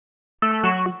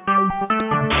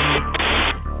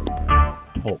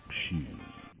Talk Show.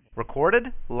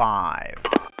 Recorded live.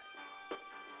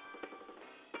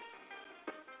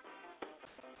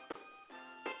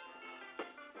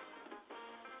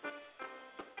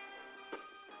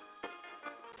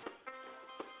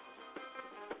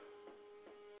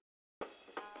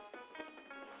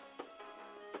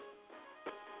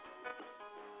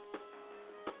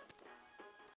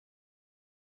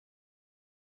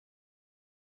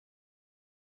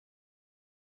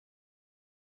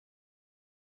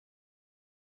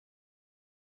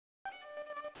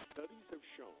 Studies have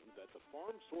shown that the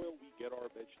farm soil we get our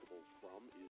vegetables from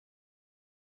is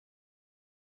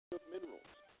of minerals.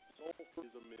 Sulfur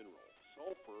is a mineral.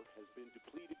 Sulfur has been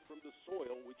depleted from the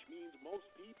soil, which means most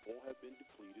people have been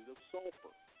depleted of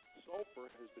sulfur. Sulfur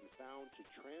has been found to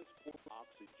transport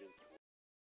oxygen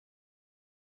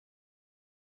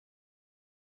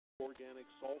through organic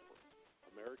sulfur.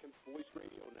 American Voice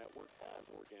Radio Network has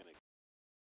organic.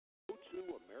 Go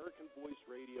to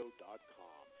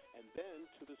AmericanVoiceRadio.com and then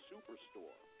to the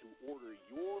Superstore to order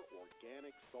your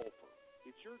organic sulfur.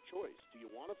 It's your choice. Do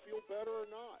you want to feel better or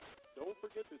not? Don't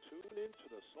forget to tune in to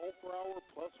the Sulfur Hour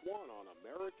Plus One on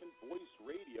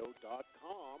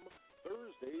AmericanVoiceRadio.com,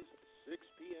 Thursdays, 6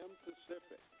 p.m.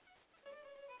 Pacific.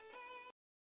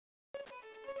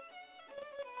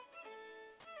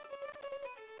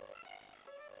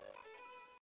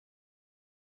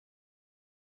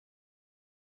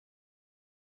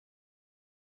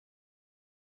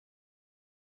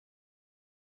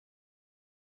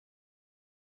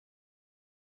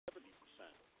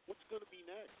 What's going to be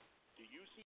next? Do you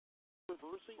see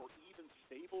reversing or even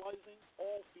stabilizing?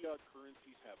 All fiat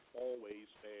currencies have always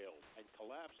failed and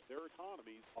collapsed their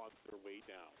economies on their way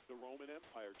down. The Roman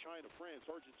Empire, China, France,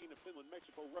 Argentina, Finland,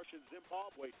 Mexico, Russia,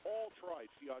 Zimbabwe all tried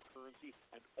fiat currency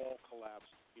and all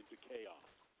collapsed into chaos.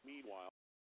 Meanwhile,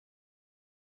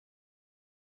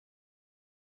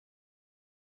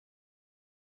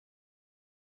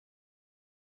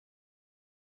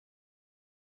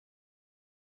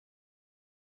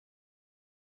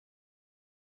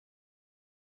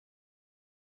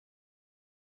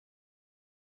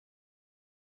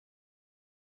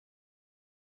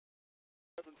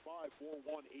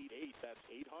 (800-375-4188). That's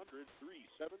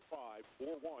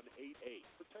 800-375-4188.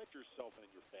 Protect yourself and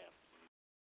your family.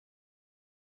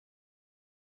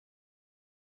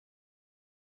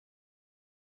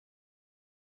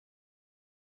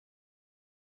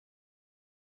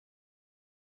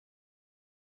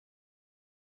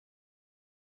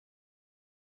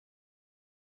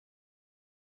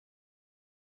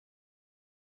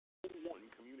 One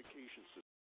communication system.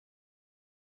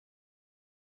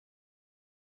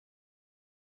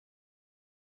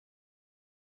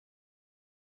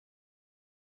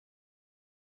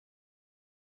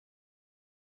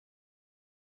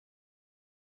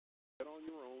 On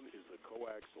your own is the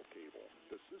coaxial cable.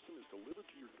 The system is delivered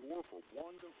to your door for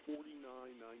 $1 to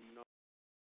 $49.99.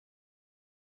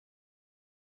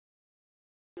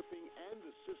 Shipping and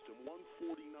the system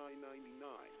 $149.99.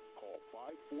 Call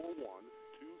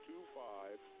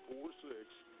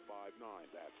 541-225-4659.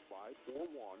 That's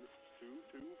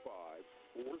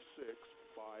 541-225-4659.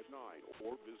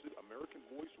 Or visit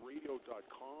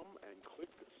AmericanVoiceRadio.com and click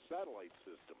the satellite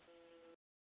system.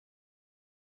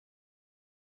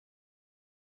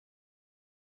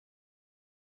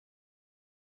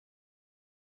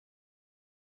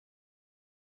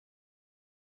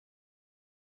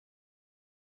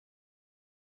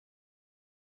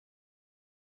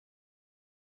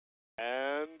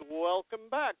 And welcome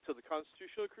back to the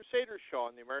Constitutional Crusader Show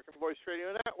on the American Voice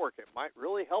Radio Network. It might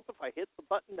really help if I hit the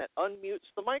button that unmutes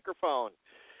the microphone.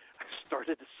 I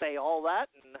started to say all that,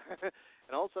 and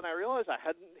all of a sudden I realized I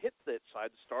hadn't hit it, so I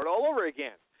had to start all over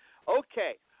again.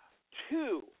 Okay,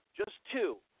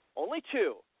 only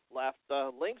two left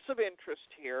links of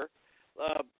interest here.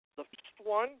 The first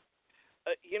one,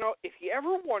 if you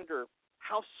ever wonder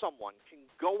how someone can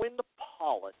go into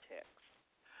politics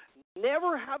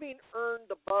never having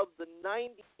earned above the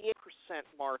 98%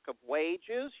 mark of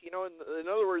wages, in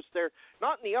other words, they're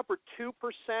not in the upper 2%,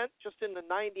 just in the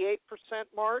 98%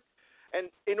 mark. And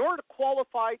in order to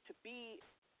qualify to be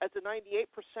at the 98%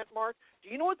 mark, do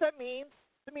you know what that means?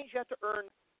 That means you have to earn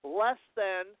less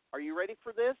than, are you ready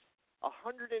for this?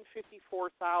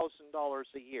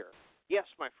 $154,000 a year. Yes,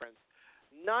 my friends,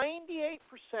 98%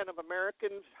 of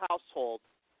American households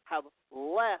have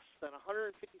less than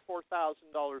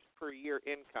 $154,000 per year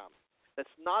income.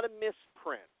 That's not a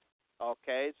misprint,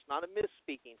 okay? It's not a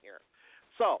misspeaking here.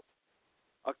 So,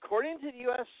 according to the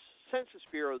U.S. Census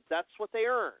Bureau, that's what they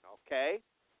earn, okay?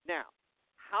 Now,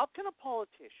 how can a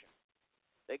politician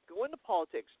that go into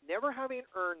politics never having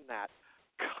earned that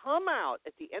come out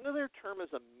at the end of their term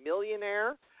as a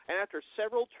millionaire, and after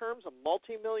several terms a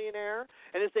multimillionaire,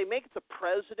 and as they make it the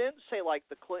president, say like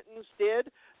the Clintons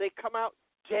did, they come out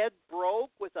dead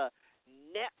broke with a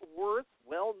net worth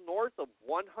well north of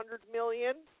 $100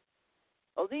 million.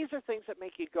 Oh, these are things that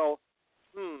make you go,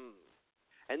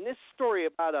 And this story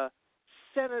about a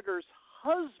senator's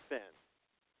husband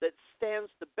that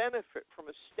stands to benefit from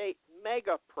a state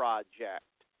mega project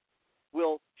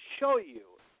will show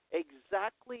you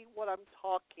exactly what I'm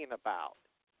talking about.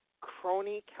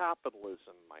 Crony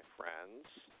capitalism, my friends.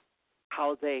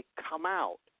 How they come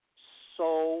out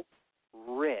so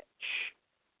rich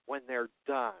when they're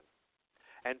done.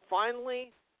 And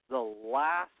finally, the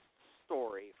last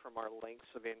story from our links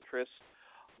of interest,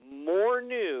 more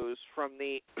news from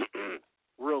the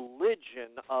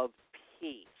religion of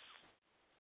peace.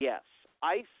 Yes,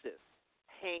 ISIS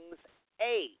hangs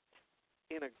 8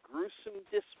 in a gruesome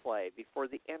display before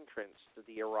the entrance to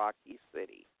the Iraqi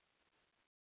city.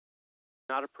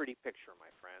 Not a pretty picture,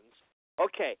 my friends.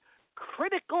 Okay,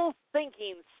 critical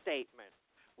thinking statement.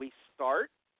 We start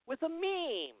with a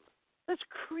meme that's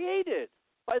created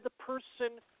by the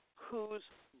person whose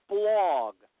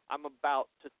blog I'm about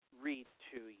to read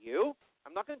to you.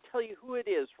 I'm not going to tell you who it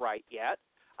is right yet.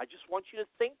 I just want you to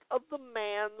think of the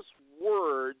man's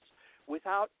words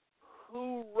without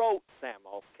who wrote them,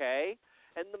 okay?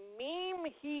 And the meme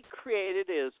he created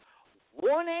is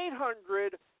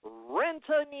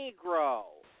 1-800-RENT-A-NEGRO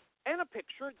and a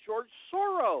picture of George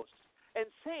Soros and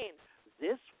saying,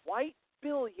 this white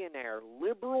billionaire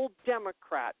liberal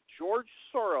Democrat, George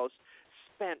Soros,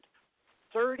 spent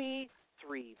 $33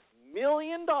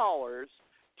 million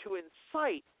to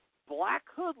incite black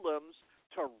hoodlums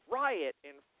to riot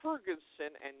in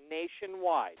Ferguson and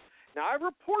nationwide. Now, I've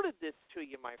reported this to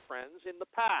you, my friends, in the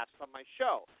past on my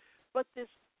show, but this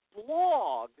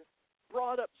blog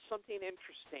brought up something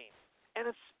interesting, and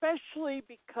especially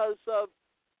because of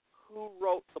who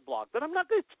wrote the blog. But I'm not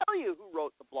going to tell you who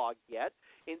wrote the blog yet.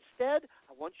 Instead,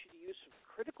 I want you to use some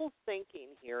critical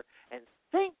thinking here and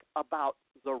think about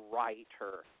the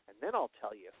writer, and then I'll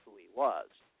tell you who he was.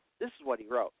 This is what he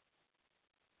wrote.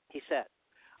 He said,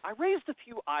 I raised a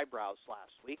few eyebrows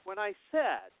last week when I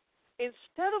said,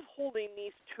 instead of holding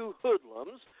these two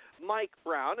hoodlums, Mike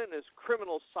Brown and his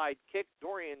criminal sidekick,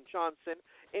 Dorian Johnson,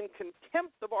 in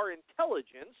contempt of our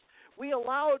intelligence, we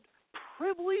allowed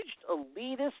privileged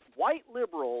elitist white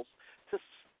liberals to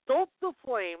stoke the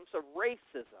flames of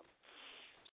racism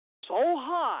so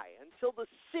high until the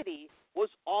city was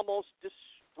almost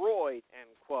destroyed, end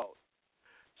quote.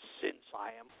 Since I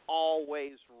am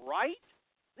always right,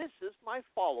 this is my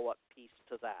follow-up piece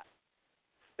to that.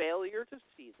 Failure to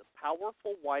see the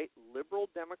powerful white liberal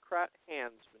Democrat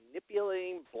hands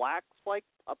manipulating blacks like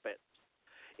puppets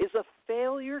is a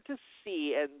failure to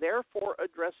see and therefore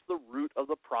address the root of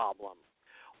the problem.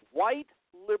 White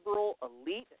liberal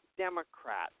elite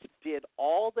Democrats did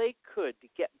all they could to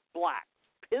get blacks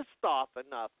pissed off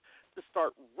enough to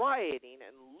start rioting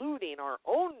and looting our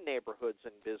own neighborhoods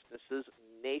and businesses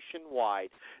nationwide.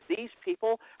 These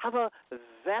people have a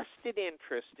vested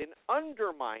interest in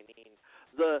undermining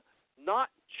not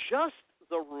just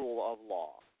the rule of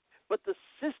law, but the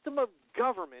system of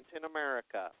government in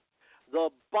America. The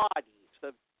bodies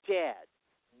of dead,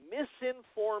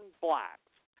 misinformed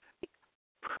blacks,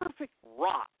 perfect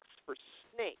rocks for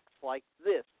snakes like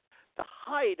this to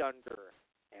hide under,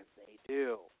 and they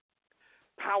do.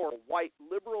 Power white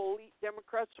liberal elite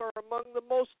Democrats are among the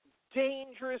most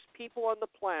dangerous people on the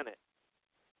planet.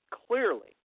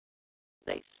 Clearly,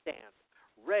 they stand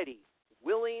ready,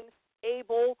 willing,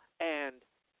 able, and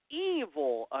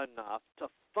evil enough to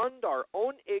fund our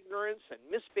own ignorance and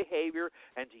misbehavior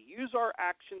and to use our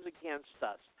actions against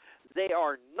us. They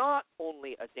are not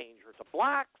only a danger to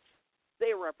blacks,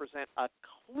 they represent a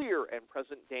clear and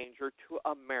present danger to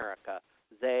America.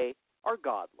 They are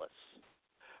godless.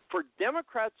 For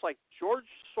Democrats like George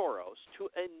Soros to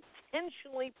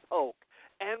intentionally poke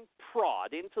and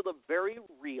prod into the very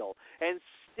real and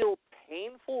still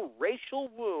painful racial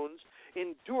wounds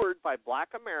endured by black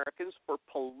Americans for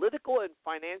political and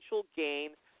financial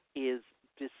gain is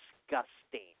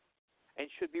disgusting and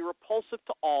should be repulsive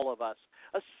to all of us,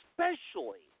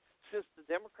 especially since the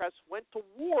Democrats went to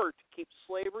war to keep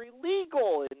slavery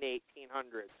legal in the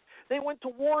 1800s. They went to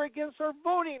war against our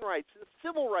voting rights and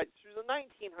civil rights through the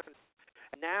 1900s.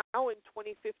 Now, in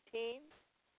 2015,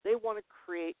 they want to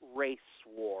create race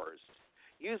wars,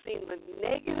 using the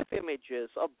negative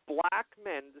images of black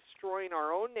men destroying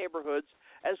our own neighborhoods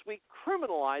as we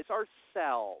criminalize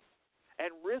ourselves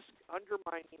and risk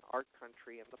undermining our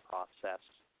country in the process.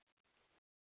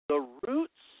 The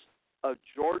roots of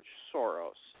George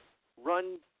Soros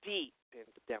run deep in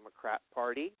the Democrat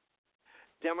Party.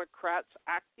 Democrats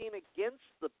acting against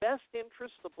the best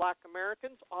interests of black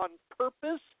Americans on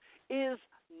purpose is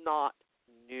not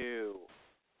new.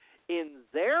 In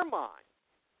their mind,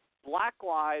 black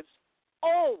lives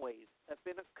always have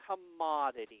been a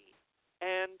commodity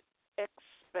and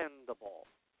expendable.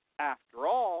 After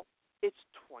all, it's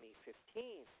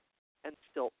 2015 and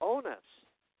still own us,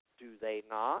 do they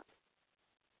not?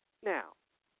 Now,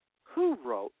 who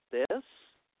wrote this? It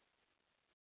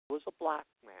was a black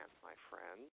man, my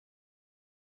friend.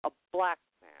 A black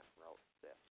man wrote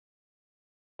this,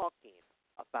 talking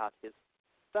about his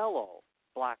fellow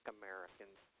black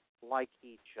Americans like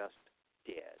he just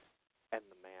did. And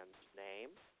the man's name?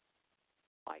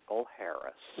 Michael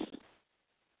Harris.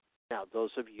 Now,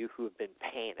 those of you who have been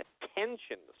paying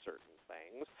attention to certain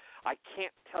things, I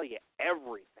can't tell you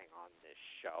everything on this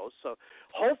show, so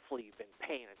hopefully you've been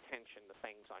paying attention to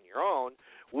things on your own,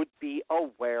 would be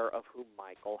aware of who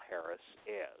Michael Harris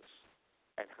is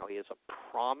and how he is a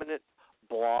prominent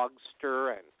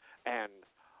blogster and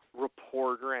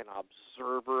reporter and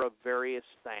observer of various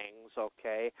things,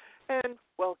 okay? And,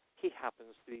 well, he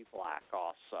happens to be black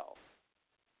also.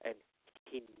 And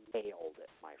he nailed it,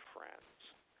 my friends.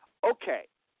 Okay,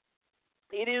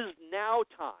 it is now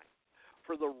time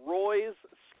for the Roy's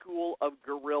School of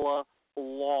Guerrilla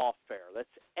Lawfare.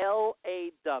 That's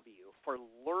LAW, for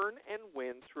Learn and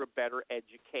Win Through a Better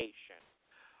Education.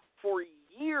 For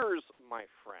years, my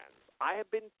friends, I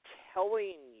have been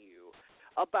telling you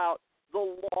about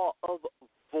the law of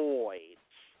voids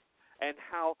and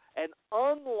how an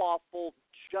unlawful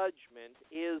judgment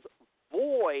is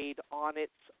void on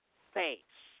its face.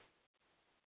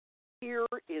 Here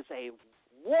is a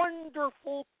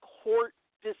wonderful court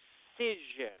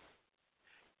decision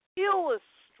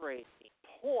illustrating the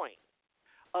point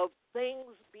of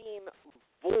things being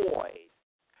void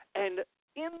and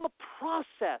in the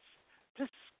process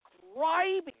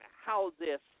describing how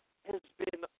this has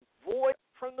been void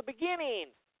from the beginning.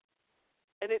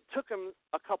 And it took them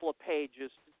a couple of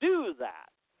pages to do that.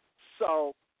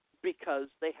 So, because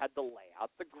they had to lay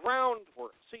out the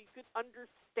groundwork so you could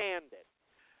understand it.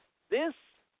 This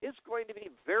is going to be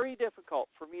very difficult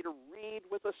for me to read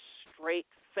with a straight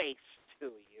face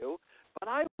to you, but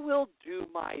I will do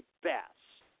my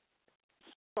best.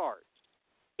 Start.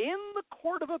 In the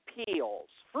Court of Appeals,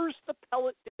 First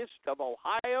Appellate District of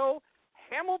Ohio,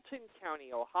 Hamilton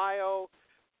County, Ohio,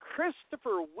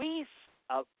 Christopher Weiss,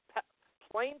 a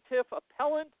plaintiff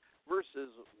appellant, versus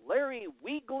Larry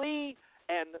Weegley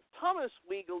and Thomas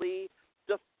Weegley,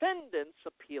 defendants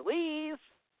appealees,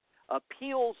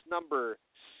 appeals number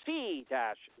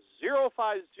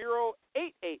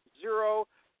C-050880,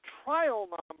 trial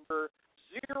number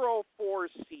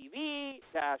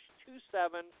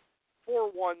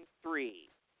 04CV-27413.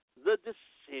 The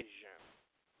decision.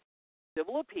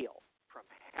 Civil appeal from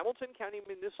Hamilton County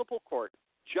Municipal Court.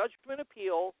 Judgment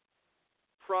appeal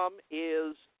from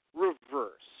is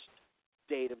reversed.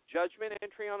 Date of judgment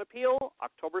entry on appeal,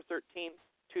 October 13,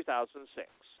 2006.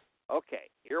 Okay,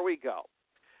 here we go.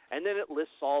 And then it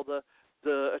lists all the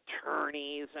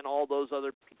attorneys and all those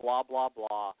other people, blah, blah,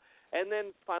 blah. And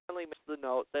then finally makes the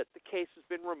note that the case has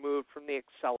been removed from the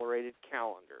accelerated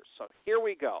calendar. So here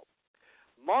we go.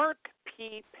 Mark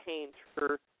P.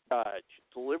 Painter, judge,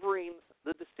 delivering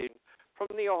the decision from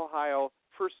the Ohio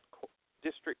First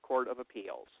District Court of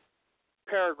Appeals.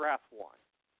 Paragraph 1.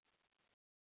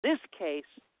 This case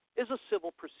is a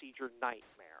civil procedure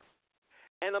nightmare.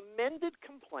 An amended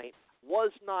complaint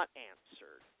was not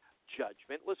answered.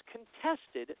 Judgment was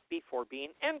contested before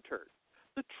being entered.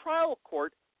 The trial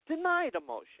court denied a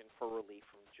motion for relief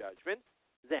from judgment,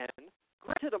 then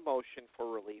granted a motion for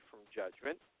relief from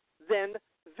judgment, then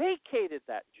vacated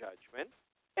that judgment,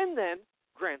 and then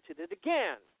granted it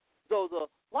again, though the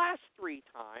last 3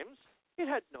 times it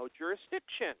had no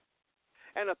jurisdiction.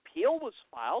 An appeal was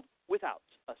filed without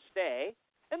a stay,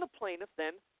 and the plaintiff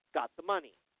then got the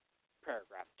money.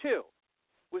 Paragraph 2.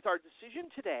 With our decision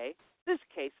today, this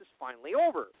case is finally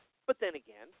over. But then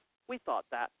again, we thought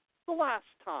that the last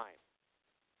time.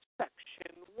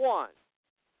 Section 1.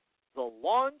 The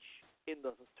launch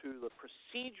to the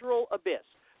procedural abyss.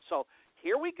 So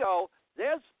here we go.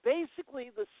 There's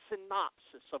basically the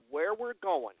synopsis of where we're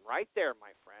going right there,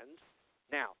 my friends.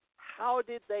 Now, how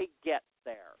did they get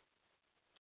there?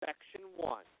 Section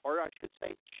 1, or I should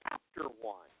say Chapter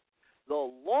 1,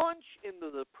 the launch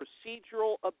into the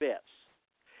procedural abyss.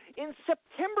 In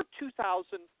September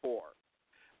 2004,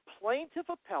 plaintiff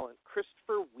appellant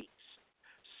Christopher Weiss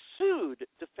sued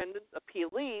defendant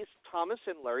appealees Thomas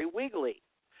and Larry Weegley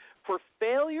for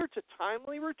failure to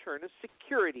timely return a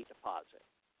security deposit.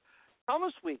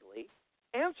 Thomas Weegley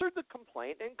answered the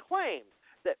complaint and claimed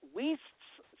that Wiest's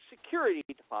security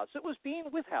deposit was being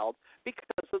withheld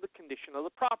because of the condition of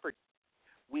the property.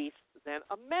 Wiest then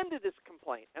amended his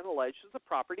complaint and alleged that the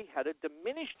property had a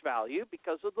diminished value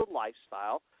because of the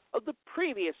lifestyle of the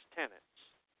previous tenants.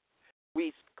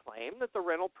 Wiest claimed that the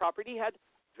rental property had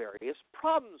various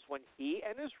problems when he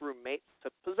and his roommates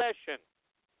took possession.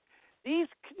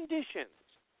 These conditions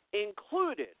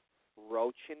included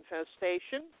roach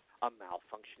infestation, a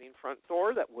malfunctioning front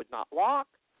door that would not lock,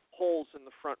 holes in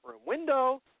the front room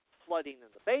window, flooding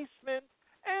in the basement,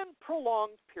 and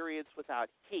prolonged periods without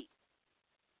heat.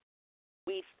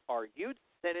 Wiest argued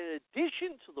that in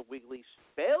addition to the Weegleys'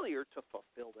 failure to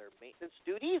fulfill their maintenance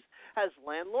duties as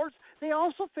landlords, they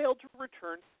also failed to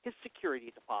return his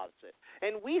security deposit.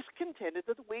 And Wiest contended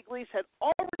that the Weegleys had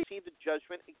already received a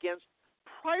judgment against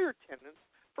prior tenants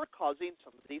for causing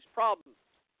some of these problems.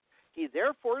 He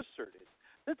therefore asserted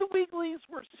that the Weegleys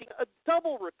were seeking a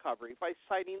double recovery by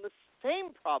citing the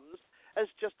same problems as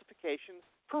justification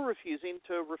for refusing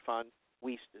to refund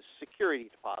Wiest's security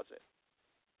deposit.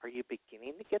 Are you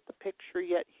beginning to get the picture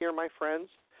yet here, my friends?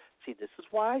 See, this is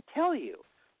why I tell you,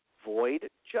 void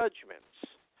judgments.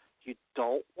 You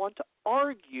don't want to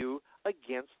argue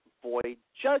against void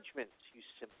judgments. You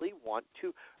simply want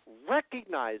to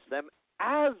recognize them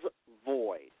as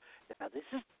void. Now, this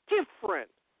is different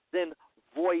than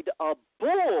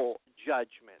voidable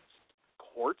judgments.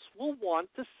 Courts will want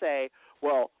to say,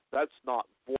 well, that's not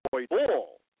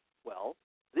voidable. Well,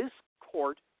 this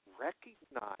court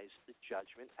recognized the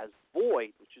judgment as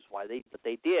void, which is why they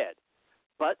did.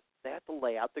 But they have to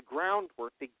lay out the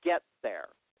groundwork to get there.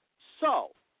 So,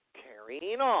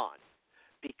 carrying on,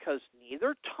 because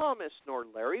neither Thomas nor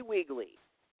Larry Weegley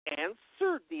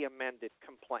answered the amended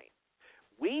complaint,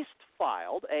 Wiest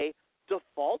filed a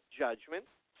default judgment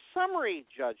summary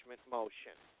judgment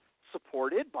motion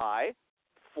supported by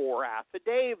 4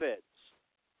 affidavits.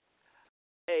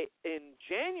 In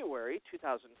January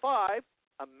 2005,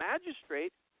 a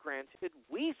magistrate granted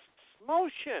Wiest's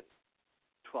motion.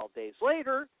 12 days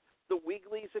later, the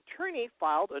Weegleys' attorney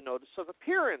filed a notice of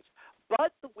appearance,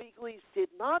 but the Weegleys did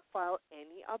not file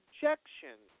any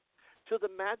objections to the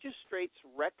magistrate's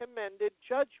recommended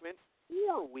judgment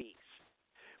for Wiest,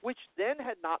 which then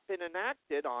had not been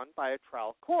enacted on by a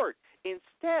trial court.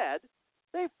 Instead,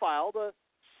 they filed a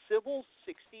civil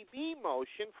 60B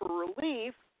motion for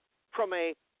relief from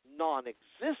a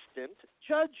non-existent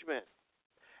judgment,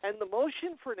 and the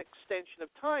motion for an extension of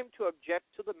time to object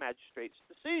to the magistrate's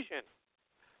decision.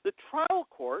 The trial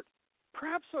court,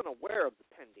 perhaps unaware of the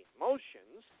pending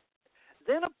motions,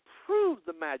 then approved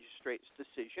the magistrate's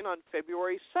decision on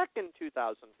February 2nd,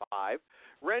 2005,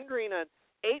 rendering an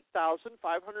 $8,530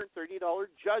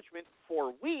 judgment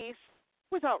for Wiest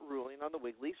without ruling on the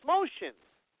Weegleys' motion.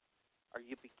 Are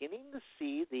you beginning to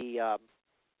see the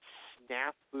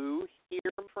snafu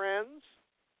here, friends?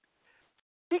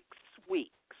 6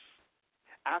 weeks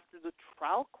after the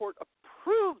trial court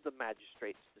approved the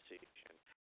magistrate's decision,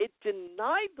 it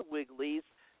denied the Weegleys'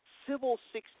 civil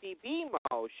 60B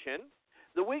motion.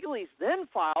 The Weegleys then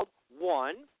filed,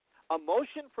 1, a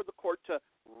motion for the court to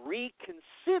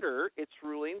reconsider its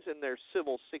rulings in their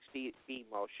civil 60B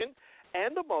motion,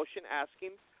 and a motion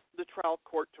asking the trial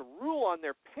court to rule on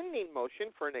their pending motion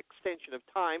for an extension of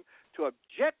time to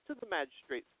object to the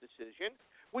magistrate's decision,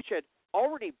 which had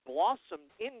already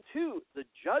blossomed into the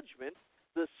judgment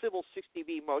the civil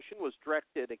 60B motion was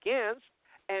directed against,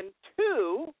 and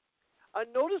 2, a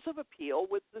notice of appeal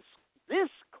with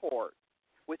this court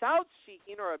without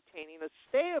seeking or obtaining a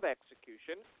stay of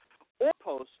execution or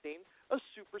posting a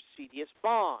supersedious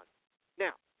bond.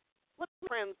 Now, let's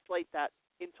translate that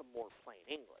into more plain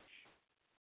English.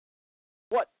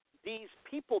 What these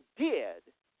people did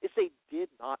is they did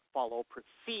not follow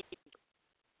procedure.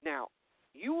 Now,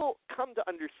 you will come to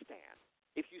understand,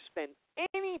 if you spend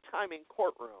any time in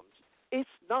courtrooms, it's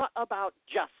not about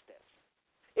justice.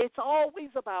 It's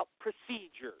always about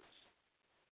procedures.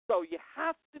 So you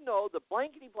have to know the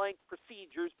blankety-blank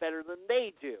procedures better than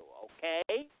they do,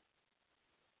 okay?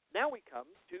 Now we come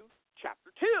to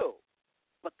Chapter 2.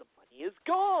 But the money is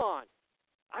gone.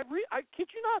 I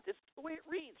kid you not, this is the way it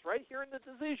reads right here in the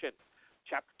decision.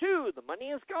 Chapter 2, the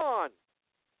money is gone.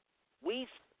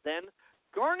 Wiest then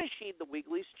garnished the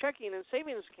Weegleys' checking and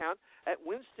savings account at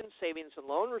Winston Savings and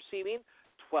Loan, receiving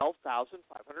 $12,500,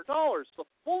 the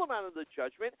full amount of the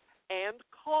judgment and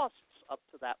costs up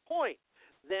to that point.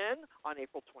 Then, on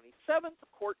April 27th,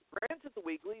 the court granted granted the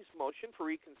Weekly's motion for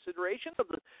reconsideration of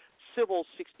the civil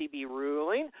 60B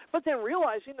ruling, but then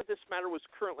realizing that this matter was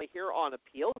currently here on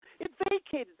appeal, it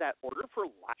vacated that order for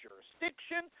lack of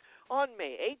jurisdiction. On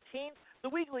May 18th, the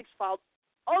Weeklies filed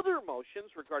other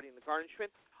motions regarding the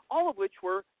garnishment, all of which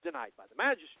were denied by the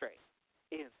magistrate.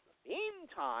 In the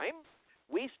meantime,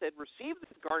 Weist had received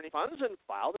the garnished funds and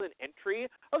filed an entry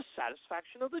of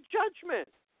satisfaction of the judgment.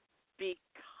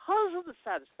 Because of the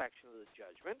satisfaction of the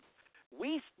judgment,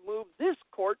 Weist moved this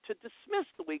court to dismiss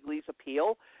the Weekly's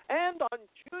appeal, and on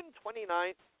June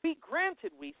 29th, we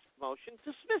granted Weist's motion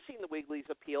dismissing the Weekly's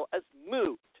appeal as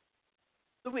moot.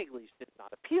 The Weeklies did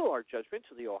not appeal our judgment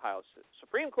to the Ohio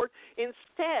Supreme Court.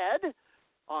 Instead,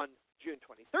 on June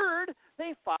 23rd,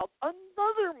 they filed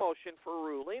another motion for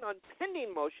ruling on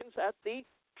pending motions at the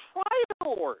trial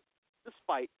court,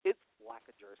 despite its lack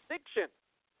of jurisdiction.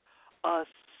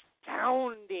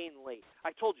 Astoundingly,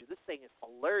 I told you this thing is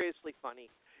hilariously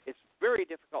funny. It's very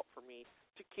difficult for me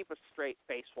to keep a straight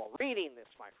face while reading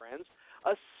this, my friends.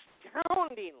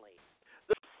 Astoundingly,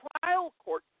 the trial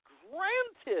court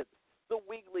granted the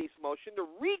Weekly's motion to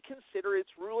reconsider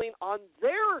its ruling on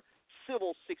their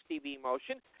civil 60B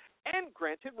motion and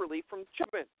granted relief from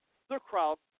judgment. The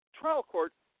trial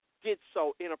court did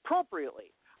so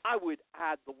inappropriately. I would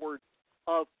add the word,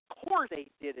 of course they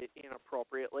did it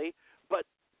inappropriately, but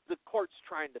the court's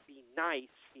trying to be nice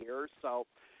here. So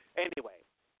anyway,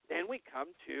 then we come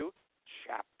to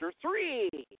Chapter 3.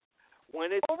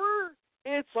 When it's over,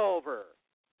 it's over.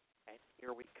 And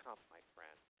here we come, my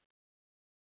friend,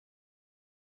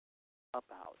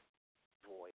 about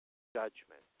void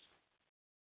judgments.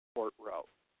 Court wrote,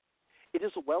 "It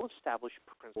is a well-established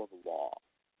principle of law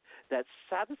that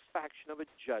satisfaction of a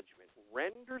judgment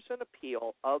renders an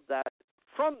appeal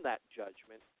from that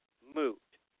judgment moot."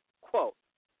 Quote,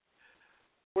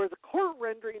 "Where the court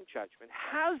rendering judgment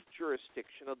has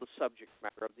jurisdiction of the subject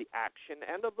matter of the action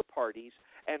and of the parties,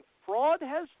 and fraud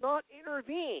has not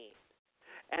intervened,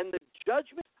 and the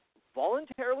judgment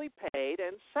voluntarily paid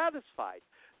and satisfied,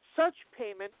 such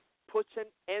payment puts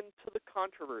an end to the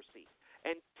controversy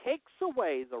and takes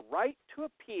away the right to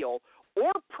appeal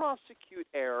or prosecute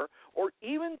error or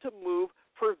even to move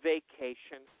for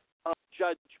vacation of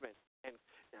judgment." And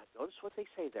now notice what they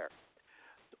say there.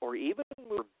 Or even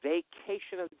move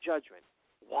vacation of judgment.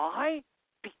 Why?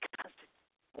 Because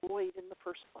it's void in the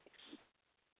first place.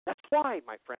 That's why,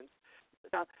 my friends.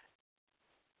 Now,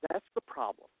 that's the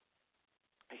problem.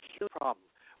 A huge problem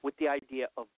with the idea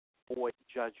of void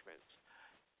judgments.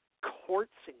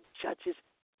 Courts and judges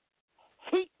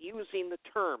hate using the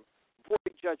term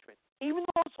void judgment, even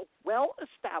though it's a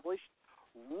well-established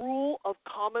rule of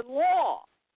common law.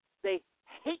 They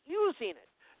hate using it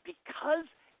because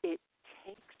it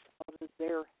takes out of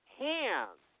their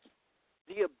hands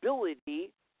the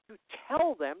ability to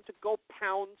tell them to go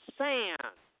pound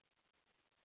sand.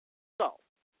 So,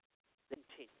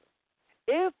 continue.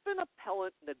 If an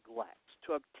appellant neglects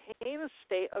to obtain a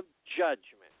stay of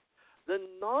judgment, the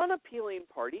non-appealing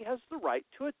party has the right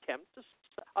to attempt to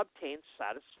obtain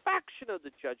satisfaction of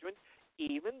the judgment,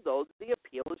 even though the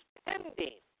appeal is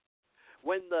pending.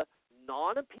 When the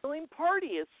non-appealing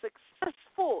party is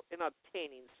successful in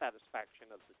obtaining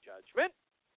satisfaction of the judgment,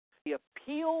 the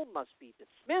appeal must be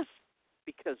dismissed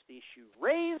because the issue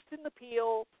raised in the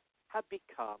appeal have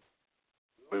become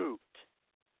moot.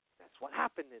 That's what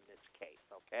happened in this case,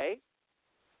 okay?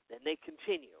 Then they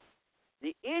continue.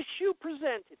 The issue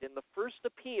presented in the first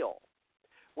appeal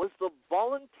was the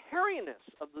voluntariness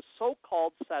of the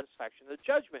so-called satisfaction of the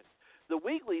judgment. The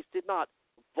Weeklies did not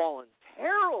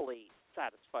voluntarily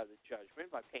satisfy the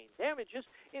judgment by paying damages.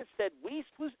 Instead,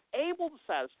 Weist was able to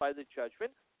satisfy the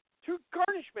judgment through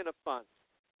garnishment of funds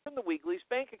from the Weeklies'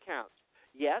 bank accounts.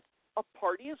 Yet, a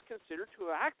party is considered to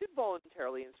have acted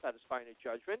voluntarily in satisfying a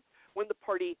judgment when the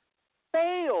party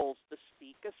fails to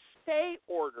seek a stay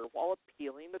order while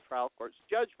appealing the trial court's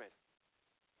judgment.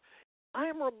 I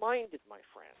am reminded, my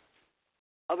friends,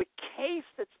 of a case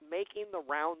that's making the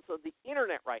rounds of the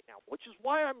internet right now, which is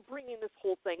why I'm bringing this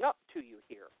whole thing up to you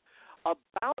here,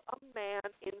 about a man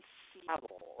in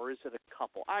Seattle, or is it a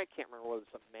couple? I can't remember whether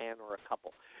it's a man or a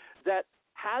couple, that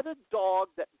had a dog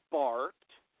that barked,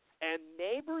 and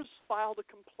neighbors filed a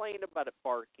complaint about it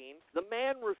barking. The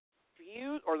man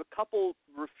refused, or the couple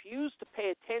refused to pay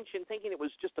attention, thinking it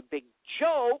was just a big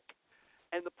joke,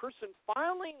 and the person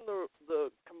filing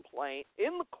the complaint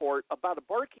in the court about a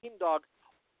barking dog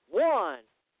won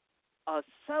a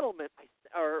settlement,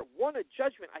 or won a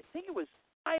judgment. I think it was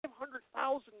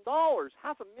 $500,000,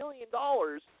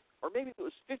 $500,000, or maybe it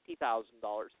was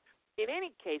 $50,000. In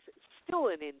any case, it's still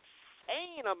an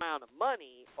insane amount of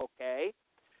money, okay?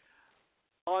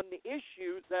 On on the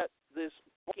issue that this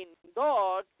barking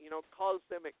dog, caused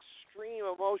them extreme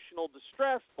emotional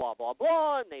distress, blah, blah,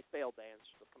 blah, and they failed to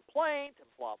answer the complaint, and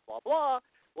blah, blah, blah.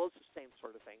 Well, it's the same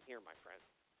sort of thing here, my friend.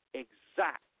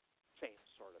 Exact same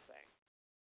sort of thing.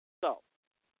 So,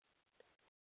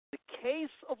 the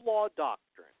case of law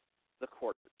doctrine, the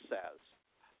court says,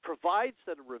 provides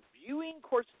that a reviewing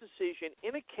court's decision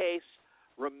in a case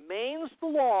remains the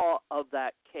law of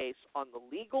that case on the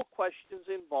legal questions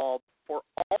involved for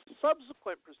all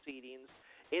subsequent proceedings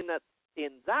in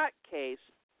that case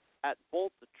at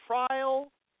both the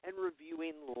trial and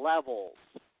reviewing levels.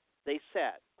 They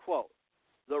said, quote,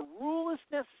 "The rule is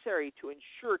necessary to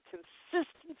ensure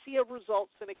consistency of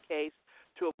results in a case,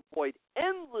 to avoid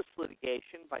endless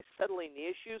litigation by settling the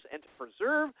issues, and to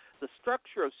preserve the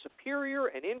structure of superior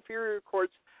and inferior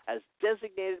courts as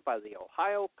designated by the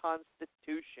Ohio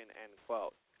Constitution," end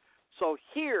quote. So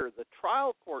here, the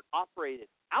trial court operated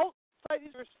outside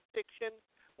its jurisdiction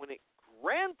when it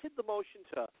granted the motion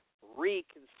to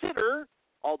reconsider,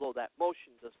 although that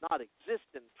motion does not exist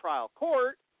in trial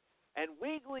court, and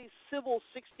Weagley's civil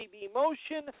 60B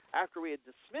motion, after we had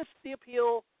dismissed the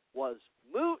appeal, was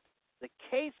moot. The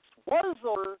case was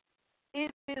over.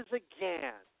 It is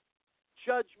again.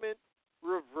 Judgment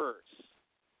reverse.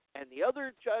 And the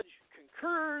other judge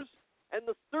concurs, and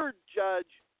the third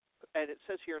judge, and it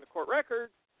says here in the court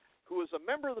record, who was a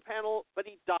member of the panel, but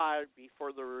he died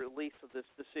before the release of this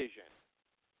decision.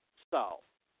 So,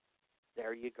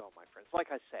 there you go, my friends.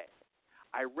 Like I say,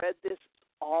 I read this,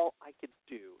 all I could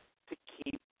do to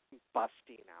keep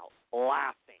busting out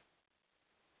laughing.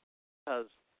 Because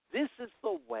this is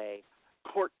the way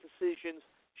court decisions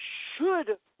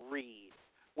should read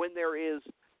when there is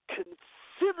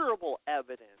considerable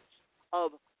evidence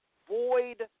of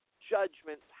void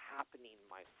judgments happening,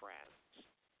 my friends.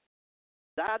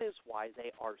 That is why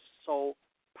they are so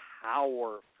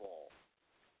powerful.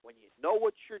 When you know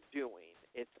what you're doing,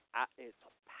 it's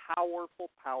a powerful,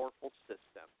 powerful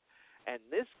system. And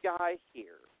this guy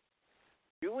here,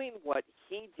 doing what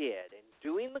he did and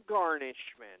doing the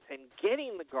garnishment and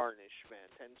getting the garnishment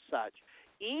and such,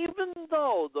 even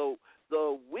though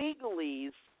the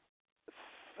Weagleys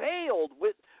failed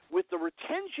with the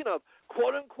retention of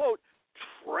quote-unquote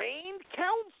trained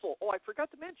counsel. Oh, I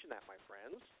forgot to mention that, my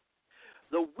friends.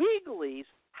 The Weagleys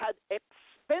had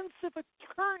expensive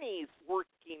attorneys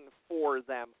working for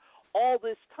them all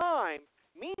this time.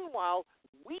 Meanwhile,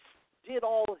 we did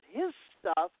all his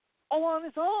stuff all on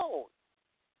his own.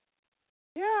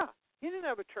 Yeah, he didn't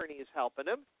have attorneys helping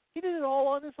him. He did it all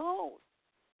on his own.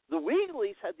 The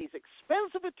Weagleys had these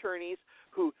expensive attorneys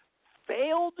who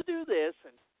failed to do this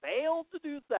and failed to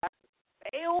do that,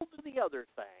 and failed to do the other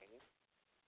thing.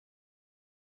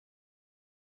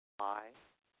 Why?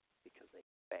 Because they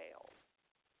failed.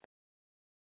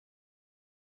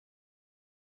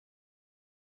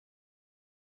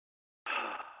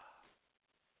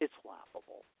 It's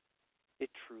laughable. It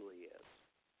truly is.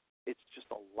 It's just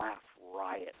a laugh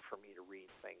riot for me to read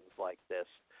things like this,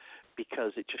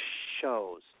 because it just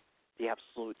shows the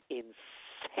absolute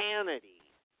insanity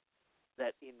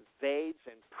that invades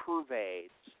and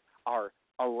pervades our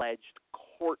alleged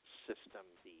court system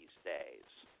these days.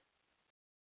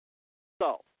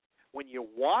 So, when you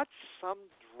watch some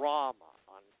drama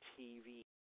on TV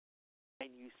and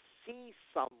you see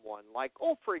someone like,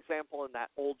 for example, in that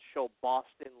old show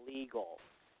Boston Legal,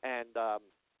 and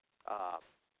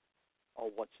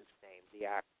what's his name? The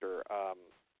actor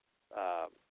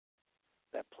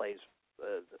that plays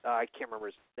I can't remember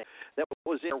his name. That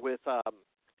was in with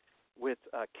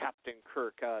Captain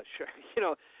Kirk.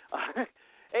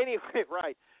 Anyway,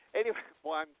 right. Anyway,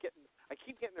 well, I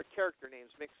keep getting their character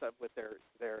names mixed up with their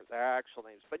actual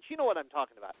names, but you know what I'm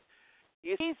talking about.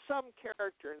 You see some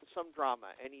character in some drama,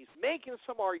 and he's making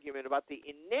some argument about the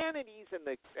inanities and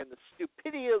the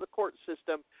stupidity of the court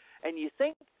system, and you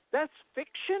think that's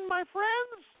fiction, my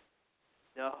friends?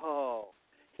 No.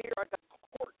 Here I got a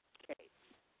court case.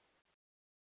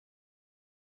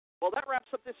 Well, that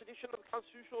wraps up this edition of the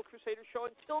Constitutional Crusader Show.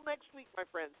 Until next week, my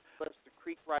friends, unless the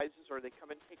creek rises or they come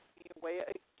and take me away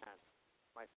again,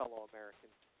 my fellow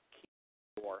Americans, keep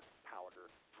your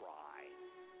powder dry.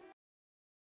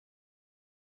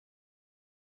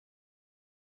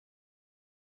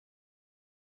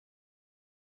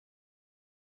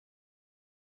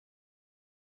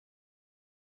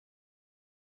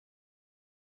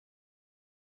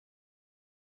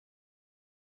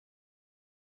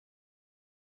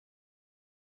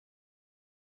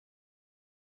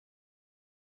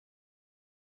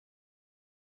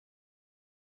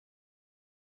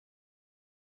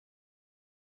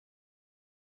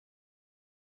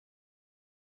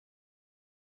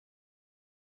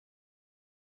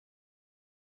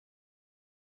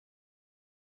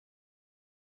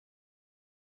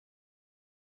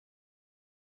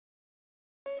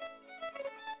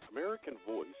 American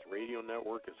Voice Radio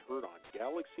Network is heard on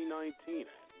Galaxy 19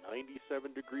 at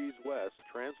 97 degrees west,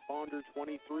 transponder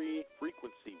 23,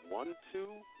 frequency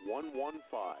 12115,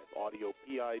 audio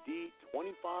PID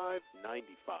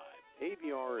 2595.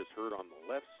 AVR is heard on the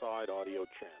left side audio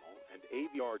channel, and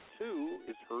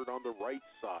AVR2 is heard on the right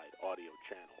side audio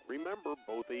channel. Remember,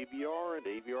 both AVR and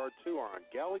AVR2 are on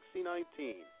Galaxy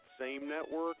 19. Same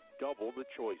network, double the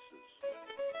choices.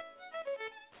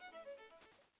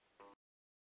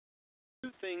 Two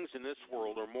things in this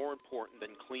world are more important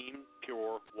than clean,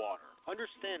 pure water.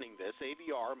 Understanding this,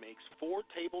 AVR makes 4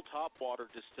 tabletop water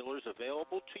distillers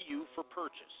available to you for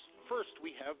purchase. First,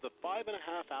 we have the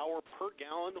 5.5-hour per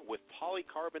gallon with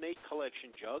polycarbonate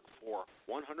collection jug for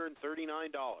 $139.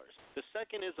 The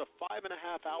second is a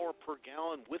 5.5-hour per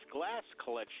gallon with glass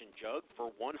collection jug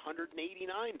for $189.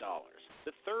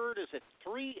 The third is a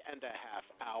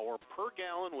 3.5-hour per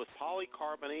gallon with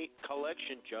polycarbonate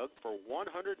collection jug for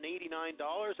 $189,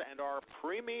 and our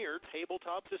premier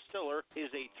tabletop distiller is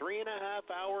a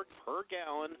 3.5-hour per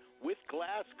gallon with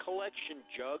glass collection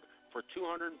jug for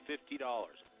 $250.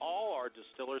 All our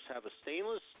distillers have a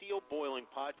stainless steel boiling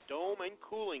pot, dome, and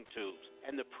cooling tubes.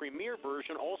 And the premier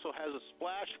version also has a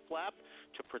splash flap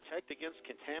to protect against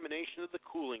contamination of the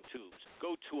cooling tubes.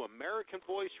 Go to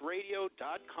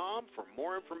AmericanVoiceRadio.com for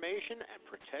more information and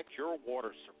protect your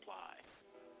water supply.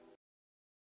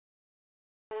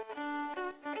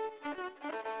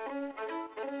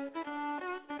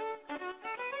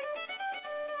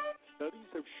 Studies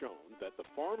have shown that the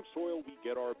farm soil we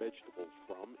get our vegetables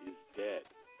from is dead,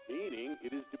 meaning it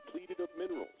is depleted of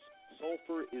minerals.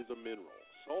 Sulfur is a mineral.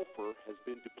 Sulfur has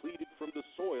been depleted from the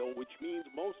soil, which means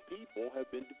most people have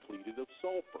been depleted of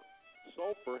sulfur.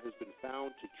 Sulfur has been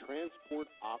found to transport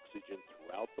oxygen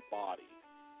throughout the body.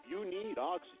 You need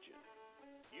oxygen.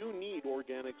 You need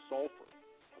organic sulfur.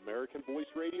 American Voice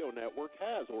Radio Network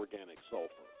has organic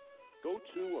sulfur. Go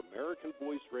to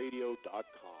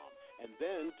AmericanVoiceRadio.com and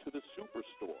then to the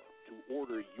Superstore to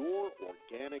order your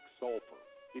organic sulfur.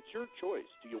 It's your choice.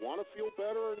 Do you want to feel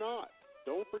better or not?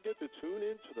 Don't forget to tune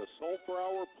in to the Sulfur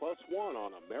Hour Plus One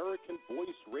on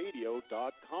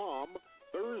AmericanVoiceRadio.com,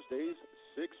 Thursdays,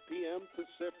 6 p.m.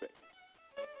 Pacific.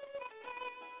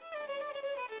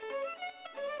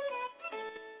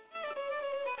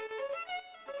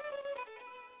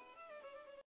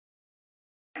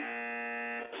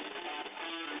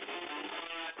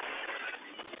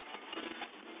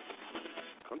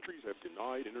 Countries have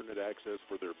denied internet access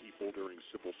for their people during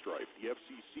civil strife. The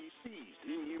FCC seized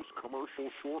in-use commercial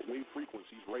shortwave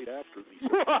frequencies right after the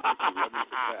September 11th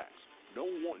attacks. No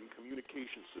one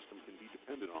communication system can be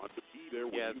depended on to be there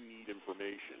when you need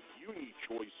information. You need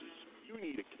choices. You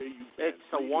need a KU band.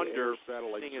 It's a wonder,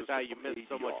 satellite seeing as how you miss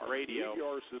so much radio. The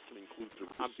AVR system includes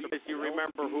a I'm surprised you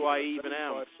remember who I even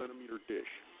am. 75-centimeter dish.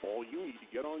 All you need to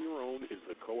get on your own is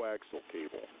the coaxial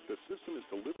cable. The system is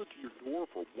delivered to your door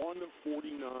for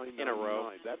 $149.99. In a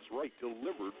row. That's right,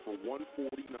 delivered for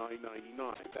 $149.99.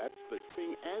 That's the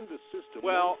thing and the system.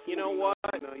 Well, you know what?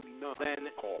 Then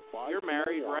call you're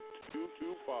married, right?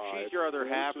 225. She's your other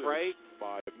half, right?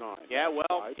 59. Yeah,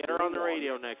 well, get her on the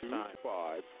radio next time.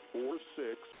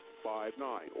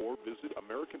 4659, or visit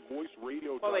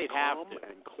AmericanVoiceRadio.com they'd have to.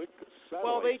 and click satellite.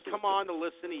 Well, they'd come on to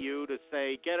listen to you to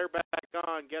say, get her back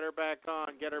on, get her back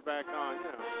on, get her back on. You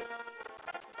know.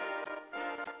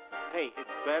 Hey,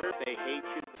 it's better they hate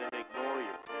you than ignore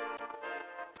you.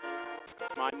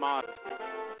 It's my motto.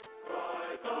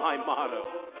 It's my motto.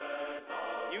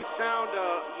 You sound,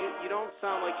 you don't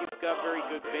sound like you've got very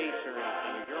good bass or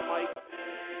anything. Is your mic?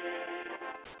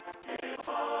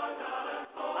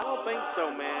 I don't think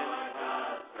so, man.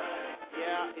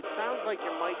 Yeah, it sounds like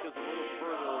your mic is a little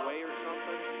further away or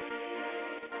something.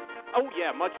 Oh,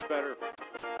 yeah, much better.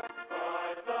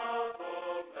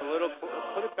 A little,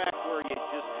 put it back where you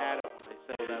just had it when I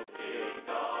said that was good.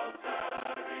 No.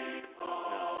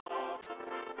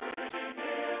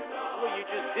 Well, you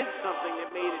just did something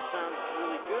that made it sound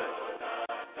really good.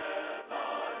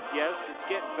 Yes, it's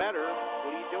getting better.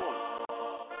 What are you doing?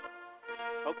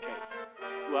 Okay.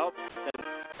 Well, then,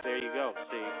 there you go.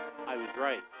 See, I was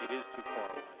right. It is too far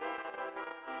away.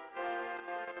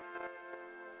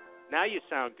 Now you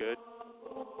sound good.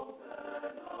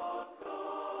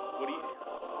 What do you...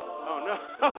 Oh, no.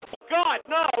 Oh, God,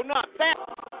 no, not that.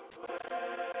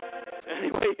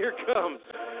 Anyway, here comes.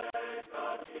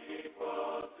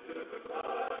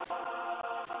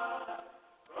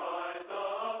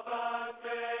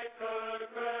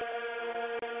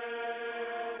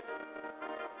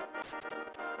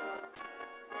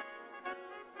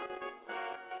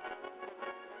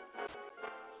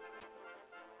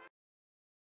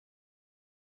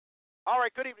 All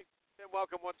right, good evening and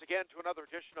welcome once again to another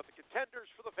edition of the Contenders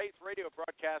for the Faith radio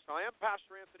broadcast. I am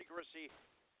Pastor Anthony Grissi,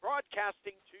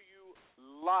 broadcasting to you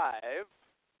live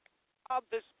on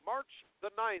this March the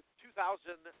 9th,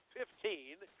 2015.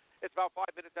 It's about 5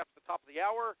 minutes after the top of the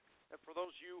hour, and for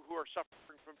those of you who are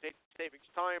suffering from daylight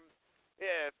savings time,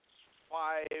 it's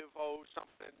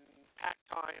 5:00-something pack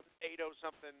time,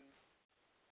 8:00-something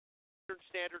Eastern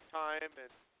Standard Time,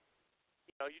 and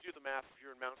you do the math if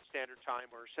you're in Mountain Standard Time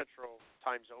or Central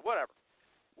Time Zone, whatever.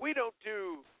 We don't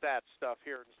do that stuff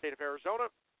here in the state of Arizona.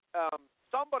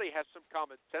 Somebody has some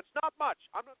common sense. Not much.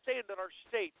 I'm not saying that our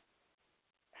state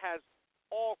has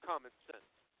all common sense,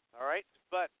 all right?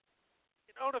 But,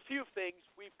 in a few things,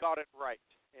 we've got it right.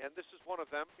 And this is one of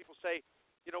them. People say,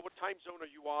 what time zone are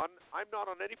you on? I'm not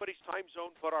on anybody's time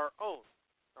zone but our own,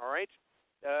 all right?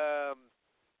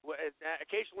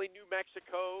 Occasionally New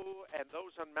Mexico and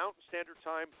those on Mountain Standard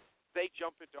Time, they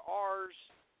jump into ours,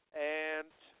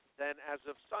 and then as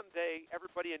of Sunday,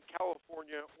 everybody in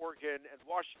California, Oregon, and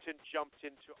Washington jumped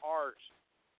into ours.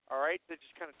 All right, they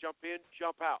just kind of jump in,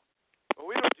 jump out. But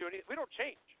we don't do anything. We don't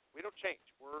change. We don't change.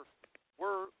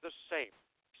 We're the same,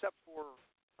 except for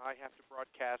I have to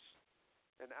broadcast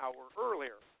an hour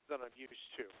earlier than I'm used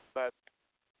to. But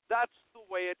that's the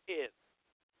way it is.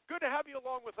 Good to have you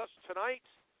along with us tonight.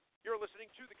 You're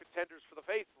listening to the Contenders for the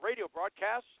Faith radio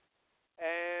broadcast,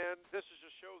 and this is a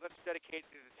show that's dedicated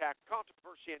to attack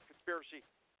controversy and conspiracy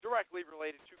directly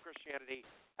related to Christianity,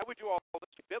 and we do all this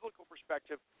from a biblical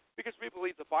perspective because we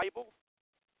believe the Bible,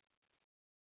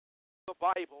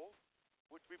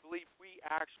 which we believe we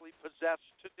actually possess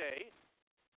today,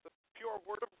 the pure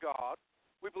Word of God.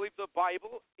 We believe the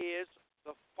Bible is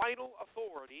the final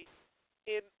authority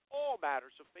in all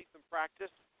matters of faith and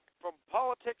practice. From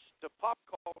politics to pop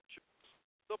culture,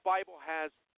 the Bible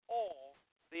has all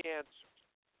the answers.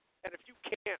 And if you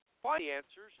can't find the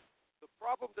answers, the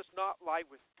problem does not lie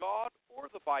with God or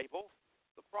the Bible.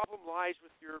 The problem lies with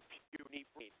your puny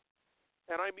brain.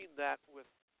 And I mean that with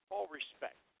all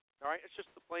respect. All right? It's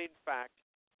just the plain fact.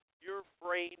 Your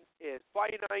brain is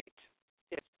finite.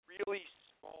 It's really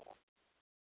small.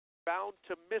 Bound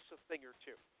to miss a thing or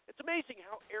two. It's amazing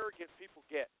how arrogant people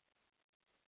get.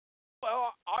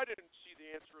 Well, I didn't see the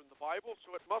answer in the Bible,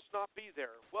 so it must not be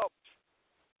there. Well,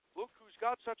 look who's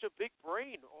got such a big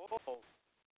brain.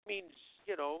 Means,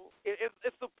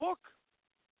 if the book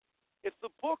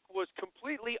was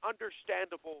completely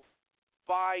understandable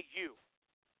by you,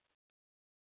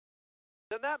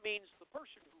 then that means the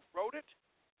person who wrote it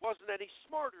wasn't any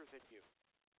smarter than you.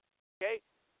 Okay?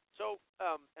 So,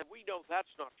 and we know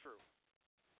that's not true.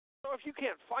 So if you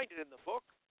can't find it in the book,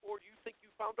 or you think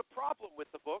you found a problem with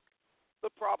the book, the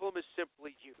problem is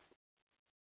simply you.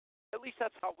 At least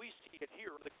that's how we see it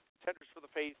here in the Contenders for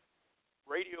the Faith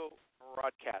radio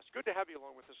broadcast. Good to have you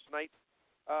along with us tonight.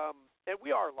 And we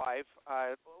are live.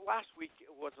 Last week it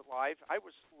wasn't live. I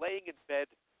was laying in bed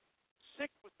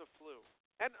sick with the flu.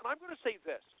 And I'm going to say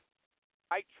this.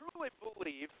 I truly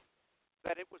believe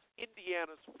that it was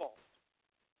Indiana's fault.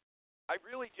 I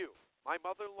really do. My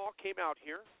mother-in-law came out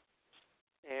here,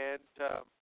 and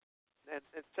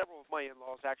several of my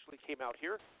in-laws actually came out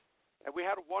here, and we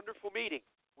had a wonderful meeting.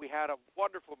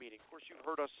 Of course, you've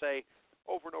heard us say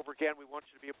over and over again, we want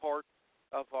you to be a part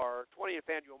of our 20th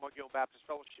annual Muggione Baptist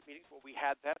Fellowship meetings. Well, we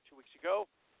had that 2 weeks ago,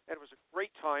 and it was a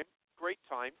great time,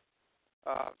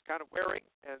 kind of wearing,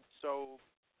 and so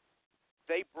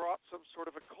they brought some sort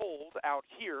of a cold out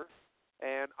here,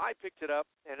 and I picked it up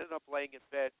and ended up laying in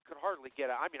bed, could hardly get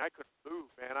out. I mean, I couldn't move,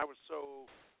 man. I was so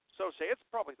say it's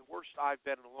probably the worst I've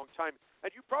been in a long time. And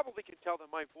you probably can tell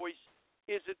that my voice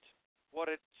isn't what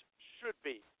it should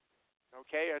be.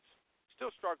 Okay? It's still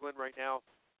struggling right now.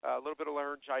 A little bit of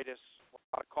laryngitis, a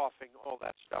lot of coughing, all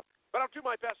that stuff. But I'll do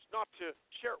my best not to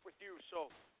share it with you.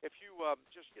 So if you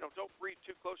just, don't breathe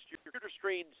too close to your computer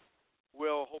screens,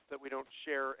 we'll hope that we don't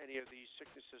share any of these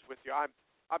sicknesses with you. I'm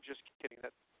just kidding.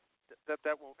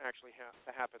 That won't actually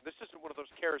happen. This isn't one of those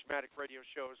charismatic radio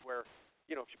shows where,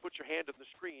 if you put your hand on the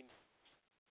screen,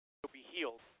 you'll be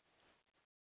healed.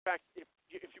 In fact, if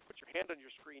you put your hand on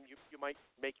your screen, you might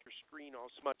make your screen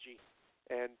all smudgy,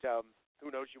 and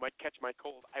who knows, you might catch my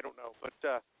cold. I don't know. But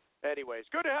anyways,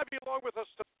 good to have you along with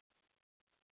us. A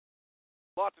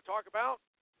lot to talk about,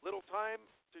 little time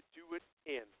to do it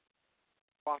in.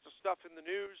 Lots of stuff in the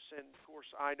news, and of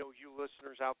course, I know you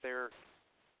listeners out there,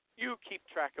 you keep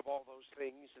track of all those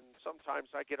things, and sometimes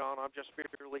I get on, I'm just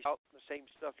barely out the same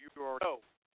stuff you already know.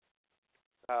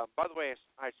 By the way,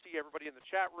 I see everybody in the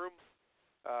chat room.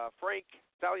 Frank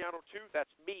Saliano 2,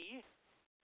 that's me.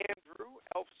 Andrew,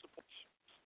 Elf Support.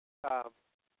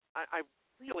 I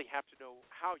really have to know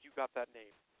how you got that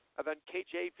name. And then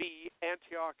KJV,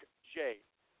 Antioch KJ.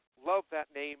 Love that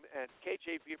name. And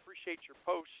KJ, we appreciate your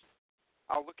post.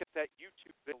 I'll look at that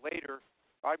YouTube video later.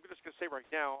 I'm just going to say right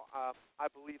now,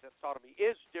 I believe that sodomy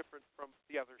is different from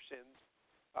the other sins.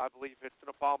 I believe it's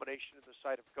an abomination in the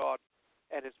sight of God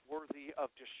and is worthy of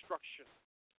destruction.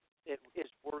 It is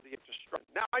worthy of destruction.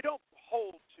 Now, I don't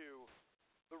hold to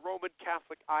the Roman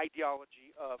Catholic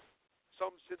ideology of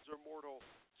some sins are mortal,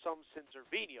 some sins are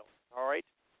venial, all right?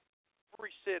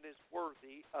 Every sin is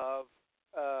worthy of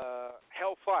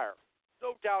hellfire.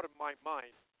 No doubt in my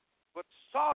mind. But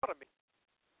sodomy,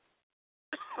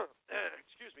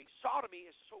 excuse me, sodomy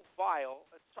is so vile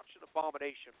and such an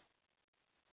abomination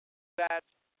that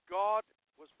God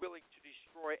was willing to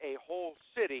destroy a whole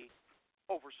city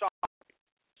over sodomy.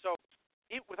 So,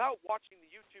 without watching the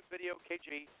YouTube video,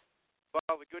 KG,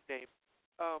 well, the good name,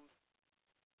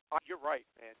 you're right,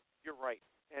 man. You're right.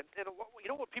 And you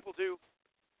know what people do?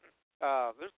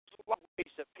 There's a lot of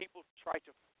ways that people try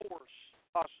to force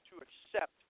us to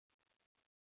accept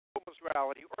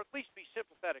homosexuality, or at least be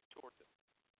sympathetic towards it.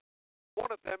 One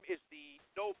of them is the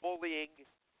no bullying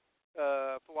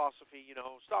philosophy. You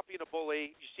know, stop being a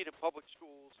bully. You see it in public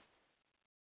schools,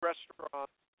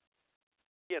 restaurants,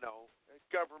 you know,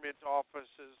 government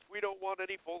offices. We don't want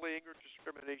any bullying or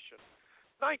discrimination.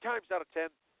 9 times out of 10,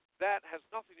 that has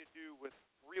nothing to do with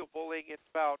real bullying. It's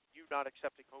about you not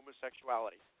accepting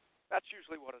homosexuality. That's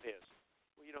usually what it is.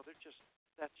 Well, you know, that's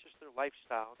just their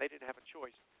lifestyle. They didn't have a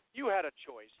choice. You had a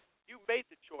choice. You made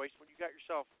the choice when you got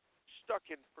yourself stuck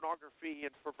in pornography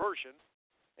and perversion,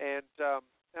 and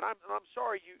I'm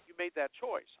sorry you made that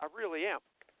choice. I really am.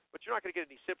 But you're not going to get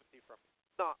any sympathy from it.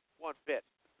 Not one bit.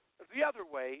 The other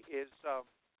way is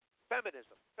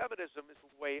feminism. Feminism is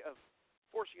a way of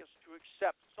forcing us to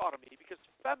accept sodomy, because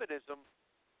feminism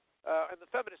and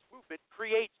the feminist movement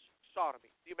creates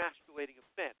sodomy, the emasculating of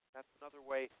men. That's another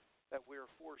way that we're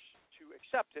forced to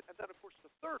accept it. And then, of course,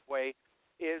 the third way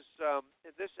is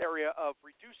in this area of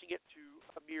reducing it to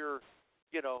a mere,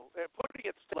 you know, putting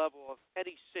it to the level of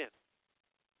any sin.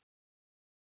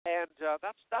 And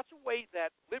that's a way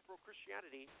that liberal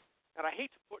Christianity, and I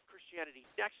hate to put Christianity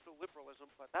next to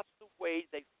liberalism, but that's the way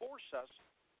they force us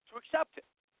to accept it.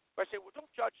 By saying, well,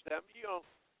 don't judge them. You know,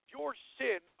 your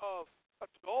sin of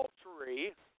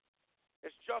adultery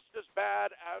is just as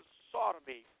bad as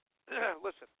sodomy.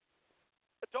 Listen,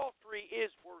 adultery is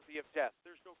worthy of death.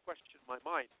 There's no question in my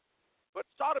mind. But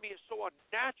sodomy is so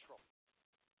unnatural.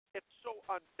 It's so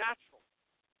unnatural,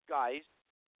 guys.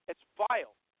 It's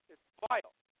vile. It's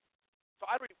vile.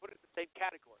 So I don't even put it in the same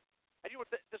category. And you know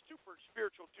what? The super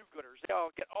spiritual do-gooders, they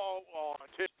all get,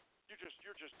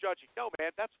 you're just judging. No,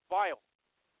 man, that's vile.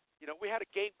 You know, we had a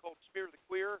game called Smear the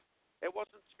Queer. It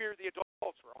wasn't Smear the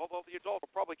Adulterer, although the adulterer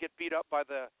will probably get beat up by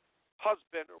the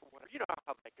husband or whatever. You know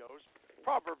how that goes.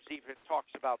 Proverbs even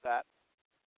talks about that.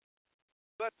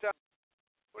 But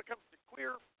when it comes to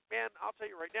queer, man, I'll tell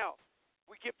you right now,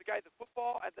 we give the guy the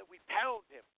football and then we pound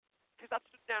him, because that's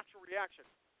the natural reaction.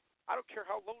 I don't care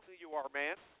how lonely you are,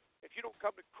 man. If you don't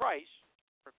come to Christ,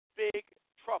 you're in big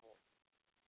trouble.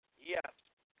 Yes,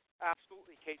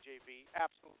 absolutely, KJV,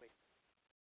 absolutely.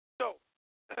 So,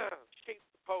 changed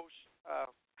the post.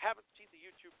 Haven't seen the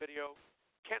YouTube video.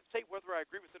 Can't say whether I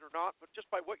agree with it or not, but just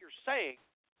by what you're saying,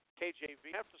 KJV,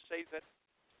 I have to say that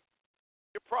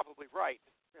you're probably right.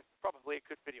 It's probably a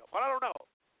good video, but I don't know.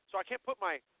 So I can't put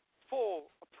my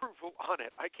full approval on it.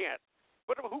 I can't.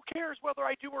 But who cares whether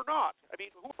I do or not? I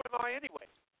mean, who am I anyway?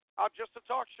 I'm just a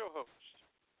talk show host.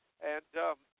 And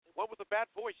one with a bad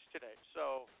voice today.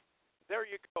 So there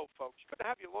you go, folks. Good to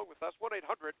have you along with us.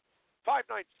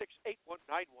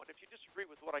 1-800-596-8191. If you disagree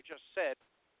with what I just said,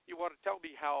 you want to tell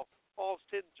me how all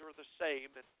sins are the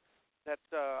same, and that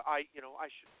I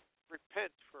should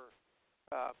repent for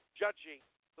judging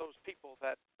those people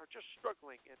that are just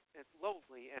struggling and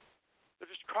lonely, and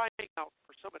they're just crying out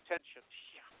for some attention.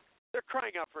 Yeah, they're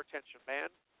crying out for attention,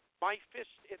 man. My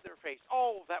fist in their face.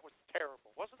 Oh, that was terrible.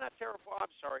 Wasn't that terrible?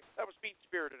 I'm sorry. That was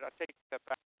mean-spirited. I take that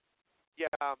back. Yeah.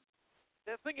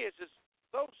 The thing is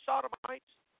those sodomites,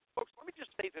 folks, let me just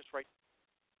say this right.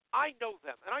 I know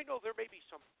them, and I know there may be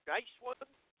some nice ones.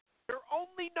 They're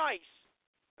only nice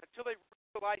until they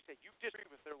realize that you disagree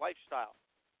with their lifestyle.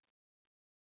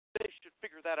 They should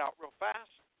figure that out real fast,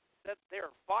 that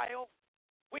they're vile,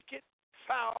 wicked,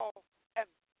 foul, and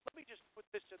let me just put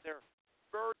this in there,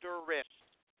 murderous.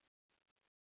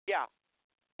 Yeah,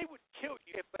 they would kill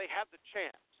you if they had the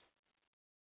chance.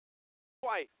 That's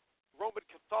why Roman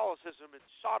Catholicism and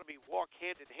sodomy walk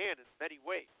hand in hand in many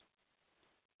ways.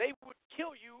 They would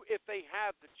kill you if they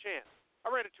had the chance.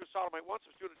 I ran into a sodomite once.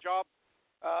 I was doing a job,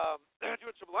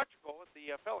 doing some electrical, and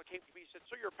the fellow came to me and said,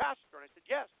 "So you're a pastor?" And I said,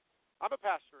 "Yes." I'm a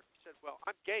pastor. He said, well,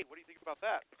 I'm gay. What do you think about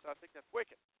that? I said, I think that's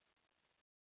wicked.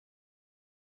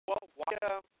 Well, why,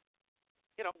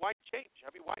 why change?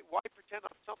 I mean, why pretend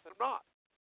I'm something I'm not?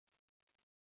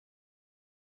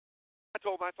 I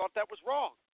told him I thought that was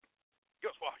wrong. He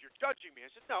goes, well, you're judging me.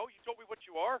 I said, no, you told me what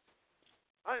you are.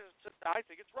 I said, I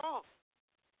think it's wrong.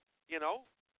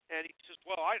 And he says,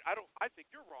 well, I think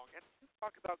you're wrong. And you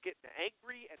talk about getting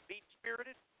angry and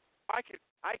mean-spirited. I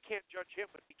can't judge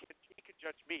him, but he can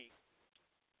judge me.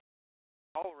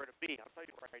 Tolerant of me, I'll tell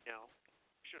you right now.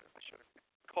 I should have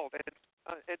called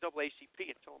NAACP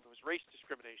and told him it was race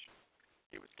discrimination.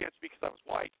 He was against me because I was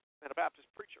white and a Baptist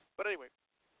preacher. But anyway,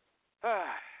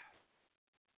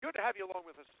 good to have you along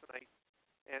with us tonight.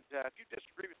 And if you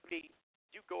disagree with me,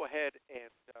 you go ahead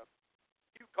and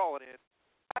you call it in.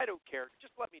 I don't care.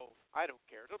 Just let me know. I don't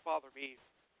care. It doesn't bother me.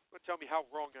 Don't tell me how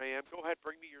wrong I am. Go ahead,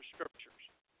 bring me your scriptures.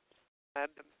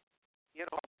 And,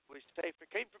 I'll probably say if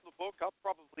it came from the book, I'll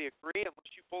probably agree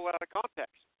unless you pull it out of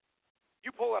context.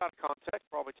 You pull it out of context,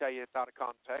 I'll probably tell you it's out of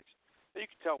context. You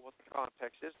can tell what the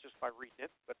context is just by reading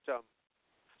it. But,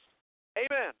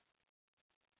 amen.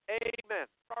 Amen.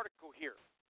 Article here.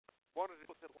 Wanted to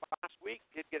look at it last week.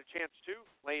 Did get a chance to.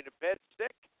 Laying in bed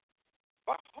sick.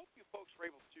 I hope you folks were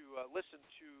able to listen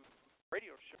to the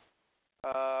radio show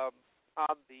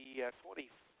on the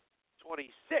 26th.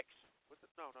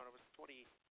 No, it was the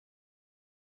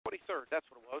 23rd. That's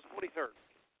what it was, 23rd.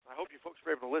 I hope you folks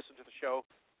were able to listen to the show.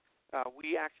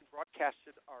 We actually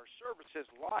broadcasted our services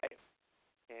live,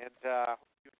 and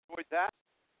hope you enjoyed that.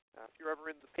 If you're ever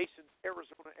in the Payson,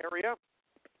 Arizona area,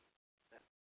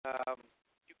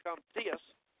 you come see us.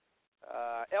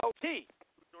 LT,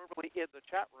 normally in the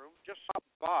chat room, just stopped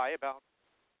by about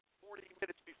 40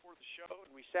 minutes before the show,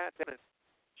 and we sat down and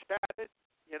chatted,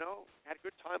 had a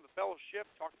good time of fellowship,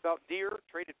 talked about deer,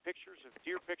 traded pictures of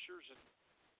deer pictures and,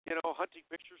 hunting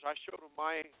pictures. I showed him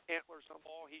my antlers on the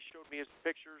wall. He showed me his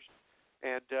pictures,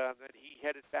 and then he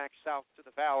headed back south to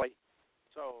the valley.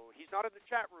 So he's not in the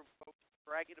chat room, folks,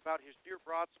 bragging about his deer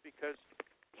brats because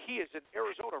he is in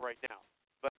Arizona right now.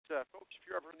 But, folks, if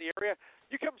you're ever in the area,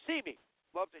 you come see me.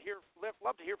 Love to hear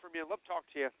from you. Love to talk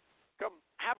to you. Come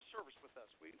have service with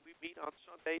us. We meet on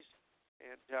Sundays,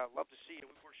 and love to see you.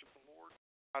 We worship the Lord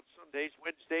on Sundays,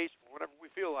 Wednesdays, whenever we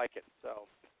feel like it.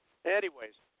 So,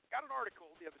 anyways, got an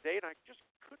article the other day, and I just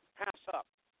couldn't pass up.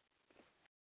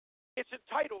 It's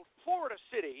entitled, Florida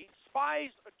City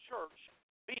Spies a Church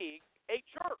Being a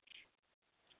Church,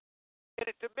 and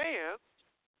it demands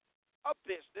a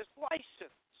business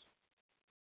license.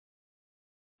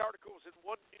 The article is in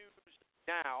One News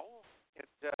Now, and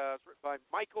it's written by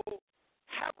Michael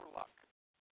Haberluck.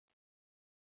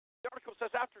 The article says,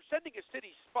 after sending a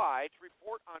city spy to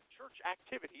report on church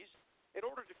activities in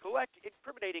order to collect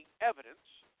incriminating evidence,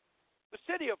 the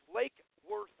city of Lake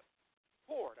Worth,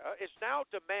 Florida, is now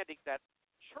demanding that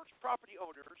church property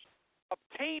owners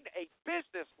obtain a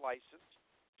business license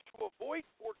to avoid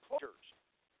foreclosures,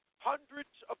 hundreds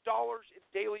of dollars in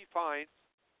daily fines,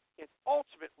 and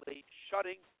ultimately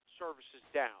shutting services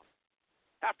down.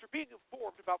 After being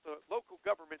informed about the local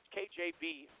government's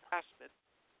KJB harassment,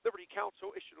 Liberty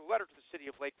Counsel issued a letter to the city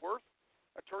of Lake Worth.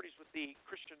 Attorneys with the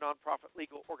Christian nonprofit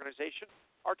legal organization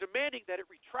are demanding that it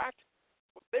retract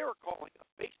what they are calling a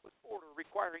faceless order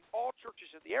requiring all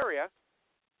churches in the area,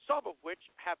 some of which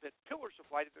have been pillars of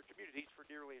light in their communities for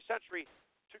nearly a century,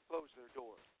 to close their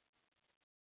doors.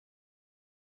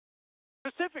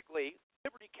 Specifically,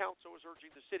 Liberty Counsel is urging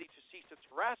the city to cease its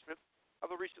harassment of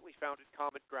the recently founded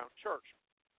Common Ground Church.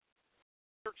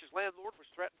 The church's landlord was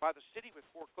threatened by the city with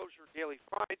foreclosure daily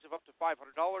fines of up to $500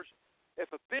 if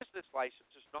a business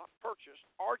license is not purchased,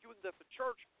 arguing that the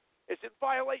church is in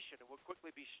violation and will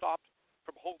quickly be stopped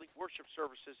from holding worship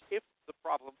services if the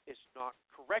problem is not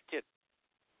corrected.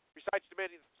 Besides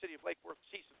demanding that the city of Lake Worth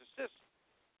cease and desist,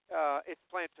 it's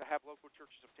planned to have local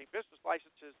churches obtain business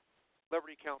licenses.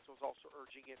 Liberty Counsel is also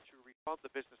urging it to refund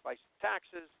the business license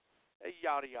taxes,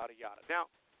 yada, yada, yada. Now,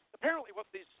 apparently what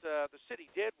the city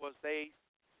did was they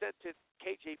sent in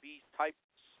KJB-type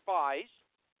spies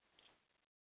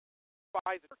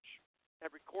by the church and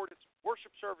recorded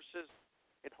worship services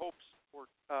in hopes of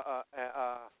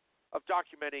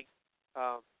documenting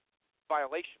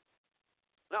violations.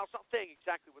 Now, it's not saying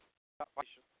exactly what the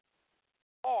violations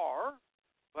are,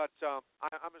 but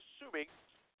I'm assuming,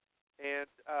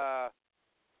 and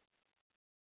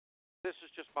this is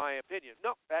just my opinion.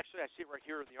 No, actually, I see it right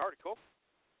here in the article.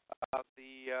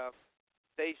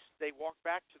 They walked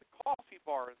back to the coffee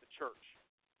bar in the church,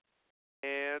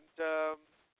 and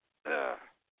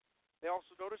they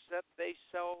also noticed that they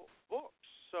sell books.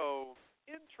 So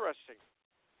interesting.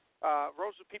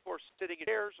 Rows of people are sitting in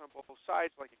chairs on both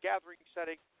sides, like a gathering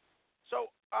setting. So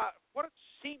what it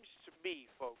seems to me,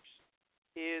 folks,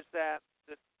 is that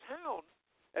the town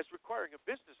is requiring a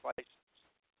business license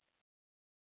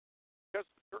because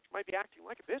the church might be acting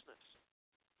like a business.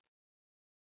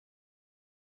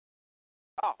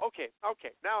 Oh, okay.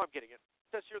 Now I'm getting it. It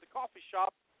says here the coffee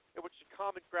shop in which the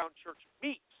Common Ground Church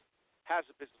meets has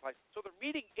a business license. So they're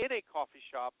meeting in a coffee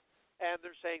shop, and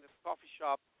they're saying that the coffee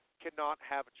shop cannot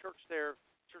have a church there.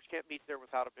 Church can't meet there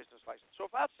without a business license. So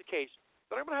if that's the case,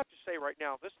 then I'm going to have to say right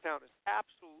now this town is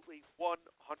absolutely 100%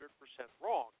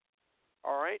 wrong.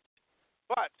 All right?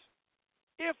 But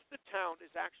if the town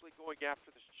is actually going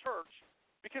after this church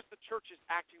because the church is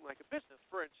acting like a business,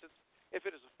 for instance, if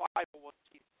it is a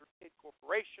 501c3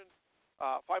 corporation,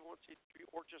 501c3,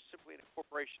 or just simply an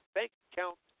incorporation bank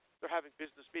account, they're having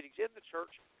business meetings in the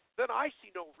church, then I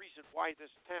see no reason why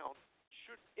this town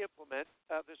shouldn't implement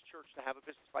this church to have a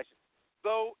business license.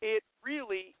 Though it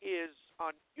really is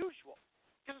unusual,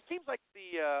 because it seems like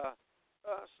the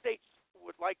states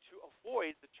would like to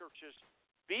avoid the churches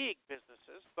being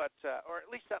businesses, but or at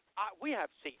least that we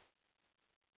have seen.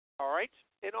 All right,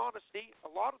 in honesty,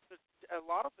 a lot of the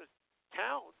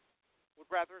town would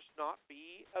rather us not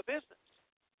be a business.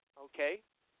 Okay,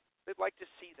 they'd like to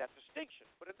see that distinction.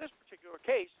 But in this particular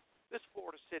case, this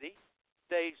Florida city,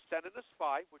 they sent in a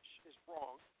spy, which is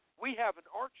wrong. We have in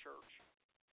our church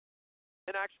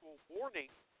an actual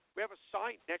warning. We have a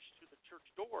sign next to the church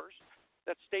doors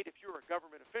that state if you're a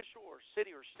government official or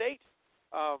city or state,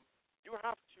 you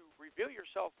have to reveal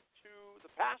yourself to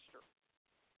the pastor.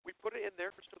 We put it in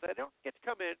there so that they don't get to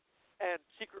come in and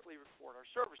secretly record our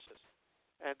services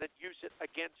and then use it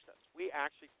against us. We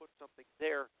actually put something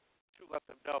there to let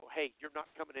them know, hey, you're not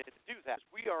coming in to do that.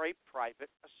 We are a private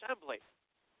assembly.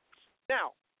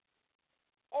 Now,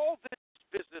 all this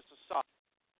business aside,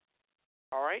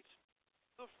 all right,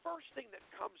 the first thing that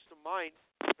comes to mind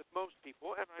with most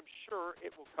people, and I'm sure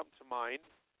it will come to mind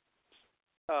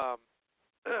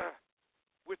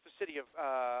with the city of,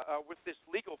 with this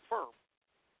legal firm,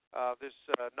 this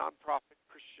nonprofit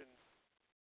Christian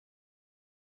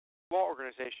law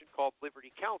organization called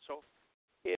Liberty Counsel,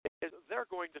 is they're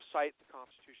going to cite the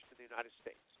Constitution of the United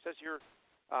States. It says here,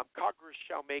 Congress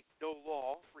shall make no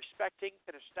law respecting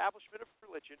an establishment of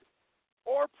religion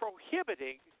or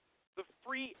prohibiting the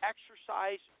free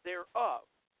exercise thereof,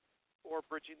 or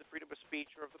abridging the freedom of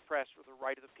speech or of the press or the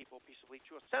right of the people peaceably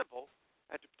to assemble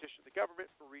and to petition the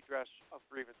government for redress of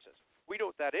grievances. We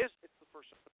know what that is. It's the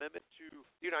First Amendment to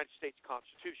the United States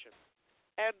Constitution.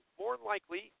 And more than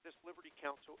likely, this Liberty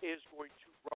Counsel is going to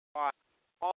rely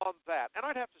on that. And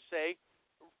I'd have to say,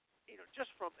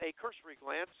 just from a cursory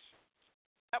glance,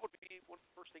 that would be one of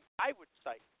the first things I would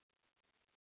cite.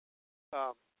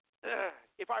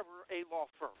 If I were a law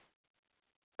firm,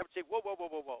 I would say, whoa.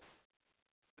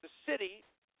 The city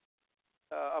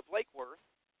of Lake Worth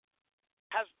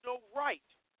has no right,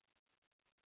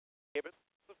 given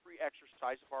the free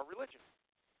exercise of our religion,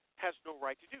 has no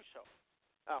right to do so.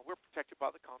 We're protected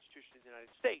by the Constitution of the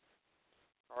United States.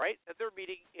 All right? And they're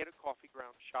meeting in a coffee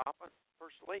ground shop.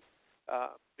 Personally,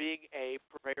 being a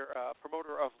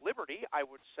promoter of liberty, I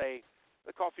would say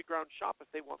the coffee ground shop, if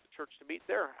they want the church to meet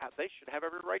there, they should have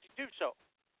every right to do so.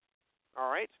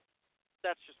 All right?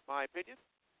 That's just my opinion.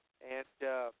 And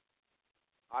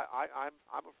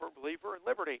I'm a firm believer in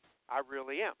liberty. I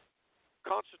really am.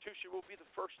 Constitution will be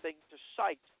the first thing to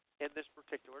cite in this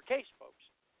particular case, folks.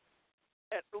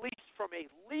 At least from a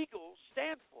legal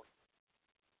standpoint.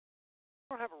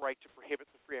 You don't have a right to prohibit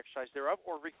the free exercise thereof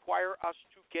or require us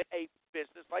to get a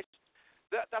business license.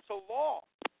 That's a law.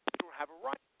 You don't have a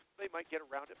right. They might get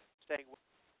around it saying, well,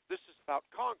 this is about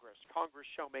Congress. Congress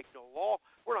shall make no law.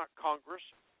 We're not Congress.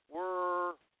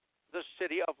 We're the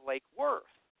city of Lake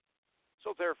Worth.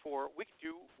 So therefore, we can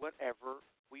do whatever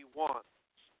we want.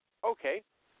 Okay.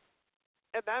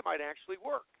 And that might actually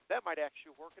work. That might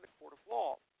actually work in a court of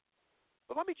law.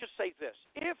 But let me just say this.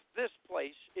 If this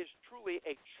place is truly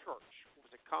a church,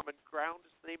 was it Common Ground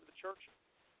is the name of the church?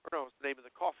 Or no, it's the name of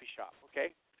the coffee shop,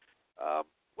 okay?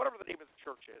 Whatever the name of the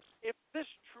church is. If this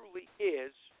truly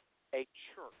is a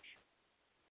church,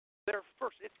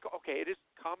 it is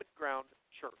Common Ground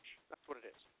Church. That's what it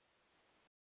is.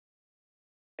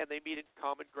 And they meet in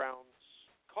Common Ground's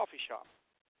coffee shop.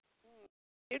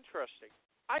 Interesting.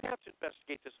 I'd have to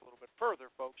investigate this a little bit further,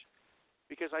 folks,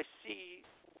 because I see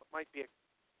what might be a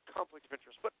conflict of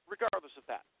interest. But regardless of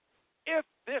that, if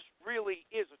this really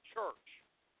is a church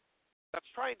that's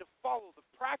trying to follow the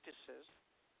practices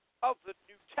of the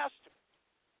New Testament,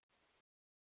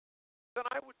 then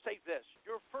I would say this.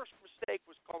 Your first mistake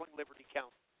was calling Liberty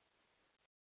Counsel.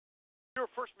 Your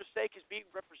first mistake is being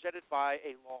represented represented by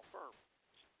a law firm.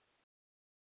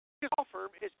 This law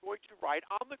firm is going to write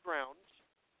on the grounds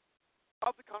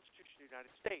of the Constitution of the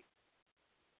United States.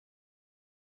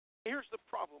 Here's the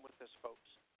problem with this, folks.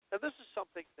 Now, this is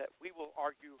something that we will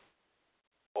argue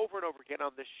over and over again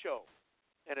on this show.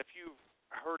 And if you've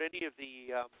heard any of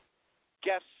the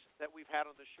guests that we've had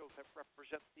on this show that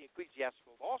represent the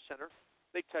Ecclesiastical Law Center,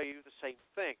 they tell you the same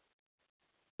thing.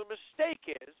 The mistake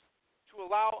is to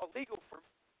allow a legal firm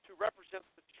to represent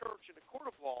the church in a court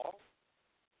of law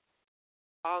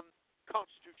on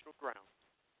constitutional grounds.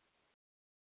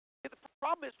 And the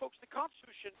problem is, folks, the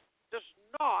Constitution does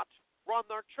not run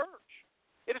our church.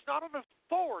 It is not an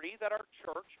authority that our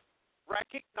church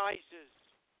recognizes.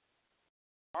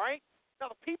 All right? Now,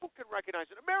 the people can recognize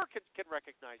it. Americans can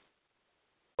recognize it.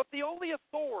 But the only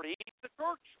authority the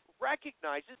church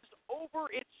recognizes over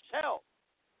itself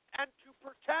and to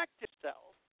protect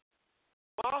itself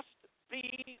must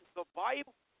be the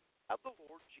Bible of the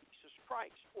Lord Jesus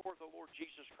Christ, or the Lord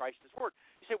Jesus Christ, His Word.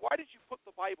 You say, why did you put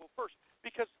the Bible first?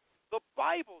 Because the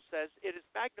Bible says it is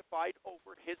magnified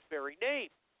over His very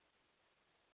name.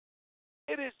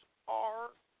 It is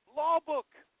our law book.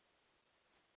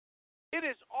 It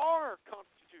is our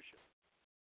Constitution.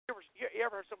 You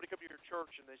ever have somebody come to your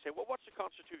church and they say, well, what's the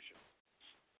Constitution?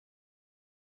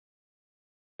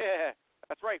 Yeah,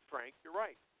 that's right, Frank. You're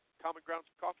right. Common Ground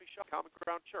Coffee Shop, Common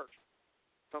Ground Church.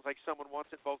 Sounds like someone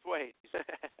wants it both ways.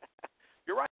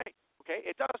 You're right. Okay,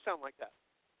 it does sound like that.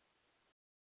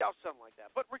 It does sound like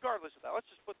that. But regardless of that, let's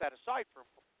just put that aside for a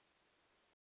moment.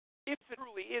 If it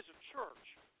truly is a church,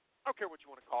 I don't care what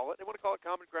you want to call it. They want to call it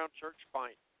Common Ground Church,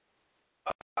 fine.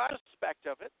 I suspect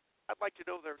of it. I'd like to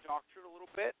know their doctrine a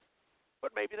little bit.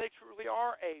 But maybe they truly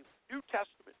are a New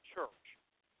Testament church.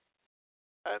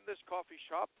 And this coffee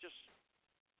shop just,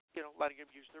 letting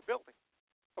them use their building.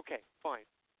 Okay, fine.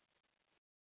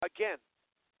 Again,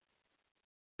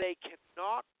 they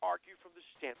cannot argue from the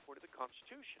standpoint of the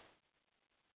Constitution.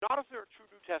 Not if they're a true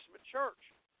New Testament church.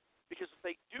 Because if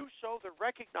they do so, they're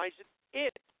recognizing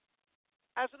it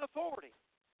as an authority.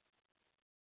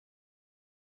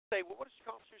 Say, well, what is the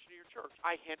Constitution of your church?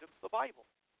 I hand them the Bible.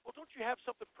 Well, don't you have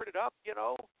something printed up?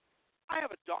 I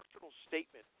have a doctrinal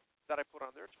statement that I put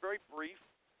on there. It's very brief.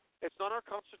 It's not our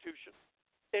Constitution.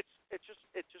 It's just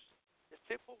a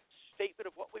simple statement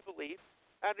of what we believe,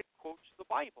 and it quotes the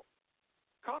Bible.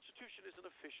 Constitution is an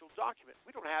official document.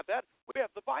 We don't have that. We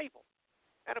have the Bible.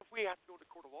 And if we have to go into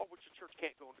court of law, which the church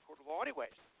can't go into court of law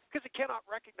anyways, because it cannot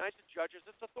recognize the judge as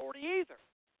its authority either.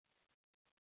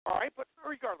 All right, but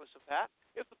regardless of that,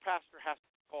 if the pastor has to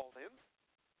be called in,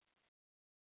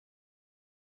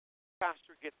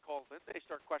 pastor gets called in, they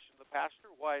start questioning the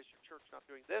pastor, why is your church not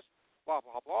doing this, blah,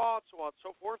 blah, blah, and so on and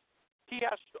so forth. He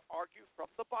has to argue from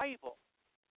the Bible.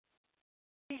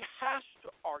 He has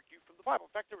to argue from the Bible.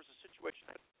 In fact, there was a situation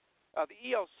that the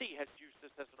ELC has used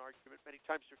this as an argument many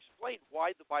times to explain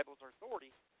why the Bible is our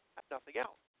authority and nothing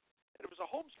else. And it was a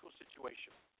homeschool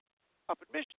situation up in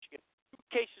Michigan. 2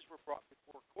 cases were brought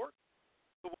before court.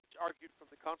 The one argued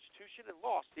from the Constitution and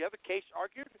lost. The other case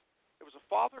argued, it was a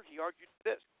father, he argued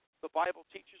this. The Bible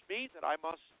teaches me that I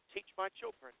must teach my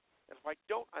children. And if I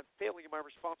don't, I'm failing in my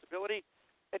responsibility,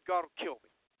 and God will kill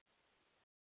me.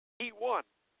 He won.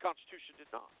 The Constitution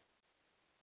did not.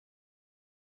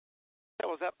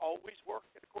 Now, does that always work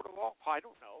in a court of law? I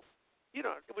don't know.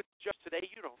 With just today,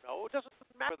 you don't know. It doesn't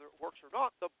matter whether it works or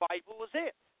not. The Bible is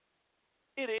it.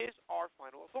 It is our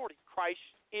final authority. Christ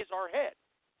is our head.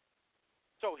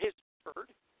 So His word,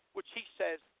 which He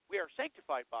says we are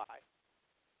sanctified by,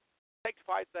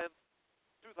 sanctified then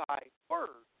through Thy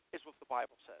word, is what the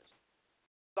Bible says.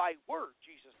 Thy word,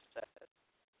 Jesus said.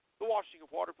 The washing of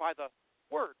water by the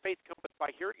word. Faith cometh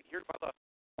by hearing, and hearing by the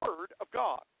word of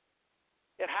God.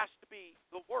 It has to be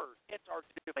the word. It's our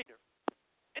defender.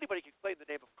 Anybody can claim the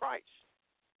name of Christ.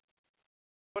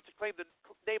 But to claim the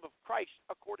name of Christ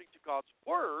according to God's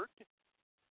word,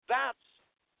 that's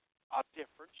a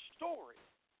different story.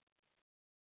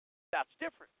 That's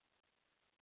different.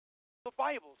 The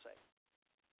Bible says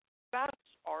that's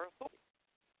our authority.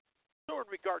 So in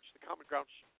regards to the Common Ground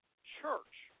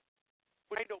Church,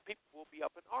 which I know people will be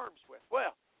up in arms with,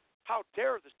 well, how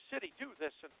dare the city do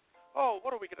this? And,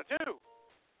 what are we going to do?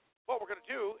 What we're going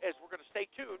to do is we're going to stay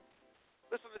tuned,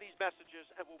 listen to these messages,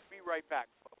 and we'll be right back,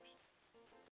 folks.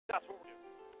 That's what we're doing.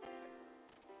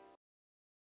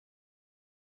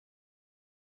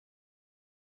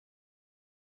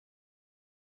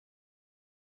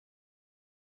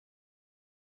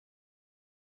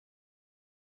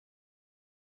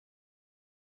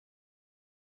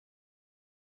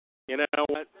 You know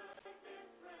what?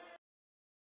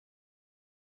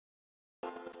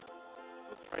 I'm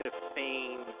trying to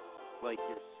feign like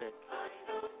you're sick.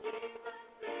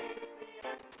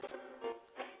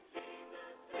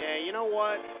 Yeah, you know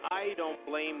what? I don't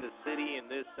blame the city in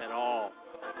this at all.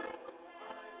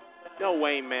 No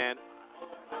way, man.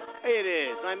 It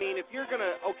is. I mean, if you're going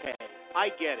to, okay, I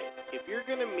get it. If you're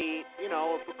going to meet, you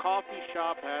know, if a coffee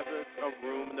shop has a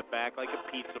room in the back, like a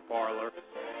pizza parlor,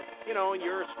 you know, and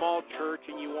you're a small church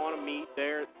and you want to meet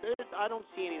there, I don't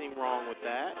see anything wrong with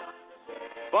that.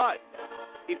 But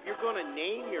if you're going to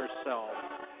name yourself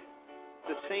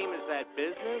the same as that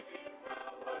business,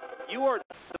 you are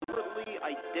deliberately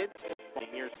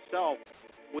identifying yourself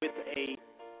with a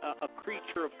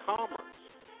creature of commerce.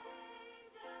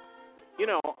 You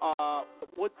know,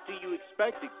 what do you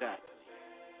expect exactly?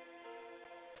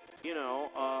 You know,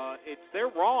 they're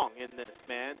wrong in this,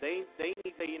 man. They need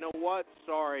to say, you know what?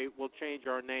 Sorry, we'll change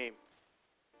our name.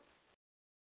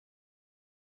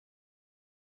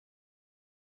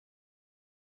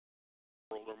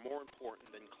 Are more important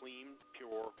than clean,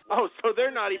 pure. Oh, so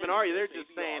they're not even arguing. They're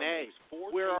just saying, hey,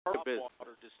 we're our business.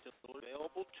 Water distiller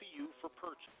available to you for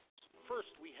purchase. First,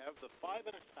 we have the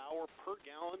 5.5 hour per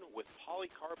gallon with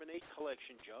polycarbonate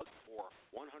collection jug for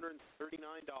 $139.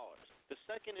 The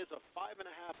second is a 5.5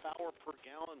 hour per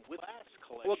gallon with glass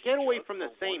collection. Well, get away jug from the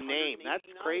for same name. That's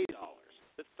crazy.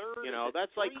 The third, you know,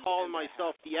 that's like calling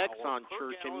myself the Exxon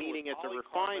Church and meeting at the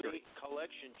refinery.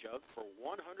 Collection jug for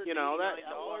 $189. You know, that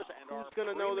who's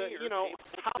going to know that? You know,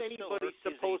 how's anybody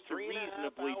supposed to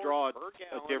reasonably draw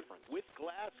a difference? With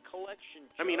glass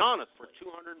collection jug I mean, honestly, for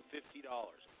 $250.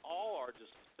 All are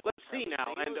just. Let's see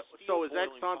now. And so is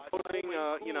Exxon putting,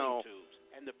 you know,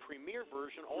 and the premier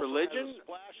version also religion? Has a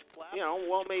splash flap. You know,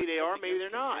 well, maybe they are, maybe they're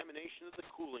not. Contamination of the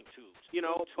cooling tubes. You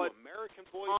know, but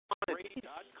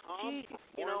AmericanVoiceRadio.com for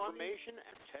you know, information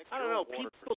and protect I don't know. your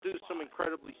water People do supply. some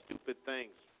incredibly stupid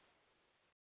things.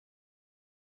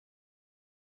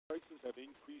 Prices have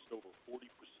increased over 40%.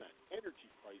 Energy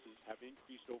prices have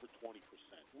increased over 20%.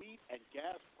 Wheat and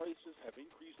gas prices have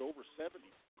increased over 70%.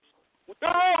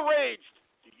 They're all raged.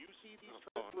 Do you see these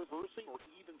trends reversing or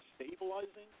even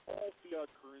stabilizing? All fiat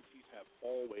currencies have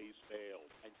always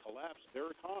failed and collapsed their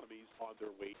economies on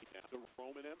their way down. The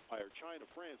Roman Empire, China,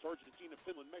 France, Argentina,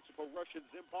 Finland, Mexico, Russia,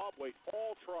 Zimbabwe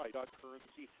all tried fiat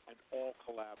currency and all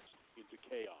collapsed into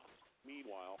chaos.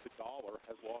 Meanwhile, the dollar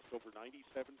has lost over 97%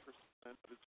 of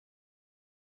its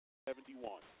 71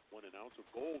 when an ounce of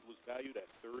gold was valued at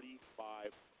 $35.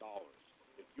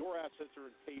 If your assets are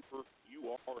in paper,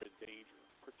 you are in danger.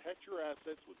 Protect your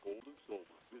assets with gold and silver.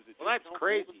 Visit well, that's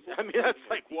crazy. I mean, that's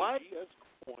like, what?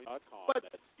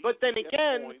 But then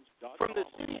again, from the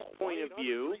city's point of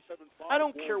view, I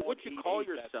don't care what you call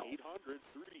yourself.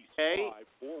 Okay?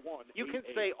 You can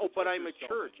say, oh, but I'm a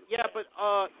church. Yeah, but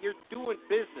you're doing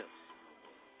business.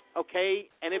 Okay?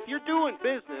 And if you're doing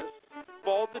business,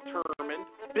 all determined,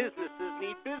 businesses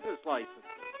need business licenses.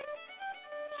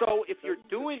 So if you're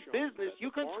doing business, you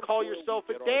can call yourself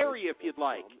a dairy if you'd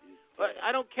like. But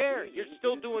I don't care. You're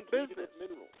still doing business.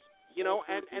 You know,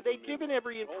 and they've given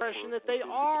every impression that they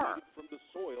are. And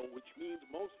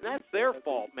that's their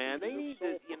fault, man. They need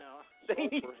to, you know,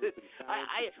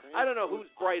 I don't know who's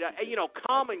bright. You know,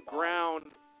 Common Ground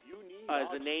as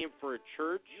a name for a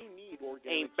church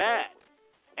ain't bad.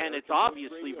 And it's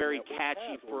obviously very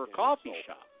catchy for a coffee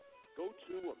shop.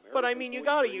 But, I mean, you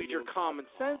got to use your common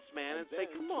sense, man, and say,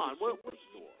 come on, do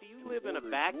you live in a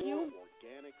vacuum?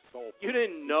 You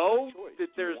didn't know that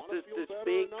there's this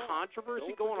big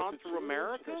controversy going on through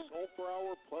America?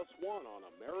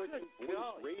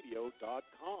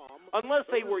 Unless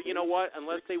they were, you know what,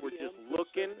 unless they were just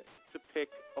looking to pick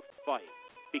a fight.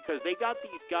 Because they got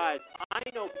these guys, I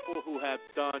know people who have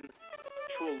done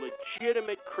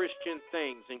legitimate Christian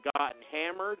things and gotten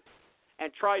hammered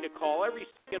and tried to call every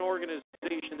second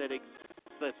organization that exists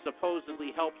that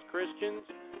supposedly helps Christians,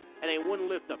 and they wouldn't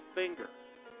lift a finger.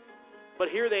 But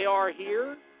here they are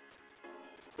here.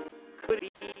 Could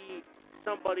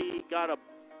somebody got a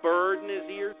bird in his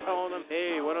ear telling him,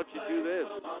 hey, why don't you do this?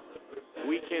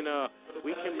 We can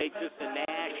make this a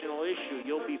national issue.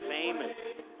 You'll be famous.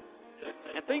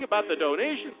 And think about the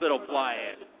donations that'll fly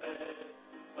in.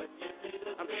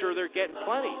 I'm sure they're getting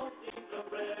plenty.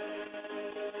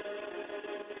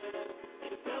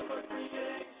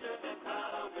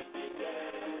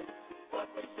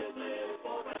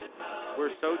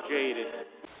 We're so jaded.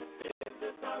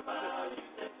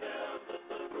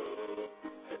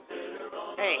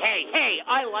 Hey,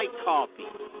 I like coffee.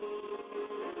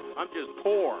 I'm just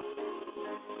poor.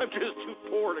 I'm just too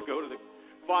poor to go to the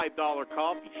 $5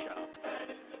 coffee shop.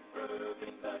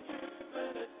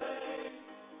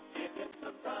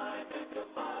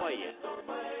 Play it.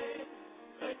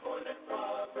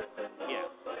 Yeah.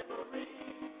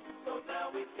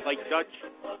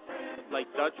 Like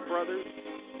Dutch brothers?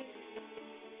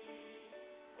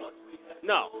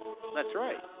 No, that's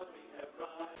right.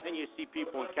 And you see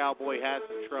people in cowboy hats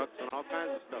and trucks and all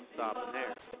kinds of stuff stopping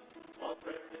there.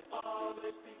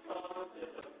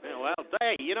 Yeah, well,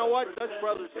 hey, you know what? Dutch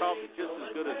Brothers coffee is just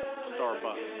as good as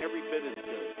Starbucks. Every bit as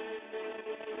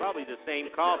good. Probably the same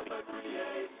coffee.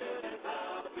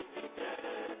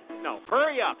 No,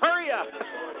 hurry up.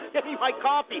 Give me my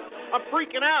coffee. I'm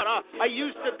freaking out. I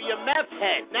used to be a meth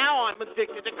head. Now I'm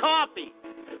addicted to coffee.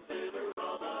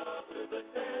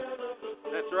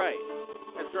 That's right.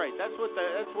 That's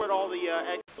what all the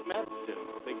ex-meths do.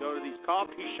 They go to these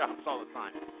coffee shops all the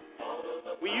time.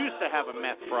 We used to have a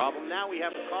meth problem. Now we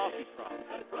have a coffee problem.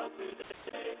 Well, see, this is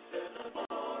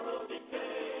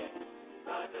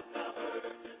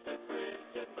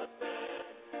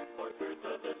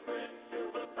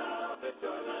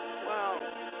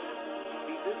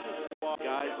why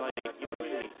guys like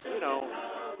you know,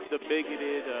 the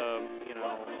bigoted,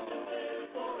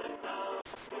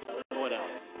 what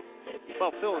else?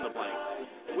 Well, fill in the blank.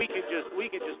 We could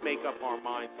just make up our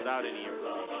minds without any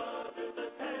information.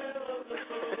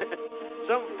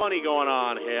 Something funny going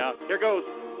on here. Here goes.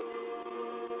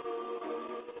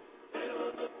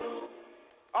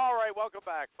 All right, welcome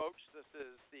back, folks. This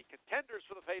is the Contenders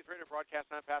for the Faith Radio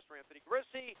broadcast. I'm Pastor Anthony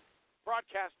Grissi,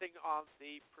 broadcasting on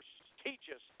the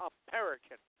prestigious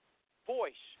American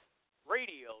Voice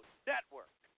Radio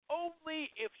Network.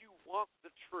 Only if you want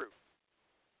the truth.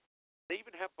 They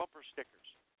even have bumper stickers.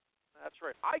 That's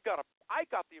right. I got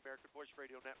the American Voice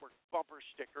Radio Network bumper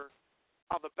sticker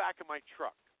on the back of my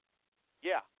truck.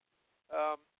 Yeah.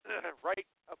 Right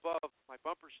above my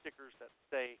bumper stickers that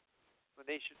say, the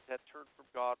nations that turn from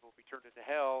God will be turned into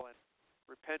hell, and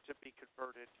repent and be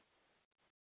converted.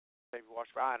 Maybe wash.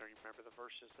 I don't even remember the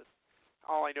verses.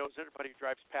 All I know is anybody who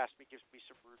drives past me gives me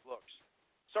some rude looks.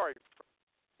 Sorry,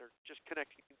 they're just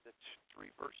connecting the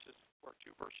 3 verses or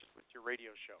 2 verses with your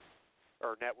radio show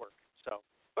or network. So,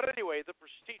 but anyway, the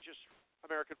prestigious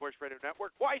American Voice Radio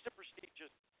Network. Why is it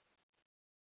prestigious?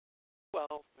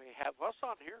 Well, they have us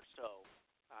on here, so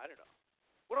I don't know.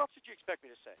 What else did you expect me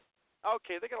to say?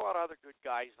 Okay, they got a lot of other good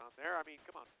guys on there. I mean,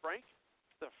 come on, Frank,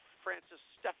 the Francis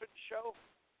Steffen show.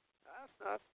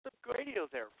 That's the good radio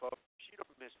there, folks. You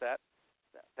don't miss that.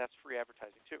 That's free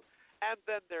advertising too. And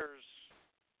then there's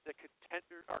the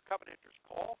Covenanters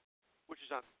Call, which is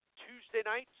on Tuesday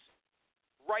nights,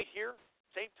 right here,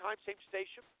 same time, same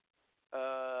station.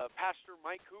 Pastor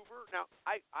Mike Hoover. Now,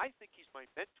 I think he's my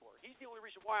mentor. He's the only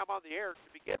reason why I'm on the air to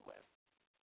begin with.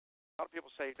 A lot of people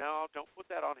say, no, don't put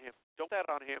that on him. Don't put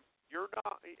that on him. You're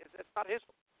not, it's not his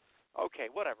fault.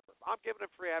 Okay, whatever. I'm giving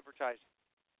him free advertising.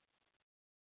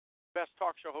 Best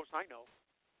talk show host I know.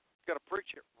 He's got to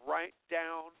preach it right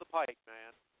down the pike,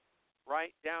 man.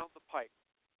 Right down the pike.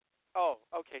 Oh,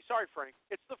 okay. Sorry, Frank.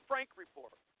 It's the Frank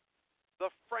Report.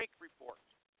 The Frank Report.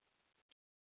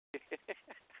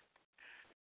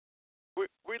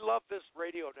 We love this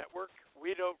radio network.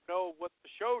 We don't know what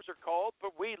the shows are called,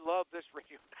 but we love this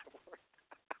radio network.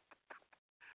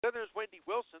 Then there's Wendy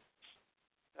Wilson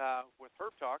with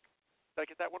Herb Talk. Did I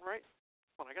get that one right?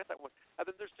 Come on, I got that one. And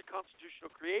then there's the Constitutional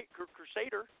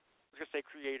Crusader. I was going to say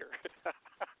creator.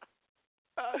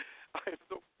 I'm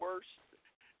the worst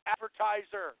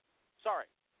advertiser. Sorry.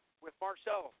 With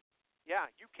Marcel. Yeah,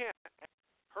 you can't.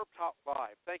 Herb Talk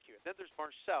Live. Thank you. And then there's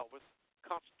Marcel with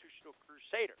Constitutional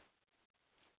Crusader.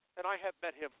 And I have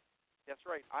met him. That's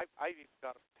right. I've even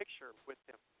got a picture with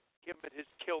him. Him in his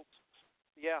kilt.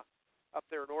 Yeah, up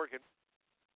there in Oregon.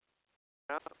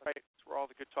 Right. That's where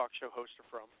all the good talk show hosts are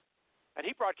from. And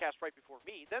he broadcasts right before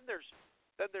me. Then there's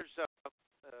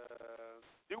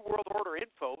New World Order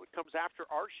Info. It comes after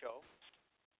our show.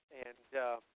 And,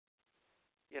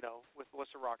 with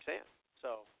Melissa Roxanne.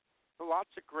 So,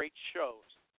 lots of great shows.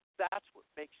 That's what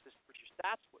makes this produce.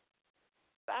 That's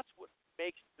what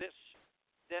makes this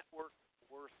network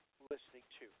worth listening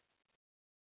to.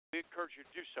 We encourage you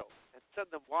to do so and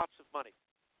send them lots of money.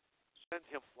 Send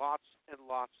him lots and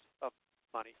lots of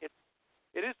money. It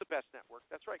is the best network.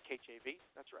 That's right, KJV.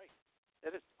 That's right.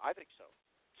 It is. I think so.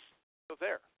 So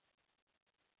there.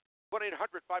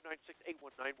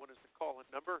 1-800-596-8191 is the call-in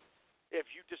number.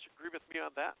 If you disagree with me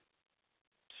on that,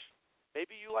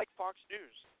 maybe you like Fox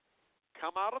News.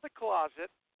 Come out of the closet.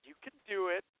 You can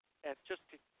do it. And just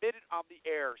admit it on the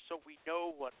air so we know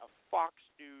what a Fox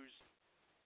News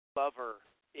lover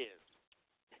is.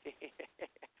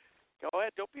 Go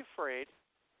ahead, don't be afraid.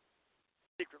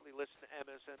 Secretly listen to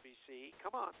MSNBC.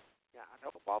 Come on. Yeah,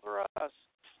 don't bother us.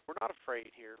 We're not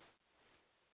afraid here.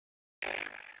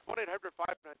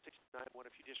 1-800-596-91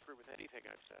 if you disagree with anything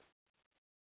I've said.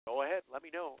 Go ahead, let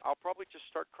me know. I'll probably just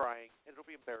start crying, and it'll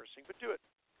be embarrassing, but do it.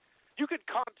 You can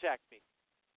contact me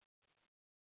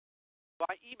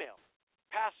by email,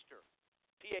 pastor,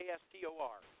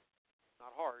 P-A-S-T-O-R,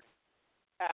 not hard,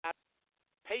 at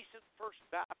Payson First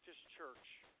Baptist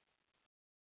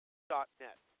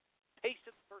Church.net.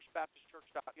 Payson First Baptist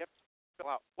Church.net. You have to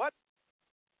fill out. What?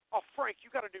 Oh, Frank,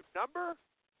 you got a new number?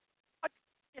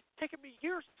 It's taken me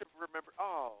years to remember.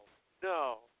 Oh,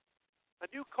 no. A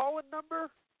new call-in number?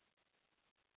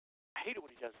 I hate it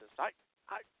when he does this.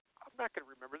 I'm not going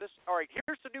to remember this. All right,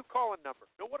 here's the new call-in number.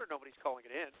 No wonder nobody's calling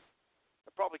it in.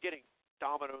 They're probably getting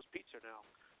Domino's Pizza now.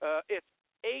 It's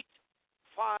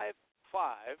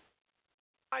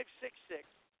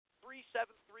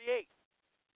 855-566-3738.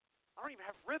 I don't even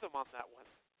have rhythm on that one.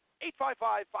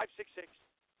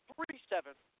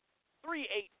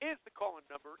 855-566-3738 is the call-in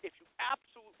number. If you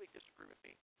absolutely disagree with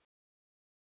me,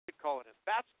 you can call it in.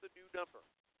 That's the new number.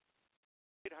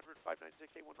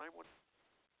 800-596-8191.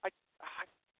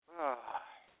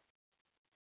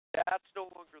 That's no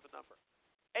longer the number.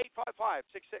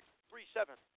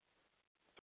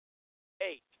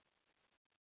 855-663-738.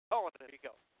 Call it in. There you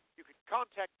go. You can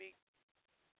contact me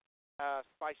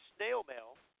by snail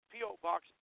mail, P.O. Box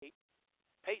 8,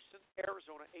 Payson,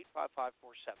 Arizona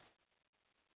 85547.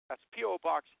 That's P.O.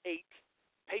 Box 8,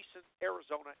 Payson,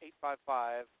 Arizona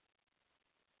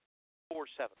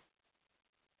 85547.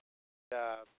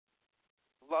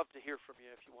 Love to hear from you.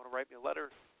 If you want to write me a letter,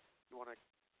 if you want to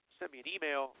send me an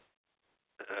email,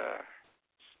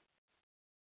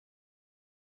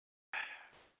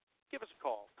 give us a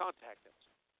call. Contact us.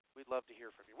 We'd love to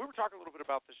hear from you. We were talking a little bit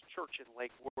about this church in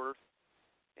Lake Worth,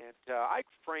 and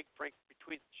Frank,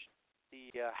 between the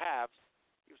halves,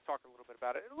 he was talking a little bit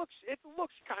about it. It looks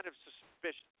kind of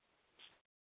suspicious.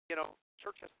 You know,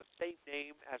 church has the same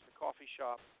name as the coffee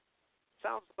shop.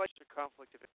 Sounds like a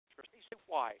conflict of interest. You say,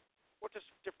 why? What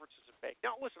difference does it make?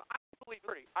 Now, listen, I believe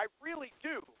in it. I really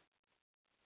do.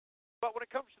 But when it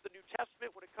comes to the New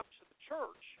Testament, when it comes to the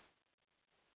church,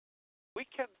 we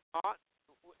cannot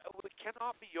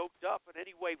be yoked up in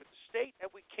any way with the state, and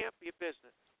we can't be a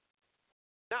business.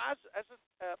 Now, as a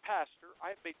pastor,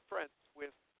 I have made friends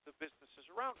with the businesses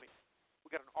around me.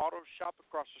 We got an auto shop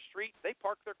across the street. They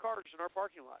park their cars in our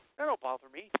parking lot. That don't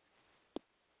bother me.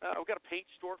 We got a paint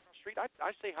store across the street.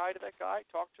 I say hi to that guy,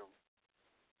 talk to him.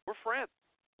 We're friends.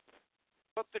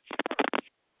 But the church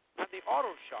and the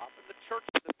auto shop and the church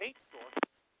and the paint store,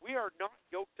 we are not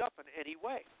yoked up in any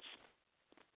way.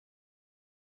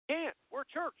 And we're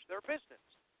a church. They're a business.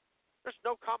 There's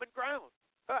no common ground.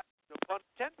 No pun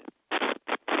intended.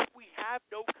 We have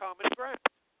no common ground.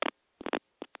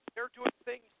 They're doing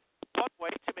things one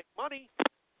way to make money.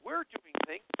 We're doing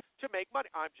things to make money.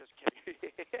 I'm just kidding.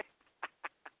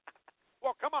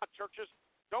 Well, come on, churches.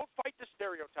 Don't fight the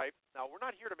stereotype. No, we're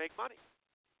not here to make money.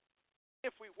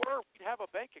 If we were, we'd have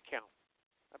a bank account.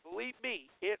 And believe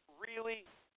me, it really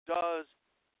does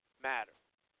matter.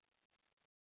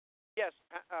 Yes,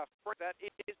 for that,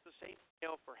 it is the same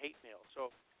email for hate mail.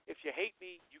 So if you hate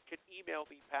me, you can email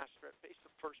me, pastor at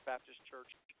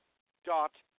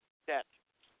FirstBaptistChurch.net.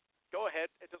 Go ahead.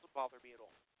 It doesn't bother me at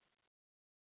all.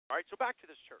 All right, so back to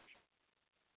this church.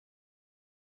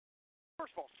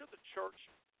 First of all, should the church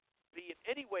be in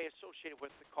any way associated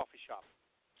with the coffee shop?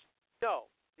 No.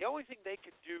 The only thing they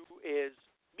can do is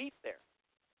meet there.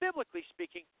 Biblically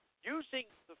speaking, using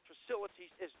the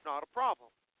facilities is not a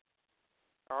problem.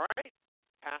 All right?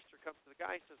 Pastor comes to the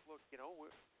guy and says, look,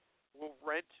 we'll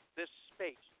rent this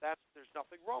space. There's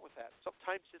nothing wrong with that.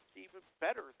 Sometimes it's even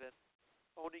better than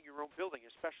owning your own building,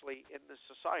 especially in this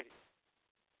society.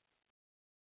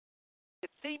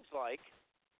 It seems like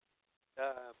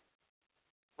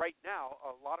right now,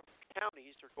 a lot of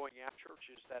counties are going after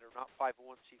churches that are not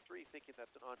 501c3, thinking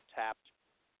that's an untapped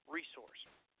resource.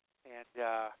 And,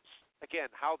 again,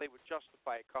 how they would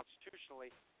justify it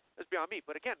constitutionally is beyond me.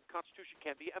 But, again, the Constitution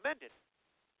can be amended,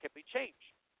 can be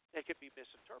changed, it can be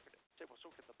misinterpreted. Say, well,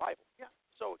 so can the Bible. Yeah,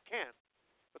 so it can,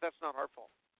 but that's not our fault.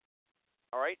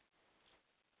 All right?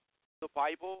 The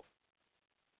Bible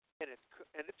in its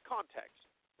context,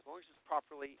 as long as it's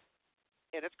properly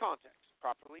in its context,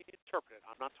 properly interpreted,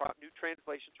 I'm not talking new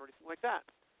translations or anything like that,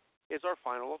 is our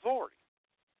final authority.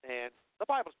 And the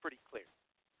Bible's pretty clear.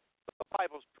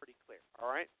 All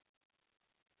right?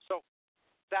 So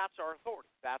that's our authority.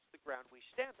 That's the ground we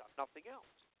stand on, nothing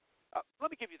else. Let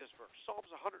me give you this verse,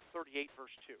 Psalms 138,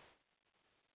 verse 2.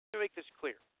 To make this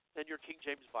clear in your King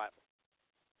James Bible.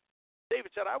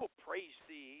 David said, I will praise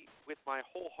thee with my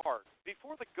whole heart.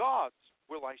 Before the gods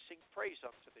will I sing praise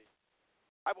unto thee.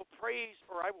 I will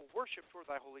worship toward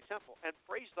thy holy temple, and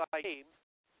praise thy name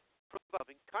for thy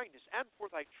loving kindness and for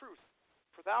thy truth.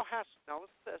 For thou hast, now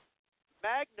listen to this,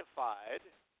 magnified,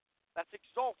 that's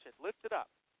exalted, lifted up,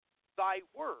 thy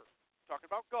word, talking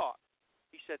about God.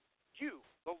 He said, you,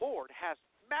 the Lord, hast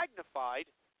magnified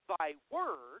thy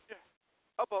word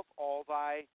above all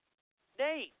thy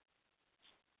name.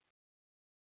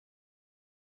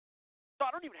 So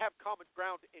I don't even have common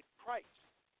ground in Christ.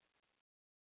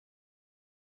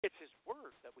 It's his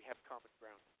word that we have common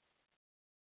ground.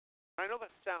 I know that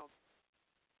sounds,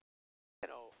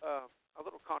 a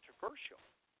little controversial.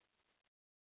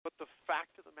 But the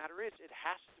fact of the matter is, it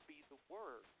has to be the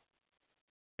word.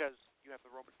 Because you have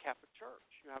the Roman Catholic Church,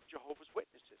 you have Jehovah's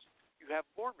Witnesses, you have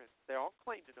Mormons. They all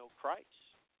claim to know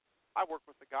Christ. I work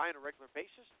with a guy on a regular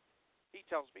basis. He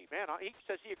tells me, man, he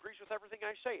says he agrees with everything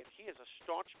I say, and he is a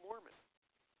staunch Mormon.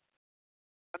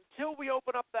 Until we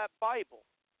open up that Bible,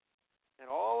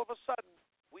 and all of a sudden,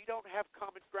 we don't have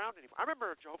common ground anymore. I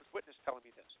remember a Jehovah's Witness telling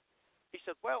me this. He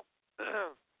said, well,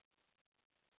 I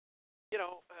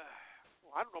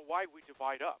don't know why we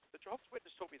divide up. The Jehovah's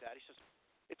Witness told me that. He says,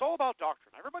 it's all about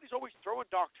doctrine. Everybody's always throwing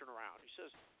doctrine around. He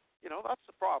says, that's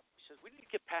the problem. He says, we need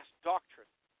to get past doctrine.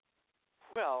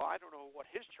 Well, I don't know what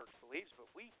his church believes,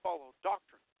 but we follow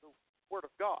doctrine, the Word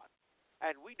of God.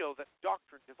 And we know that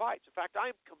doctrine divides. In fact, I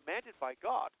am commanded by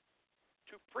God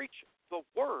to preach the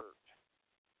Word,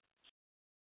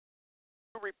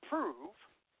 to reprove,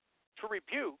 to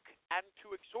rebuke, and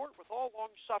to exhort with all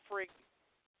long-suffering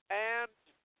and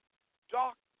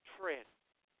doctrine.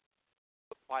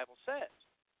 That's what the Bible says.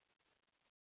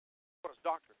 What is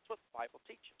doctrine? It's what the Bible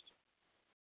teaches.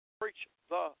 Preach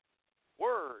the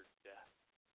Word.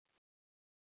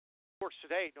 Of course,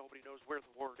 today nobody knows where the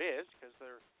Word is because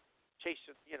they're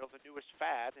chasing, the newest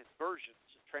fad and versions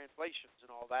and translations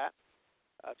and all that.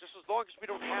 Just as long as we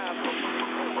don't have the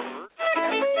Word,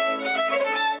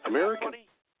 American.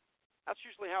 That's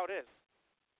usually how it is.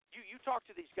 You talk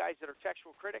to these guys that are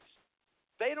textual critics,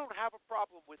 they don't have a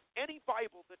problem with any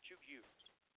Bible that you use.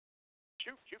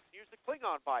 Shoot, you can use the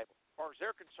Klingon Bible as far as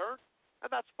they're concerned,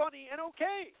 and that's funny and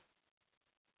okay.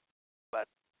 But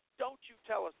don't you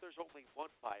tell us there's only one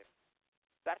Bible.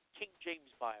 That's King James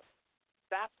Bible.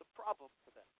 That's the problem for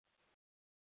them.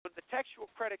 When the textual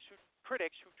critics who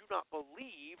do not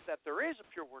believe that there is a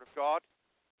pure Word of God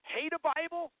hate a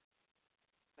Bible,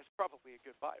 that's probably a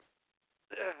good Bible.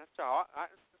 That's how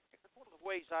that's one of the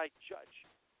ways I judge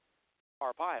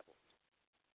our Bibles.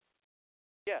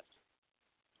 Yes.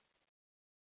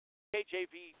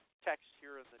 KJV text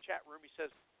here in the chat room, he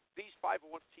says, these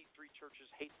 501c3 churches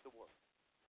hate the Word.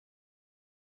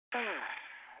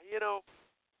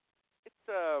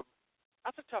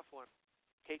 That's a tough one,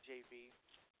 KJV.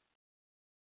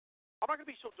 I'm not going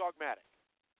to be so dogmatic.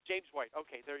 James White,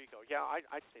 okay, there you go. Yeah,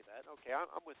 I'd say that. Okay,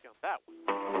 I'm with you on that one.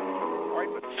 All right,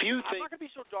 but I'm not going to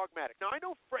be so dogmatic. Now, I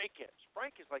know Frank is.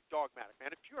 Frank is like dogmatic,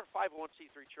 man. If you're a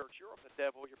 501c3 church, you're of the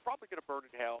devil, you're probably going to burn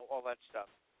in hell, all that stuff.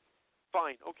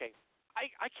 Fine, okay.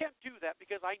 I can't do that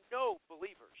because I know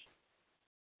believers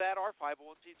that are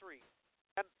 501c3.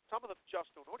 And some of them just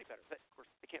don't know any better. Of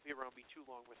course, they can't be around me too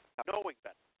long without knowing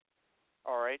better.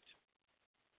 All right?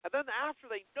 And then after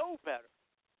they know better,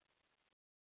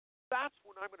 that's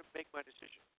when I'm going to make my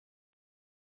decision.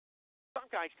 Some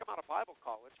guys come out of Bible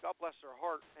college, God bless their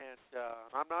heart, and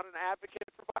I'm not an advocate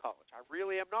for Bible college. I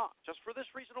really am not, just for this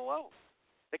reason alone.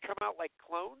 They come out like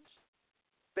clones.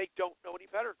 They don't know any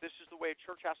better. This is the way a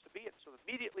church has to be, and so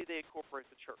immediately they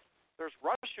incorporate the church. There's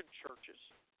Russian churches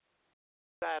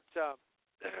that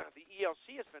the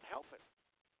ELC has been helping.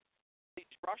 These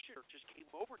Russian churches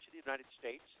came over to the United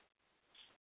States,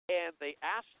 and they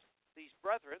asked these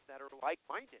brethren that are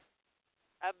like-minded,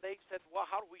 and they said, well,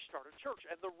 how do we start a church?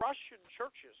 And the Russian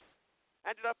churches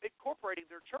ended up incorporating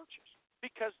their churches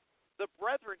because the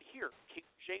brethren here, King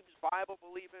James Bible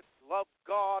believing, love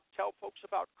God, tell folks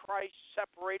about Christ,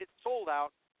 separated, sold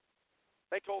out.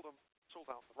 They told them, sold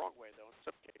out the wrong way, though, in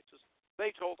some cases. They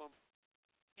told them,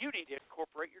 you need to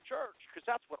incorporate your church because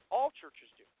that's what all churches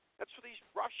do. That's for these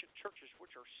Russian churches,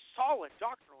 which are solid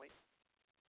doctrinally.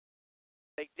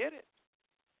 They did it.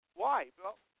 Why?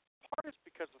 Well, part is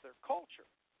because of their culture.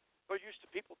 They're used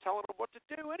to people telling them what to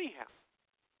do anyhow.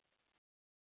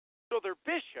 So their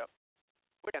bishop,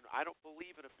 again, I don't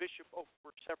believe in a bishop over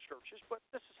several churches, but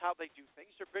this is how they do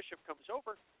things. Their bishop comes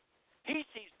over. He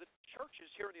sees the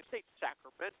churches here in the States,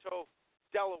 Sacramento,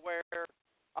 Delaware,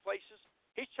 places.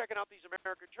 He's checking out these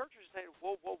American churches and saying,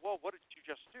 whoa, what did you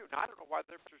just do? Now, I don't know why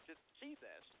their pastors didn't see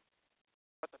this,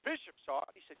 but the bishop saw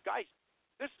it. He said, guys,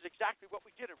 this is exactly what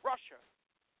we did in Russia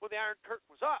when the Iron Curtain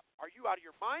was up. Are you out of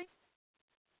your mind?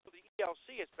 So the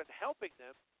ELC has been helping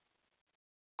them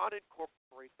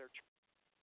unincorporate their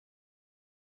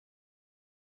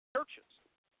churches.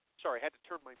 Sorry, I had to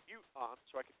turn my mute on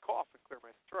so I could cough and clear my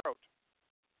throat.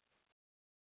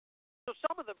 So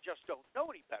some of them just don't know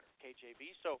any better,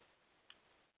 KJV. So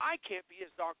I can't be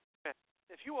as dogmatic.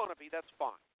 If you want to be, that's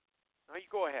fine. Now you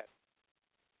go ahead.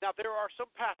 Now there are some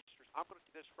pastors. I'm going to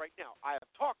do this right now. I have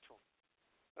talked to them,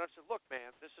 and I've said, "Look,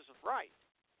 man, this isn't right."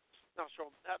 Now,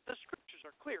 so the scriptures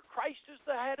are clear. Christ is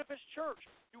the head of His church.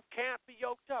 You can't be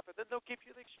yoked up, and then they'll give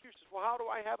you the excuses. Well, how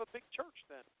do I have a big church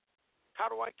then?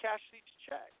 How do I cash these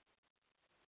checks?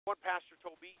 One pastor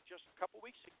told me just a couple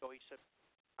weeks ago. He said,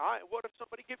 what if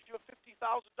somebody gives you a $50,000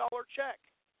 check?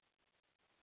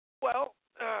 Well,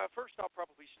 first I'll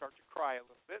probably start to cry a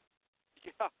little bit.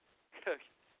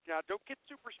 Yeah, don't get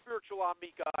super spiritual on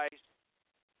me, guys.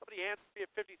 Somebody hands me a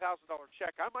 $50,000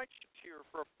 check, I might tear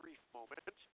for a brief moment.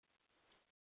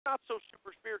 Not so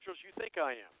super spiritual as you think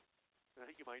I am.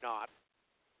 You might not.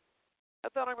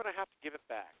 And then I'm going to have to give it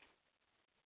back.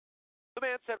 The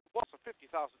man said, "What's a $50,000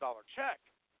 check?"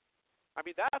 I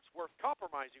mean, that's worth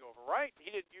compromising over, right?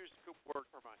 He didn't use the word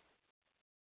for money.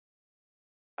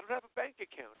 I don't have a bank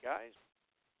account, guys.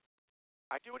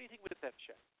 I'd do anything with that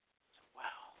check. So,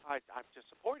 wow, I'm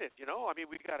disappointed, you know. I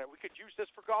mean, we could use this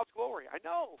for God's glory. I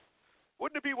know.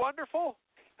 Wouldn't it be wonderful?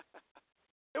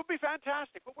 It would be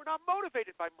fantastic, but we're not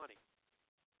motivated by money.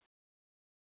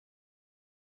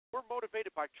 We're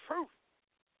motivated by truth.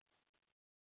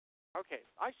 Okay,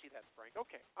 I see that, Frank.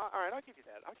 Okay, all right, I'll give you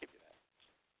that.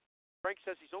 Frank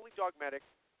says he's only dogmatic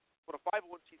when a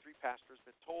 501c3 pastor has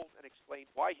been told and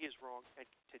explained why he is wrong and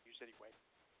continues anyway.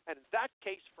 And in that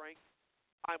case, Frank,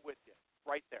 I'm with you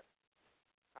right there.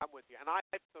 I'm with you. And I've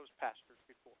met those pastors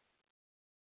before.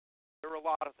 There are a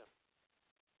lot of them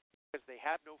because they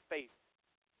have no faith.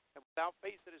 And without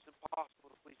faith, it is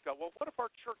impossible to please God. Well, what if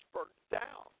our church burns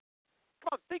down?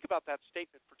 Come on, think about that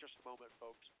statement for just a moment,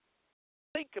 folks.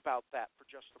 Think about that for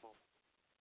just a moment.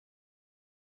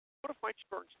 What if my church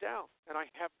burns down and I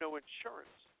have no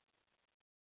insurance?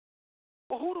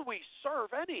 Well, who do we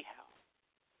serve anyhow?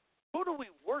 Who do we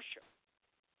worship?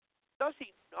 Does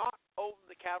He not own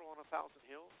the cattle on 1,000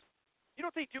 hills? You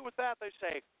know what they do with that? They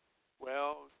say,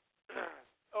 well,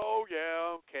 oh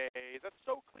yeah, okay, that's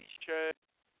so cliche.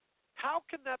 How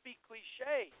can that be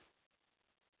cliche?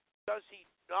 Does He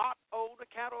not own the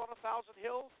cattle on 1,000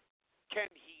 hills?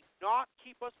 Can He not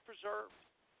keep us preserved?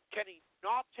 Can He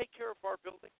not take care of our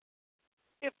building?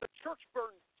 If the church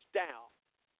burns down,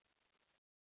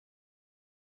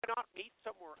 can we not meet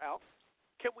somewhere else?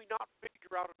 Can we not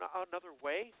figure out another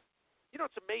way? You know,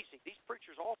 it's amazing. These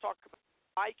preachers all talk about,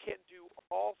 I can do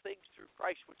all things through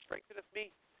Christ, which strengtheneth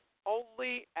me,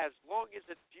 only as long as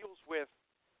it deals with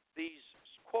these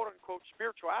quote-unquote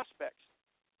spiritual aspects.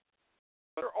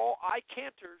 But they're all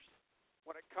eye-canters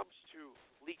when it comes to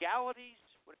legalities,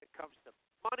 when it comes to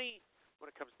money, when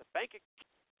it comes to bank accounts.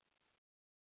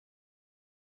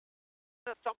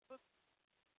 That's something.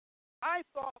 I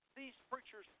thought these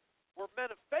preachers were men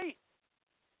of faith.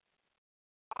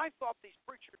 I thought these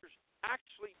preachers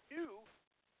actually knew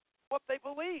what they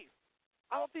believed.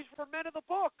 I thought these were men of the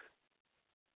book.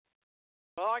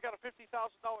 Well, I got a $50,000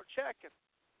 check, and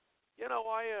you know,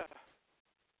 I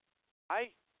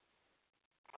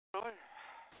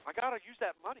got to use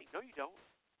that money. No, you don't.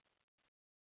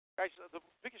 Guys, the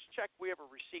biggest check we ever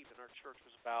received in our church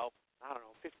was about, I don't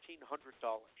know, $1,500,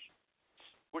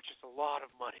 which is a lot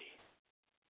of money.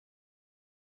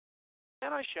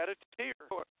 And I shed a tear.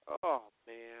 Oh,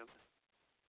 man.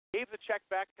 Gave the check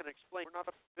back and explained, we're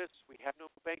not a business. We have no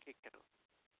bank account.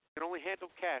 We can only handle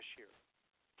cash here.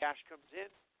 Cash comes in,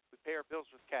 we pay our bills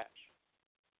with cash.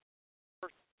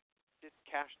 First, didn't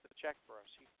cash the check for us.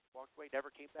 He walked away, never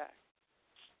came back.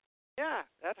 Yeah,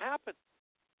 that happened.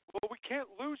 Well, we can't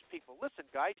lose people. Listen,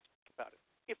 guys, think about it.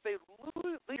 If they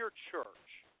lose your church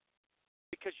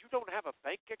because you don't have a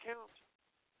bank account,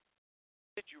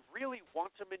 did you really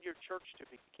want them in your church to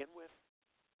begin with?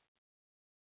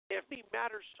 If it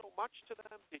matters so much to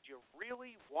them, did you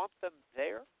really want them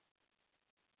there?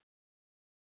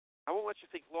 I won't let you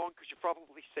think long because you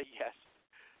probably say yes.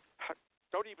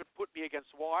 Don't even put me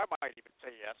against the wall. I might even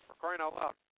say yes, for crying out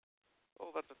loud.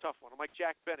 Oh, that's a tough one. I'm like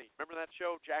Jack Benny. Remember that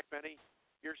show, Jack Benny?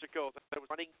 Years ago, that was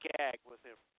running gag with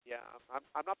him. Yeah,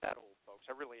 I'm not that old, folks.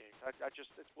 I really ain't.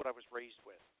 It's what I was raised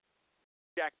with.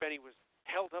 Jack Benny was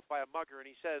held up by a mugger, and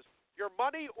he says, "Your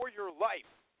money or your life?"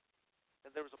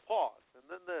 And there was a pause, and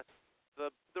then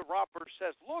the robber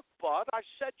says, "Look, bud, I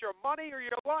said your money or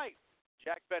your life."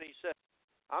 Jack Benny said,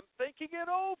 "I'm thinking it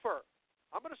over."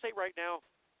 I'm going to say right now,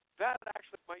 that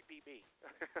actually might be me.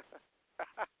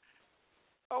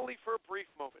 Only for a brief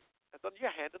moment, and then you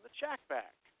hand him the check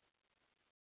back.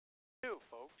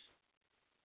 Folks.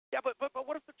 Yeah, but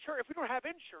what if the church, if we don't have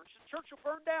insurance, the church will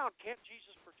burn down. Can't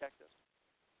Jesus protect us?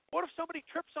 What if somebody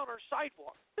trips on our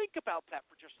sidewalk? Think about that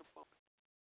for just a moment.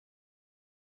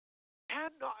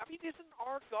 Isn't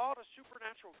our God a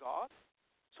supernatural God?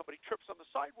 Somebody trips on the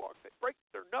sidewalk, they break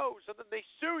their nose, and then they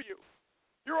sue you.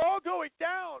 You're all going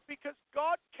down because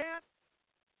God can't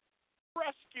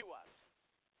rescue us.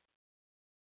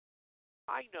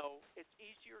 I know it's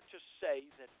easier to say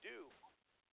than do.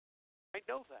 I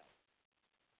know that.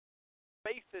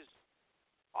 Faith is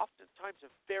oftentimes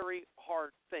a very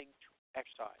hard thing to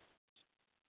exercise.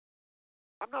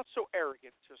 I'm not so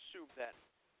arrogant to assume that,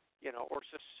 or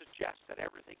to suggest that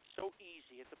everything's so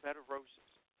easy at the bed of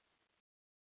roses.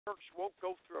 Church won't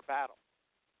go through a battle.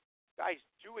 Guys,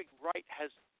 doing right has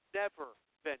never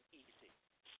been easy.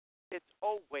 It's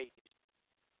always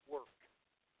work.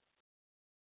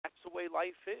 That's the way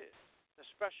life is,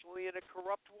 especially in a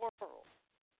corrupt world.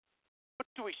 But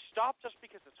do we stop just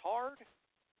because it's hard?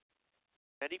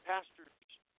 Many pastors,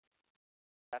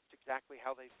 that's exactly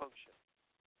how they function.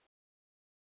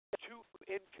 Too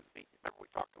inconvenient. Remember,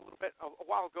 we talked a little bit a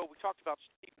while ago. We talked about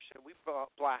Stevenson. We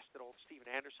blasted old Stephen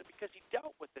Anderson because he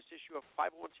dealt with this issue of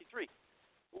 501c3.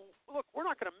 Look, we're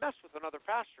not going to mess with another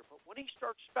pastor, but when he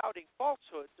starts spouting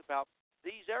falsehoods about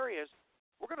these areas,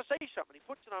 we're going to say something. He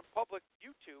puts it on public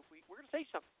YouTube. We're going to say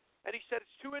something. And he said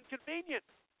it's too inconvenient.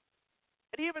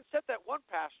 And he even said that one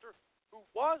pastor who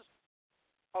was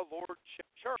a lordship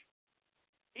church,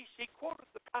 he quoted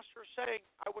the pastor saying,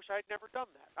 I wish I had never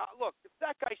done that. Look, if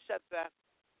that guy said that,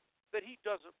 then he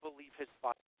doesn't believe his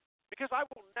Bible. Because I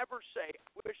will never say, I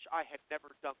wish I had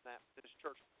never done that in this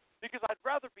church. Because I'd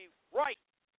rather be right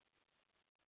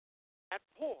and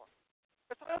poor.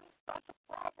 That's a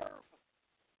proverb.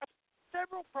 That's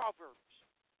several proverbs.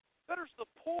 There's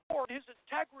the poor and his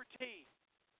integrity.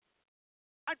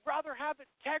 I'd rather have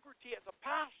integrity as a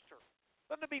pastor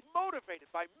than to be motivated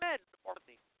by men or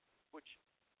things, which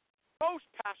most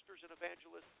pastors and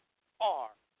evangelists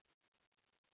are.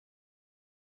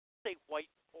 Say white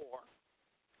poor.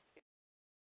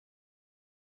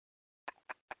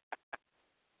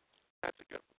 That's a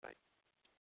good one.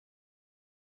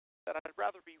 That I'd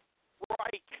rather be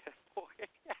right.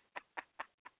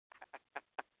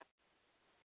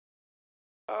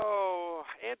 Oh,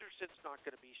 Anderson's not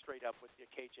going to be straight up with the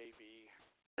KJV.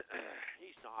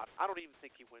 He's not. I don't even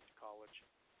think he went to college.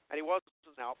 And he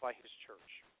wasn't out by his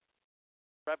church.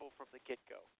 Rebel from the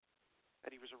get-go.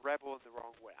 And he was a rebel in the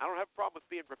wrong way. I don't have a problem with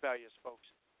being rebellious, folks.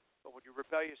 But when you're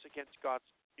rebellious against God's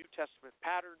New Testament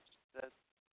patterns, then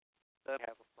I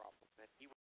have a problem. And he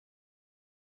was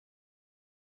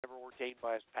never ordained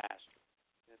by his pastor.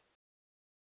 And the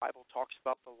Bible talks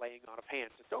about the laying on of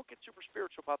hands. And don't get super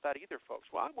spiritual about that either, folks.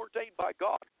 Well, I'm ordained by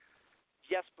God.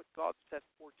 Yes, but God said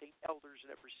 14 elders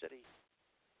in every city.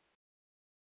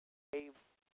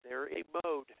 They're a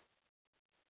mode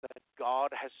that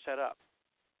God has set up.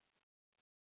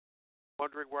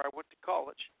 Wondering where I went to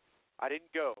college. I didn't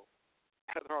go.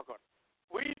 And they're all going,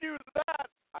 we knew that.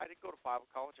 I didn't go to Bible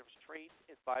college. I was trained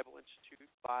in Bible Institute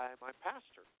by my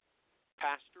pastor,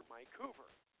 Pastor Mike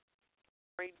Hoover. He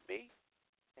trained me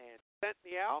and sent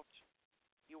me out.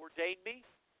 He ordained me.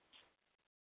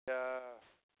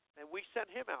 And we sent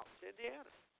him out to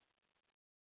Indiana.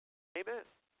 Amen.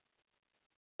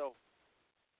 So,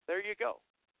 there you go.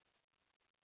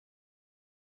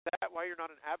 Is that why you're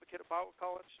not an advocate of Bible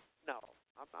college? No,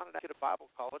 I'm not an advocate of Bible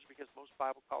college because most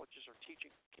Bible colleges are teaching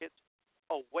kids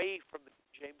away from the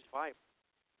James Bible.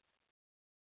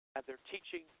 And they're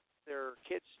teaching their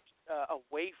kids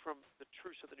away from the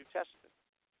truths of the New Testament,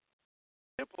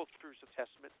 simple truths of the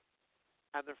Testament,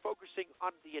 and they're focusing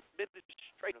on the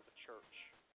administration of the church.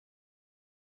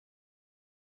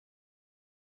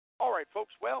 All right,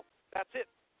 folks, well, that's it.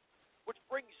 Which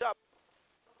brings up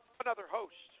another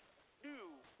host.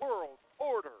 New World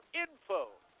Order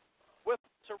Info with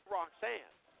Sir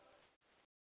Roxanne.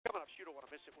 Coming up, you don't want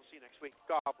to miss it. We'll see you next week.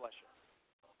 God bless you.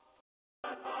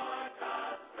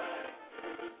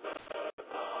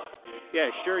 Yeah,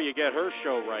 sure, you get her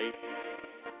show right.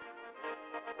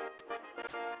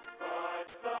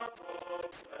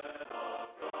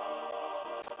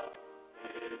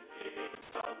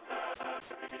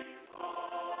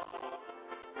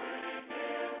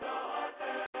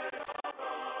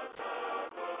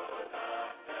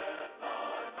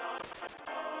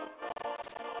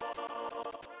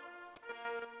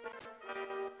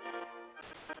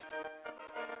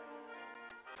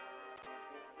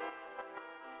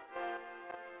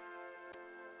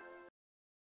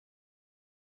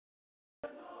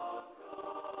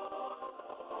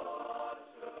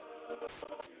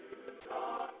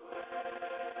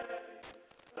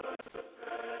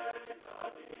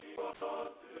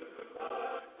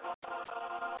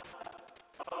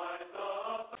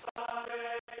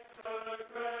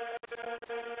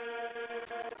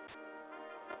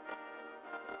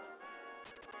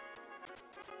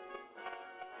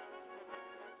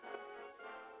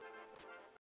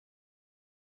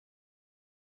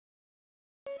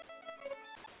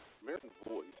 American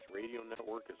Voice Radio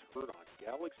Network is heard on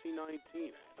Galaxy 19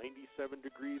 at 97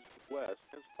 degrees west,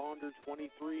 transponder 23,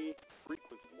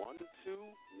 frequency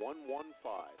 12115,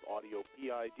 audio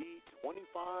PID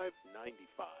 2595.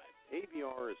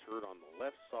 AVR is heard on the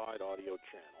left side audio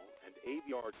channel, and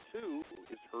AVR2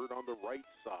 is heard on the right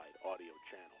side audio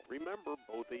channel. Remember,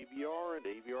 both AVR and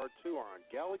AVR2 are on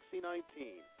Galaxy 19.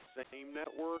 Same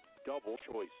network, double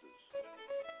choices.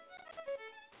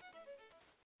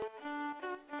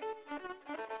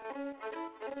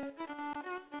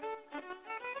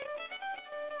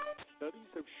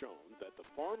 Studies have shown that the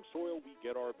farm soil we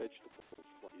get our vegetables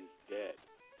from is dead,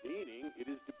 meaning it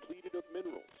is depleted of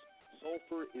minerals.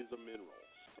 Sulfur is a mineral.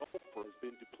 Sulfur has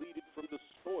been depleted from the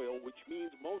soil, which means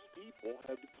most people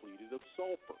have depleted of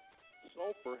sulfur.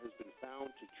 Sulfur has been found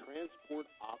to transport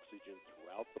oxygen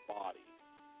throughout the body.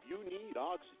 You need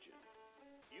oxygen.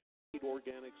 You need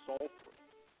organic sulfur.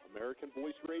 American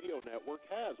Voice Radio Network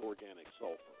has organic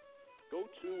sulfur. Go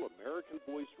to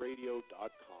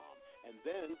AmericanVoiceRadio.com and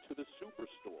then to the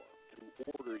Superstore to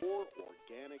order your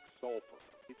organic sulfur.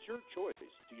 It's your choice.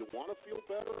 Do you want to feel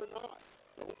better or not?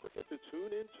 Don't forget to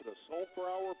tune in to the Sulfur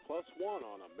Hour Plus One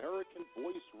on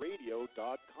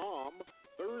AmericanVoiceRadio.com,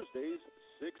 Thursdays,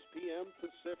 6 p.m.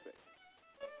 Pacific.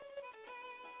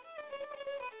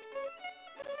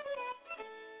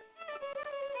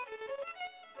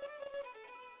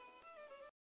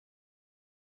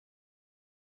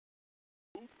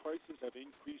 Food prices have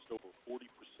increased over 40%.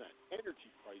 Energy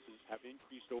prices have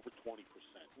increased over 20%.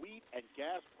 Wheat and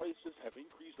gas prices have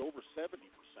increased over 70%.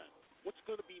 What's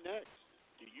going to be next?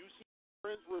 Do you see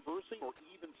trends reversing or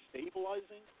even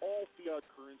stabilizing? All fiat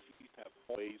currencies have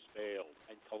always failed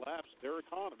and collapsed their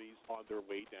economies on their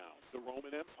way down. The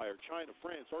Roman Empire, China,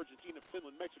 France, Argentina,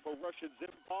 Finland, Mexico, Russia,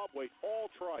 Zimbabwe all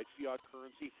tried fiat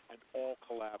currency and all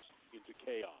collapsed into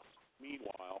chaos.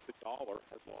 Meanwhile, the dollar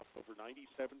has lost over 97%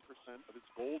 of its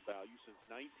gold value since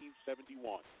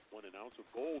 1971, when an ounce of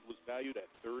gold was valued at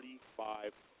 $35.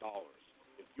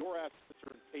 If your assets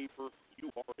are in paper,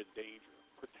 you are in danger.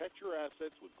 Protect your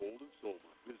assets with gold and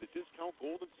silver. Visit Discount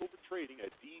Gold and Silver Trading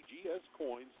at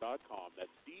dgscoins.com.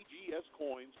 That's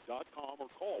dgscoins.com,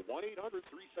 or call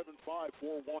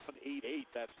 1-800-375-4188.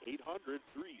 That's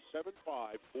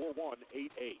 800-375-4188.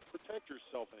 Protect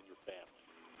yourself and your family.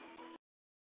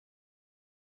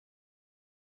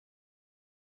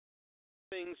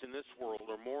 Things in this world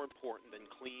are more important than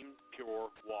clean, pure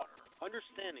water.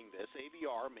 Understanding this,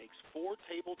 AVR makes 4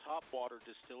 tabletop water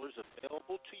distillers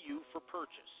available to you for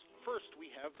purchase. First,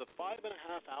 we have the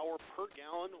 5.5-hour per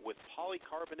gallon with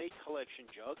polycarbonate collection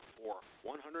jug for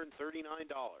 $139.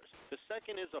 The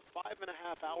second is a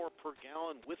 5.5-hour per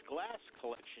gallon with glass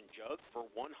collection jug for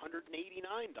 $189.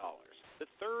 The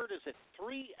third is a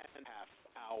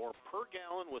 3.5-hour per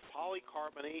gallon with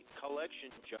polycarbonate collection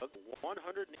jug,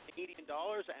 $180,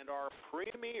 and our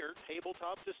premier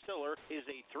tabletop distiller is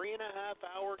a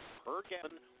 3.5-hour per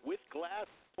gallon with glass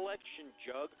collection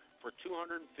jug for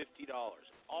 $250.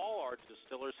 All our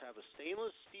distillers have a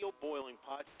stainless steel boiling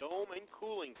pot, dome, and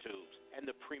cooling tubes, and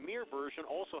the premier version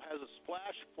also has a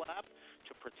splash flap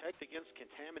to protect against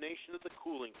contamination of the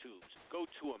cooling tubes. Go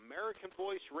to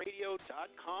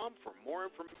AmericanVoiceRadio.com for more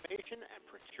information and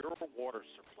procure a water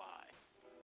supply.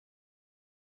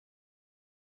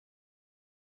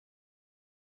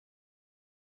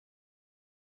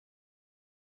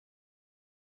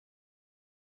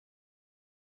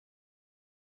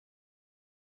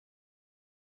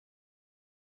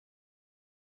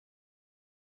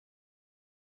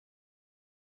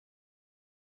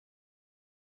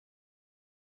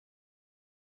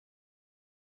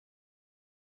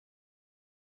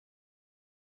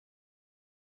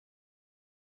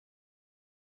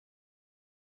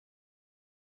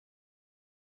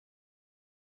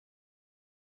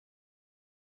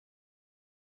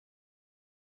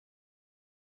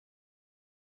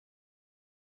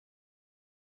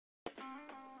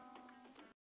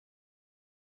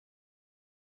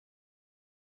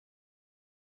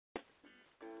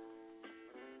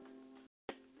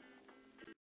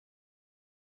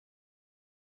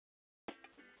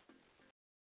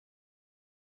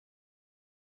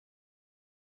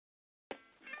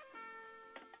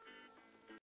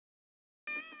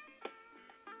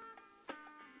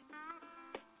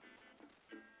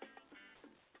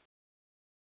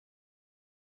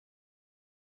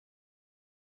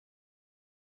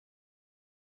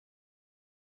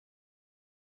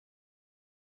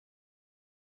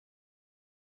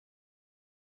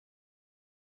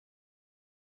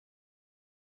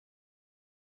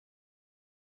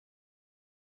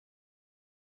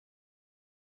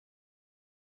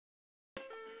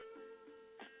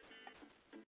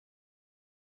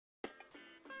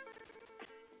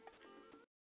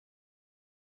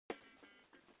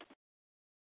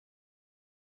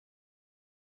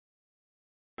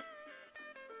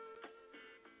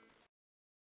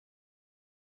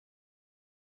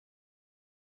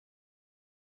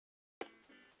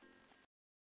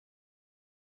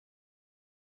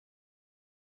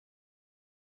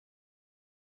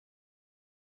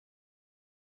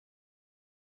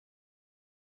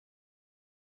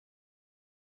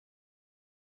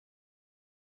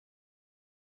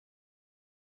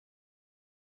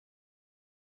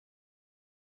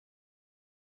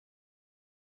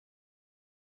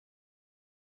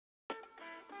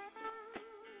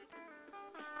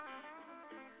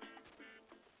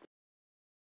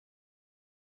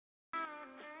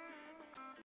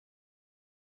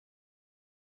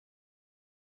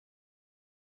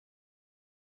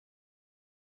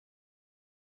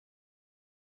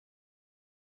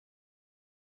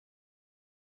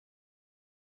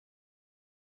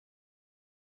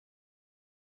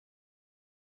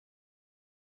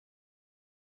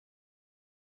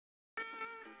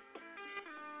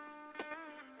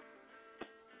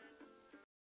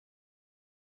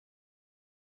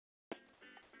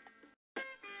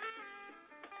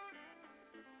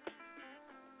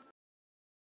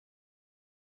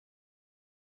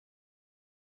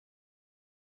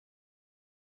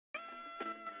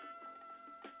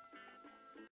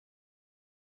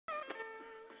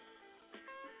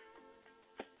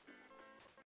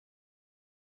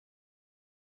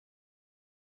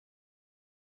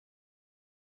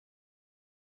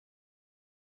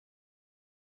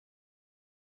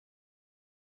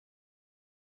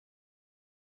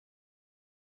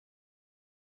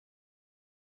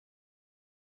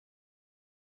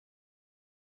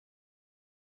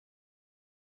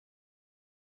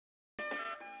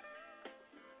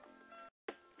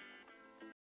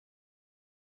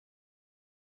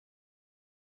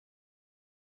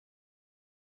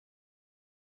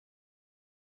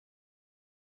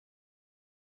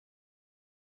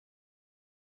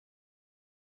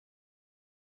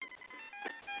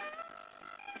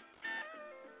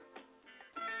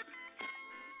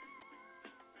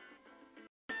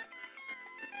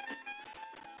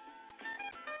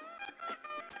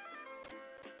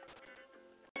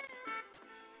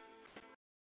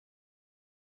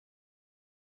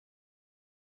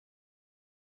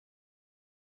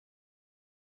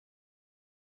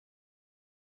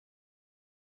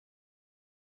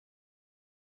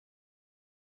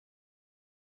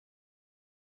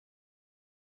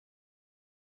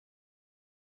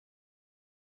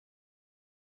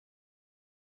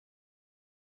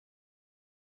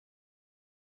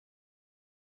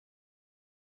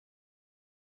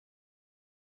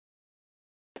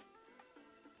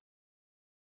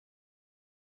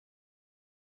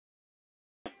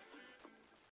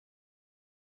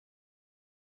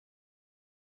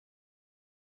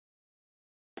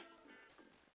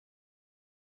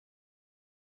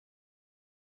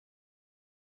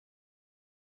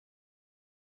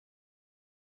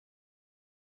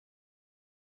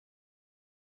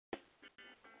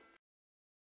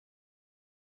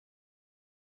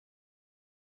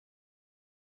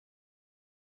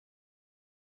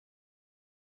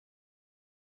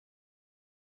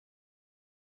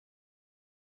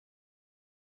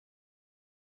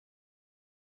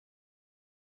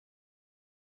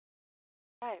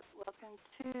 Hi, welcome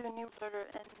to New Order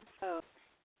Info.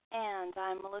 And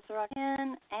I'm Melissa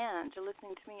Rockin, and you're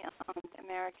listening to me on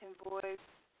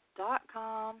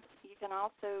AmericanVoice.com. You can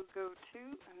also go to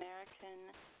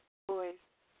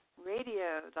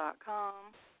AmericanVoiceRadio.com,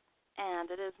 and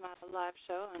it is my live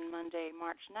show on Monday,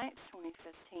 March 9th,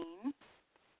 2015.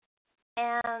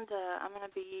 And I'm going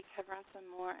to be covering some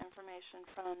more information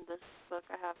from this book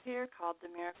I have here called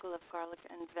The Miracle of Garlic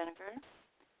and Vinegar.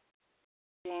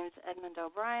 James Edmund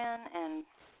O'Brien, and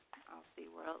I'll see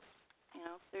where else,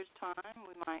 if there's time,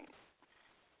 we might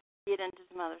get into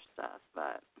some other stuff,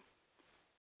 but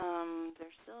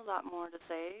there's still a lot more to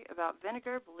say about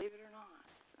vinegar, believe it or not.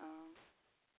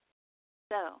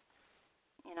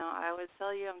 I always tell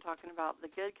you I'm talking about the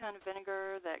good kind of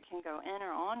vinegar that can go in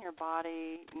or on your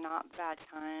body, not the bad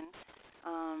kind.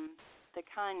 The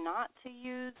kind not to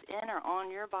use in or on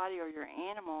your body or your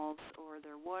animals or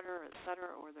their water,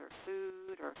 etc., or their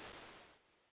food, or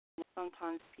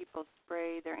sometimes people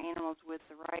spray their animals with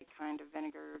the right kind of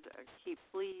vinegar to keep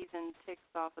fleas and ticks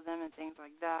off of them and things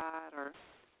like that, or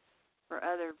for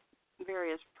other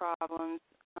various problems.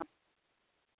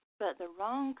 But the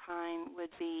wrong kind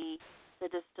would be the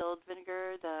distilled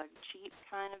vinegar, the cheap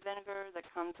kind of vinegar that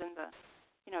comes in the,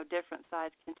 different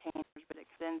size containers, but it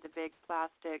comes in the big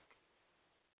plastic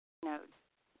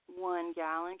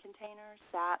 1-gallon containers.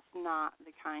 That's not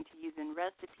the kind to use in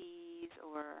recipes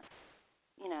or,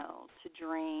 to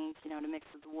drink, to mix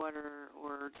with water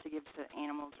or to give to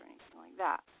animals or anything like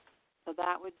that. So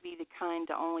that would be the kind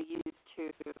to only use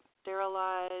to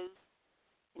sterilize,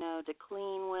 to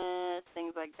clean with,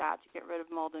 things like that, to get rid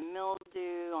of mold and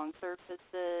mildew on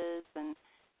surfaces and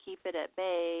keep it at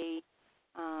bay.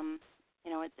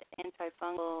 It's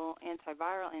antifungal,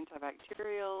 antiviral,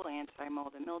 antibacterial,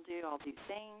 anti-mold and mildew, all these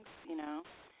things,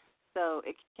 So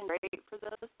it can be great for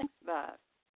those things, but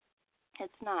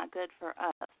it's not good for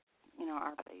us,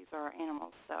 our bodies or our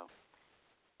animals. So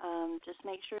just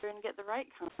make sure and get the right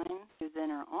kind in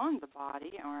or on the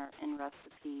body or in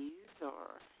recipes,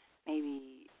 or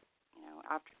maybe,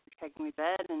 after taking a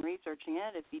bed and researching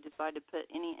it, if you decide to put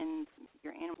any in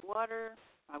your animal water,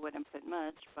 I wouldn't put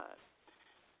much, but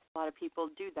a lot of people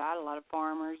do that. A lot of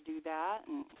farmers do that,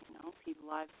 and people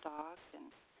livestock, and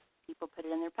people put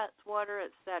it in their pets' water,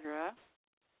 etc.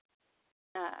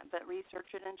 But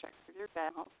research it and check with your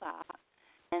vet, all that.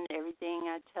 And everything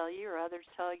I tell you or others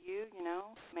tell you,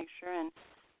 make sure and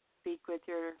speak with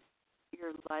your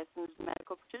licensed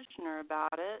medical practitioner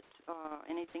about it.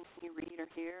 Anything you read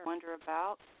or hear or wonder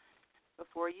about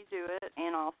before you do it,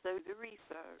 and also the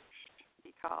research,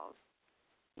 because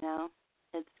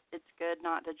it's good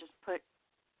not to just put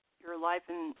your life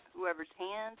in whoever's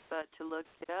hands, but to look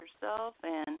it up yourself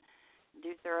and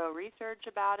do thorough research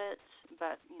about it.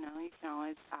 But, you can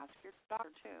always ask your doctor,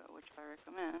 too, which I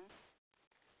recommend.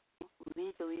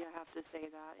 Legally, I have to say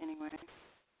that anyway.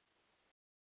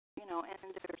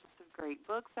 And there's lots of great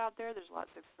books out there. There's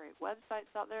lots of great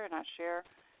websites out there, and I share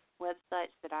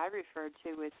websites that I refer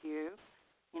to with you,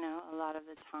 a lot of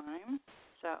the time.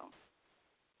 So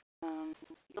you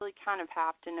really kind of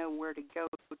have to know where to go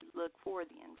to look for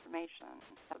the information.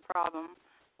 That's the problem.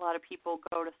 A lot of people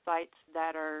go to sites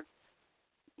that are,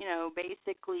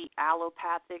 basically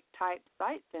allopathic type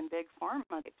sites and big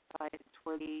pharma type sites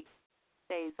where they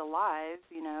stays alive,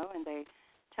 and they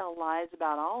tell lies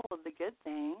about all of the good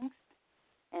things,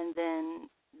 and then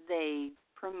they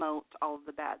promote all of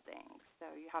the bad things. So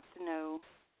you have to know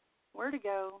where to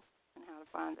go and how to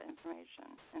find the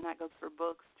information, and that goes for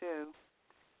books too.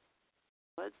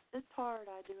 It's hard,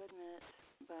 I do admit,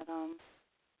 but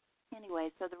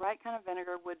anyway, so the right kind of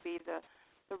vinegar would be the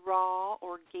raw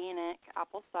organic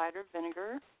apple cider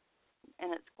vinegar,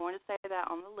 and it's going to say that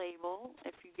on the label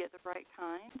if you get the right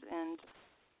kind, and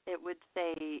it would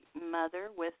say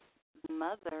mother with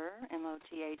mother,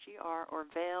 M-O-T-H-E-R, or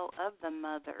veil of the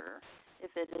mother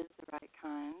if it is the right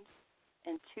kind.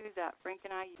 And two that Frank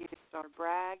and I use are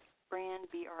Bragg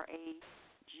brand,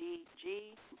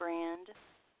 B-R-A-G-G brand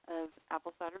of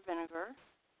apple cider vinegar.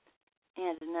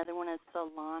 And another one is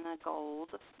Solana Gold,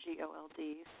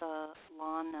 G-O-L-D,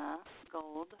 Solana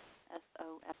Gold,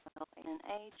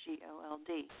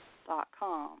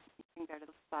 SOLANAGOLD.com. You can go to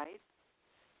the site,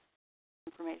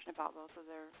 information about both of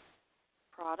their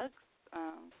products.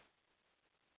 And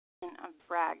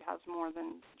Bragg has more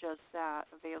than just that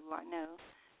available, I know.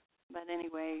 But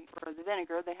anyway, for the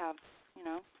vinegar, they have,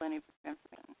 plenty of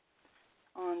information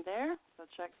on there, so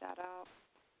check that out.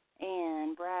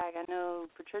 And Bragg, I know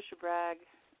Patricia Bragg,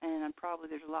 and probably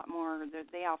there's a lot more.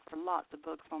 They offer lots of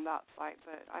books on that site,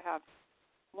 but I have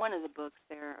one of the books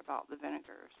there about the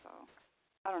vinegar, so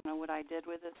I don't know what I did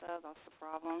with it, though. That's the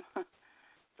problem.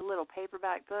 It's a little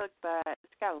paperback book, but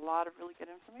it's got a lot of really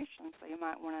good information, so you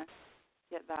might want to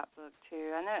get that book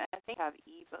too. I think I have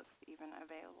ebooks even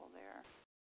available there.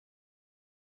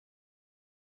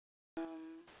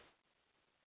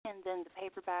 And then the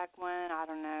paperback one, I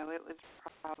don't know, it was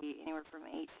probably anywhere from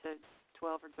 $8 to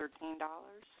 $12 or $13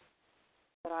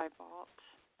 that I bought.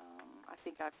 I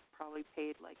think I probably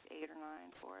paid like $8 or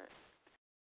 $9 for it.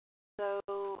 So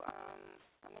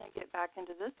I'm going to get back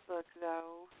into this book,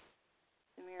 though,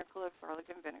 The Miracle of Garlic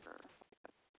and Vinegar.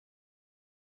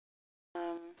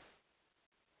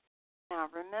 Now,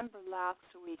 remember last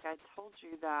week I told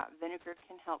you that vinegar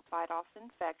can help fight off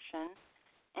infection,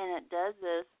 and it does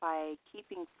this by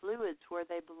keeping fluids where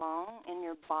they belong in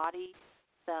your body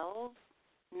cells,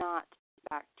 not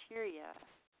bacteria.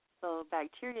 So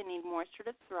bacteria need moisture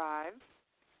to thrive,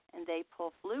 and they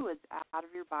pull fluids out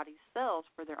of your body's cells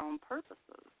for their own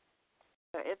purposes.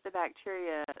 So if the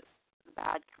bacteria, the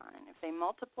bad kind, if they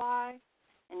multiply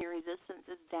and your resistance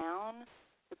is down,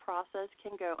 the process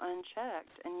can go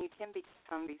unchecked, and you can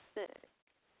become sick.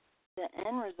 The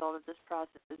end result of this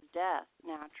process is death,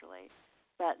 naturally.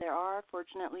 But there are,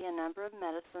 fortunately, a number of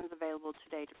medicines available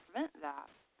today to prevent that.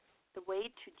 The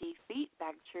way to defeat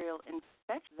bacterial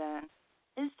infection, then,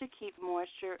 is to keep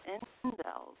moisture in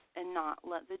cells and not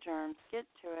let the germs get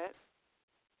to it.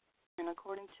 And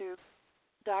according to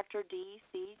Dr.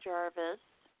 D.C. Jarvis,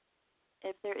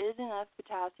 if there is enough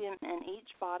potassium in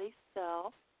each body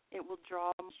cell, it will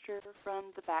draw moisture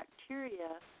from the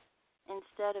bacteria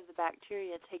instead of the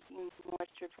bacteria taking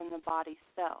moisture from the body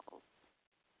cells.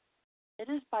 It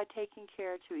is by taking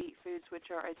care to eat foods which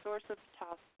are a source of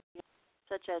potassium,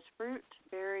 such as fruit,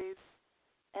 berries,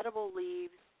 edible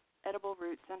leaves, edible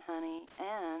roots, and honey,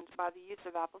 and by the use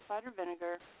of apple cider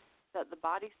vinegar, that the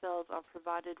body cells are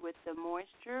provided with the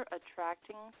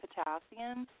moisture-attracting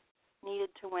potassium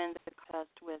needed to win the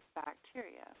contest with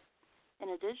bacteria.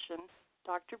 In addition,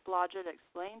 Dr. Blodgett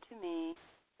explained to me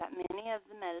that many of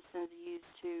the medicines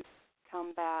used to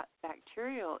combat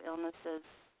bacterial illnesses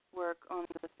work on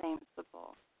the same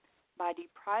principle, by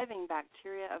depriving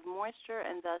bacteria of moisture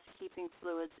and thus keeping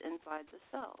fluids inside the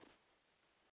cells.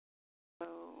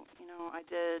 So, I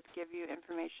did give you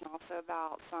information also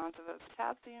about signs of a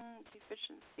potassium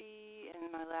deficiency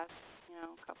in my last,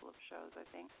 couple of shows, I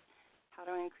think. How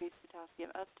to increase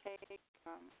potassium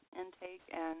intake,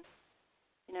 and,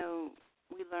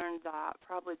 we learned that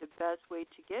probably the best way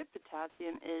to get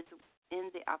potassium is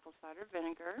in the apple cider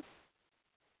vinegar.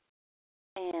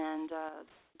 And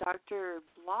Dr.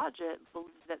 Blodgett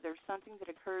believes that there's something that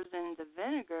occurs in the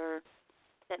vinegar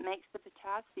that makes the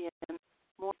potassium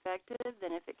more effective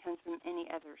than if it comes from any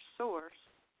other source.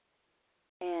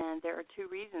 And there are two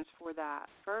reasons for that.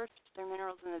 First, the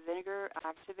minerals in the vinegar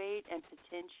activate and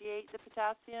potentiate the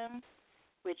potassium,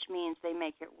 which means they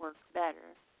make it work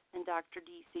better. And Dr.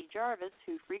 D.C. Jarvis,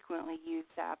 who frequently used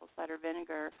the apple cider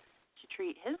vinegar to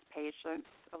treat his patients,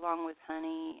 along with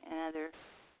honey and other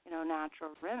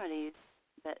natural remedies,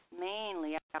 but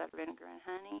mainly out of vinegar and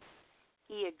honey,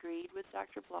 he agreed with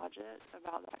Dr. Blodgett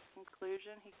about that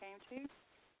conclusion he came to.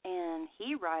 And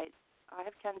he writes, I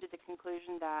have come to the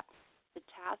conclusion that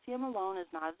potassium alone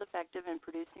is not as effective in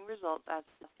producing results as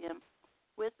potassium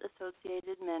with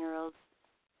associated minerals,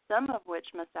 some of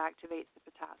which must activate the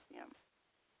potassium.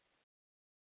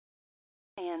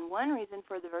 And one reason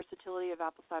for the versatility of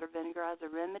apple cider vinegar as a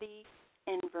remedy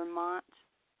in Vermont,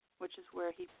 which is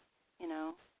where he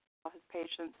saw his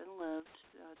patients and lived,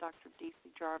 Dr. D.C.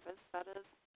 Jarvis, that is,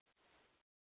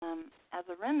 as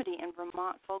a remedy in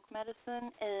Vermont folk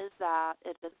medicine is that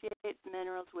it associates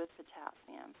minerals with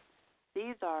potassium.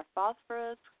 These are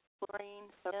phosphorus, chlorine,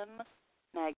 sodium,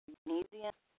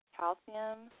 magnesium,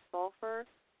 calcium, sulfur,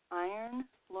 iron,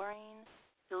 fluorine,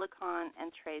 silicon,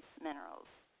 and trace minerals.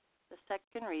 The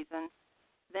second reason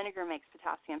vinegar makes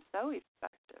potassium so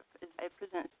effective is it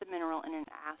presents the mineral in an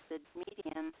acid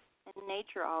medium, and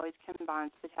nature always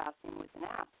combines potassium with an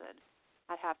acid.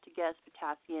 I'd have to guess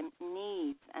potassium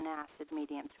needs an acid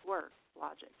medium to work,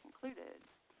 Blodgett concluded.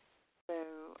 So,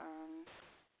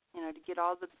 to get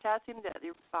all the potassium that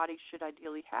your body should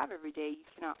ideally have every day, you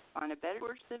cannot find a better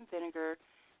source than vinegar,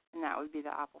 and that would be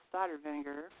the apple cider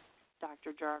vinegar.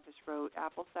 Dr. Jarvis wrote,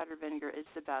 apple cider vinegar is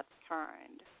the best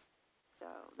kind.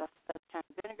 So that's the best kind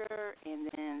of vinegar,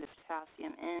 and then the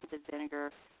potassium in the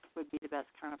vinegar would be the best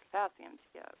kind of potassium to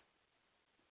get.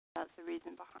 That's the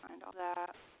reason behind all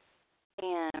that.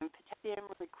 And potassium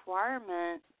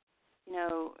requirement,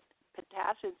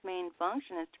 potassium's main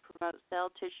function is to promote cell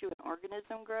tissue and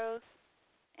organism growth,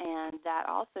 and that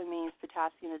also means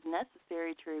potassium is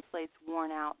necessary to replace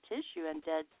worn-out tissue and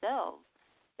dead cells,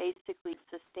 basically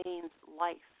sustains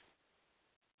life.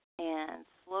 And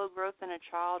slow growth in a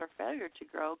child or failure to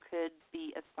grow could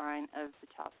be a sign of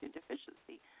potassium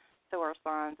deficiency. So are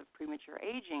signs of premature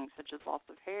aging, such as loss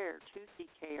of hair, tooth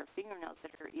decay, or fingernails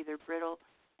that are either brittle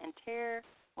and tear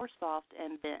or soft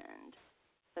and bend.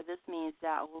 So this means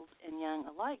that old and young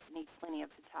alike need plenty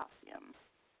of potassium.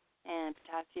 And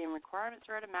potassium requirements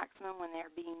are at a maximum when they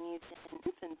are being used in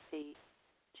infancy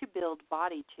to build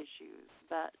body tissues.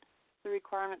 But the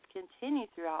requirements continue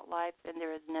throughout life, and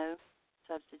there is no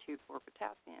substitute for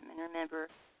potassium. And remember,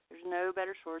 there's no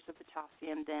better source of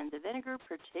potassium than the vinegar,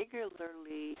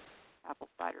 particularly apple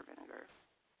cider vinegar.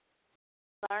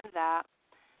 Learned that.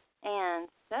 And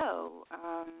so,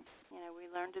 we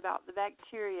learned about the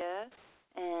bacteria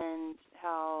and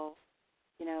how,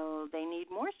 they need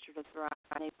moisture to thrive.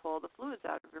 They pull the fluids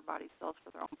out of your body cells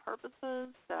for their own purposes.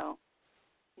 So,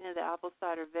 the apple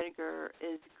cider vinegar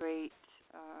is great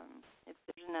if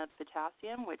there's enough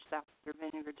potassium, which the apple cider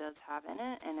vinegar does have in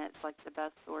it, and it's like the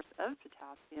best source of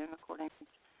potassium according to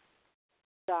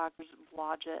Doctors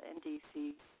Blodgett and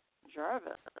D.C.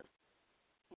 Jarvis.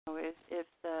 If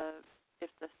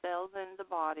the cells in the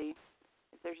body,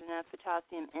 if there's enough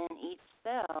potassium in each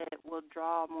cell, it will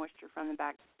draw moisture from the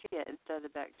bacteria instead of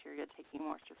the bacteria taking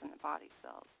moisture from the body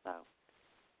cells. So,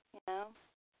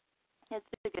 it's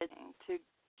a good thing to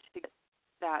get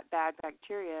that bad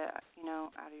bacteria,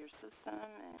 out of your system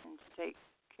and to take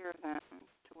care of them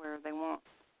to where they won't,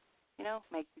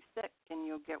 make you sick and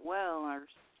you'll get well or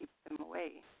keep them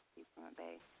away, keep them at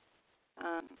bay.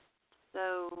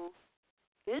 So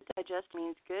good digestion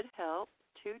means good health.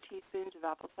 2 teaspoons of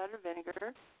apple cider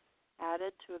vinegar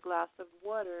added to a glass of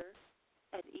water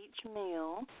at each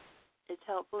meal is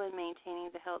helpful in maintaining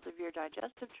the health of your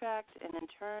digestive tract and, in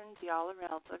turn, the all-around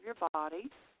health of your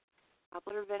body.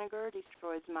 Apple cider vinegar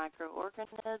destroys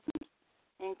microorganisms,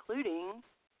 including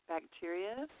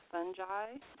bacteria,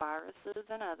 fungi, viruses,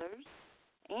 and others,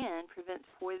 and prevents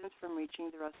poisons from reaching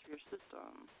the rest of your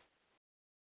system.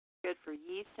 Good for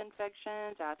yeast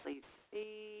infections, athlete's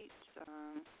feet,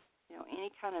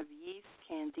 any kind of yeast,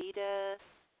 candida.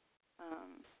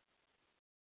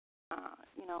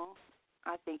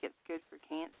 I think it's good for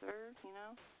cancer,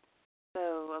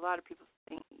 So a lot of people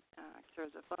think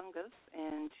cures a fungus,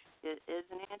 and it is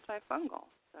an antifungal.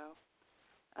 So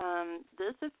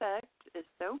this effect is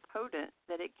so potent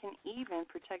that it can even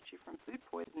protect you from food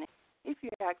poisoning. If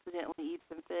you accidentally eat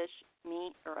some fish,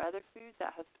 meat, or other food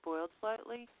that has spoiled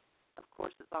slightly, of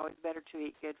course it's always better to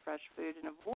eat good fresh food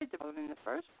and avoid the problem in the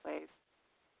first place.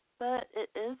 But it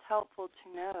is helpful to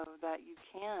know that you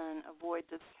can avoid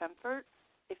discomfort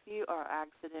if you are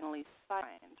accidentally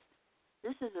signed.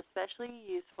 This is especially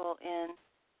useful in,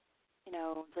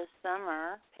 the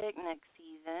summer picnic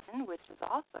season, which is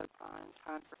also prime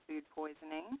time for food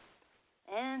poisoning.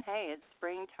 And, hey, it's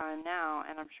springtime now,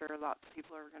 and I'm sure lots of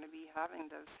people are going to be having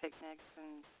those picnics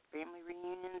and family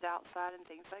reunions outside and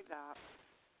things like that.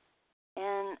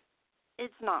 And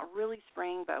it's not really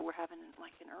spring, but we're having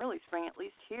like an early spring, at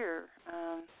least here,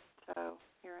 so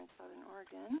here in Southern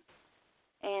Oregon.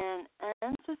 And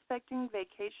unsuspecting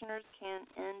vacationers can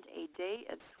end a day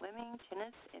of swimming,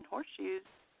 tennis, and horseshoes,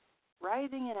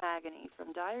 writhing in agony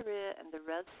from diarrhea and the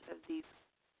rest of these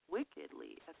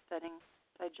wickedly upsetting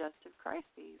digestive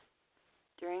crises.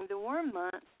 During the warm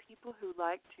months, people who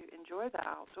like to enjoy the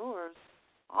outdoors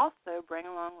also bring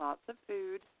along lots of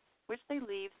food, which they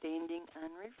leave standing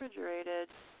unrefrigerated,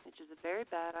 which is a very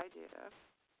bad idea.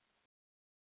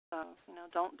 So,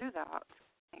 don't do that.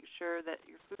 Make sure that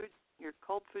your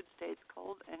cold food stays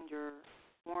cold and your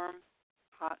warm,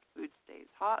 hot food stays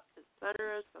hot,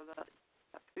 etc., so that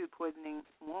food poisoning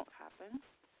won't happen.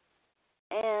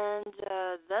 And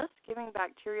thus giving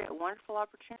bacteria a wonderful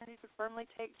opportunity to firmly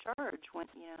take charge when,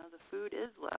 the food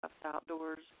is left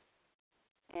outdoors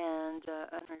and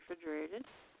unrefrigerated.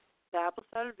 The apple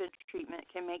cider vinegar treatment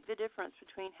can make the difference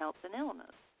between health and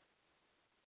illness.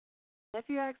 If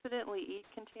you accidentally eat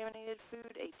contaminated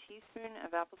food, a teaspoon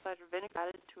of apple cider vinegar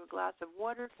added to a glass of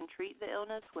water can treat the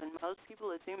illness when most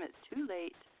people assume it's too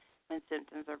late when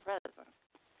symptoms are present.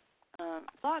 A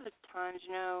lot of times,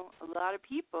 a lot of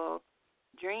people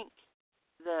drink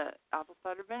the apple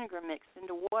cider vinegar mixed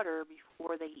into water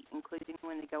before they eat, including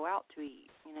when they go out to eat,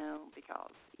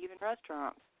 because even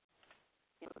restaurants,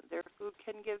 their food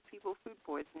can give people food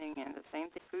poisoning, and the same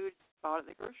thing food bought at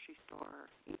the grocery store,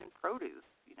 even produce.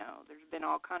 There's been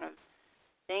all kind of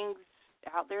things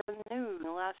out there in the news in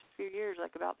the last few years,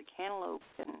 like about the cantaloupe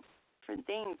and different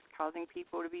things causing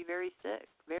people to be very sick,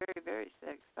 very, very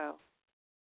sick. So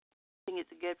I think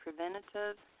it's a good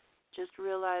preventative. Just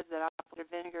realize that apple cider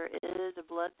vinegar is a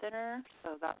blood thinner,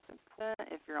 so that's important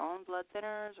if you're on blood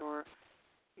thinners or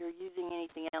you're using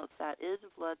anything else that is a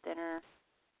blood thinner,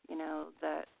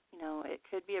 that, it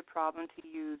could be a problem to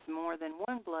use more than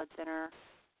one blood thinner.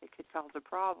 It could cause a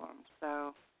problem.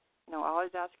 So,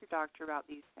 always ask your doctor about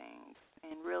these things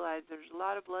and realize there's a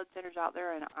lot of blood thinners out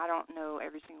there, and I don't know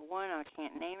every single one. I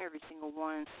can't name every single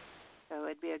one. So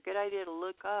it'd be a good idea to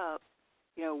look up,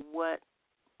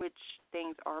 which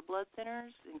things are blood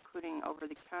thinners, including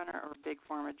over-the-counter or big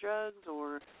pharma drugs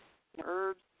or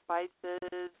herbs,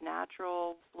 spices,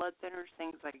 natural blood thinners,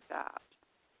 things like that.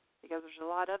 Because there's a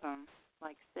lot of them,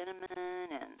 like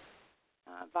cinnamon and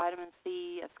vitamin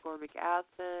C, ascorbic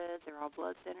acid. They're all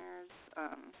blood thinners.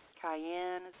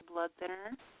 Cayenne is a blood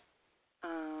thinner.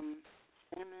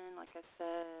 Cinnamon, like I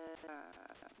said.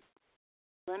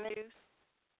 Lemon juice,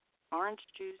 orange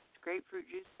juice, grapefruit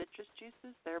juice, citrus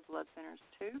juices, they're blood thinners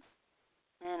too.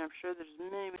 And I'm sure there's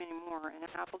many, many more. And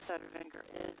apple cider vinegar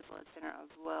is a blood thinner as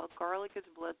well. Garlic is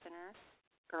a blood thinner.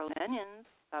 Garlic and onions,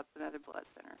 that's another blood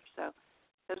thinner. So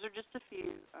those are just a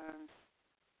few.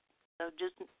 So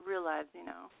just realize,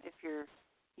 if you're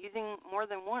using more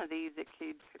than one of these, it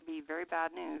could be very bad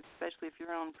news, especially if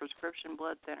you're on prescription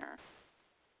blood thinner.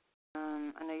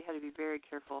 I know you have to be very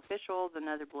careful. Fish oil is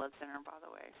another blood thinner, by the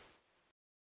way.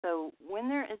 So when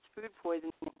there is food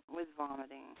poisoning with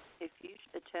vomiting, if you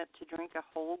attempt to drink a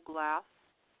whole glass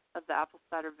of the apple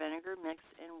cider vinegar mixed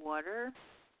in water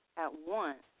at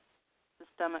once, the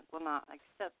stomach will not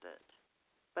accept it.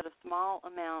 But a small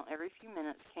amount every few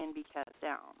minutes can be cut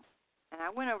down. And I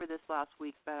went over this last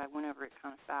week, but I went over it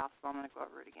kind of fast, so I'm going to go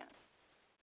over it again.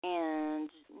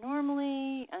 And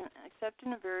normally, except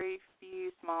in a very few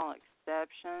small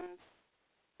exceptions,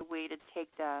 the way to take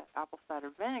the apple cider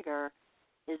vinegar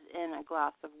is in a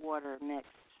glass of water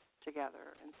mixed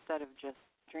together instead of just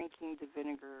drinking the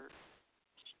vinegar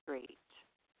straight.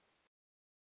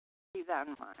 Keep that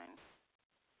in mind.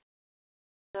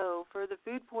 So for the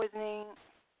food poisoning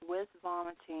with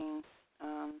vomiting,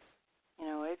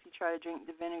 if you try to drink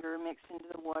the vinegar mixed into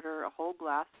the water, a whole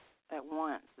glass at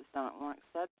once, the stomach won't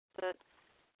accept it.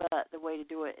 But the way to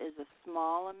do it is a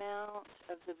small amount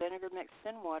of the vinegar mixed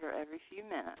in water every few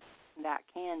minutes. That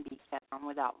can be kept on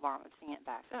without vomiting it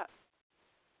back up.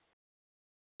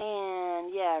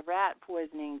 And, rat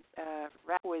poisoning,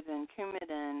 rat poison,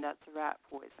 Coumadin, that's a rat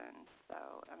poison.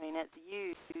 So, it's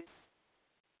used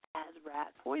as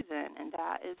rat poison, and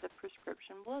that is a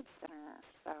prescription blood thinner.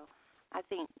 So, I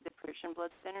think the prescription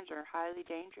blood thinners are highly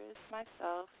dangerous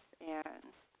myself, and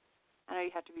I know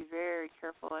you have to be very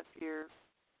careful if you're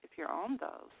on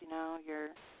those.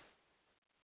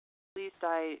 At least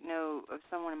I know of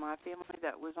someone in my family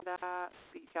that was on that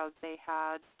because they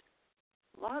had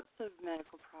lots of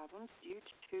medical problems due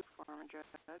to pharma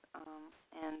drugs,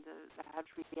 and the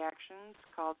adverse reactions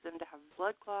caused them to have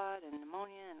blood clot and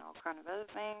pneumonia and all kind of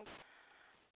other things,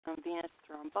 venous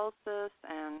thrombosis,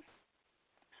 and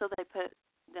so they put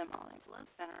them on a blood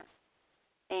thinner,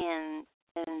 and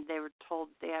they were told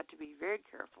they had to be very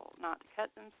careful not to cut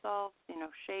themselves,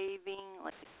 shaving,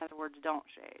 like in other words, don't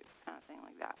shave, kind of thing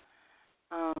like that.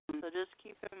 So just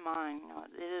keep in mind,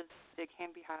 it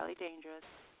can be highly dangerous.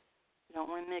 You don't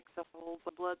want to mix a whole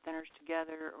blood thinners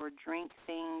together or drink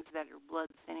things that are blood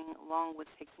thinning along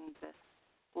with taking the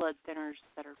blood thinners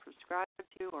that are prescribed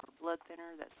to or blood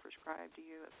thinner that's prescribed to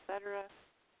you, etc.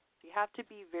 You have to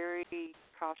be very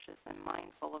cautious and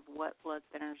mindful of what blood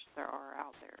thinners there are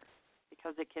out there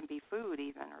because it can be food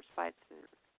even or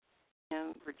spices,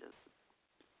 beverages.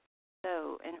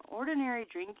 So an ordinary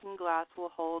drinking glass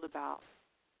will hold about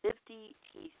 50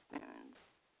 teaspoons.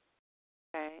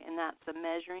 Okay, and that's a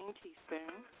measuring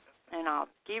teaspoon. And I'll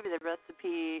give you the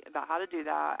recipe about how to do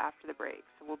that after the break.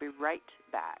 So we'll be right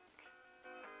back.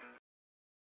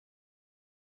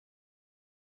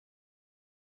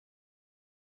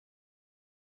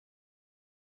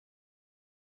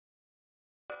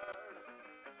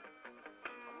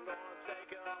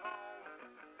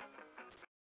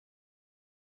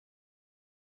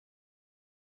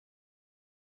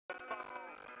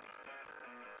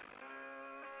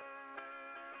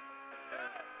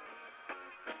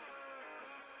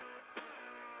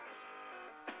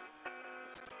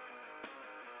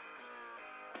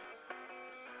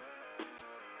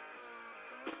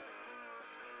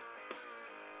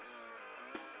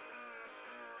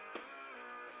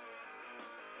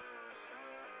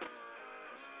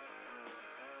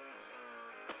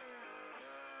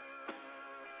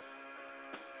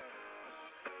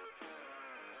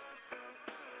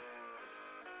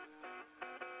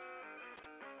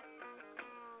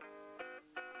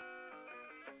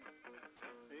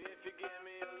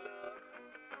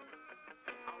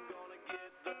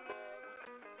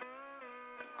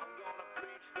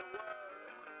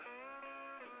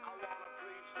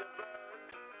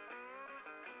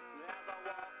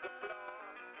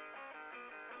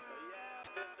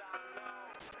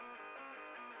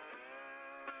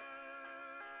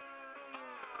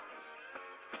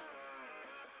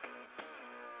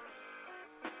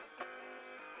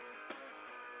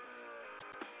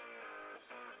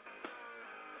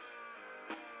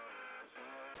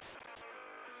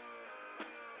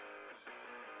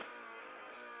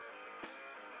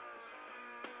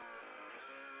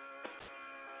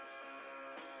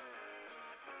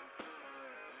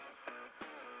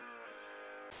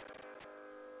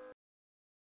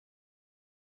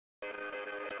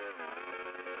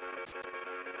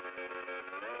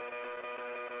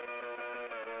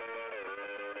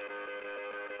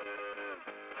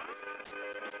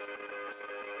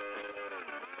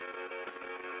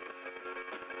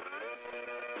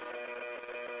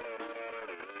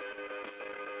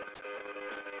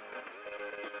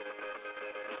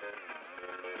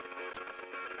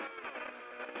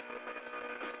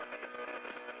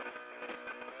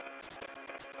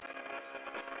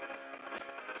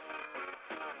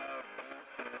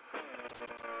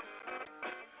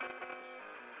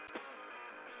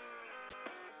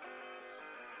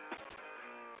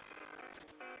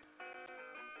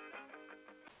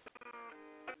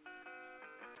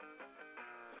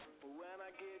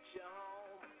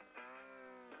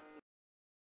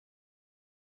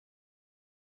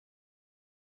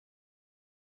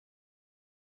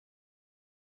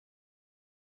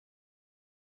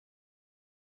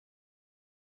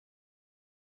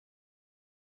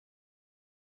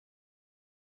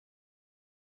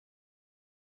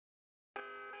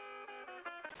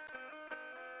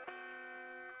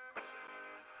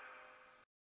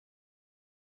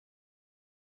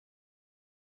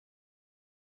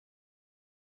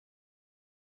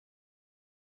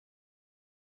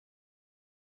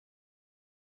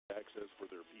 access for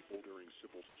their people during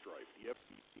civil strife. The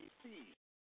FCC sees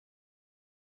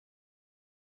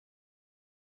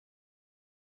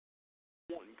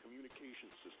one communication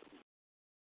system.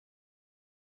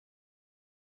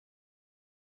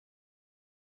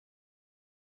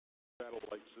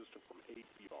 Satellite system from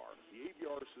AVR. The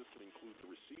AVR system includes a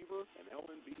receiver, an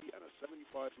LNB, and a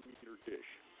 75-meter dish.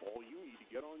 All you need to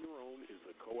get on your own is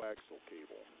the coaxial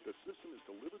cable. The system is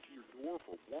delivered to your door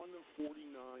for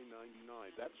 $149.99.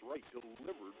 That's right,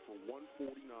 delivered for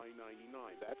 $149.99.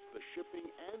 That's the shipping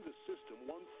and the system,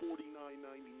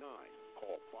 $149.99.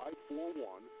 Call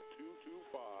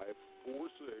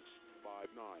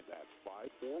 541-225-4659. That's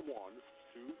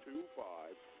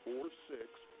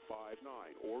 541-225-4659.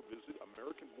 Or visit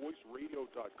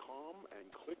AmericanVoiceRadio.com and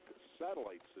click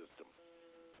Satellite System.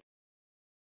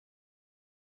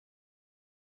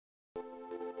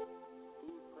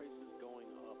 Food prices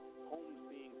going up, homes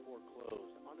being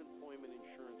foreclosed, unemployment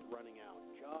insurance running out,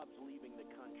 jobs leaving the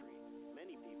country.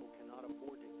 Many people cannot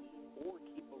afford to eat or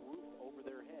keep a roof over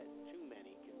their head. Too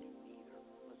many can do neither.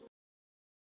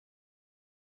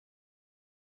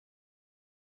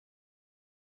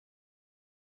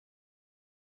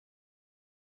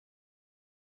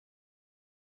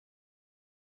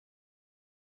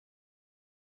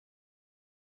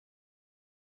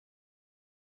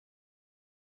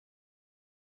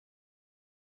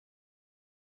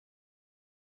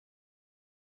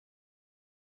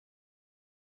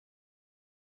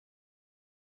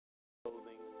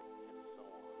 Clothing, and so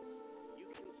on. You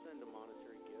can send a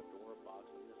monetary gift or a box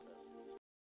of necessities.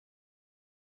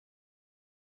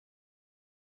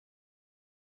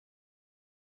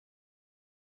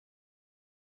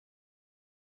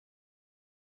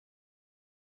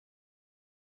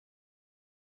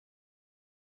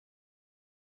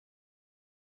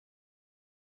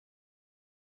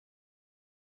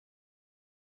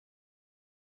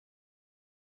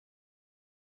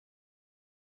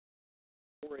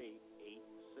 Or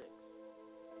 886.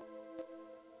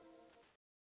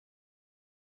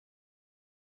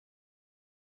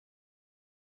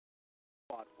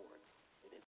 Fought for it.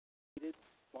 It is needed,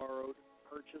 borrowed,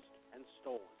 purchased, and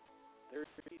stolen. There's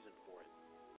a reason for it.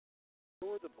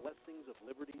 Restore the blessings of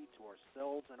liberty to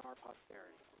ourselves and our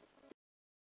posterity.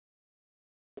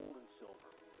 Gold and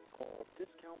silver. Call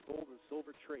Discount Gold and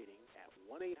Silver Trading at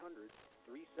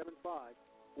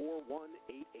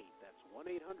 1-800-375-4188. That's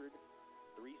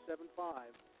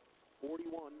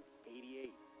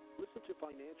 1-800-375-4188. Listen to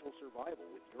Financial Survival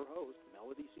with your host,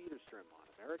 Melody Cedarstrom, on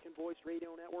American Voice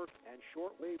Radio Network and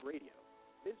Shortwave Radio.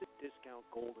 Visit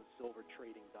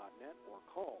DiscountGoldandSilverTrading.net or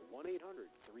call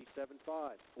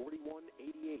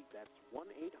 1-800-375-4188. That's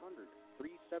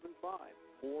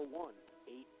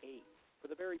 1-800-375-4188. For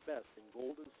the very best in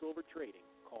gold and silver trading,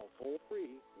 call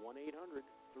toll-free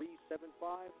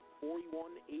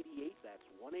 1-800-375-4188. That's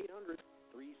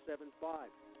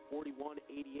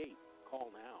 1-800-375-4188.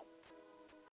 Call now.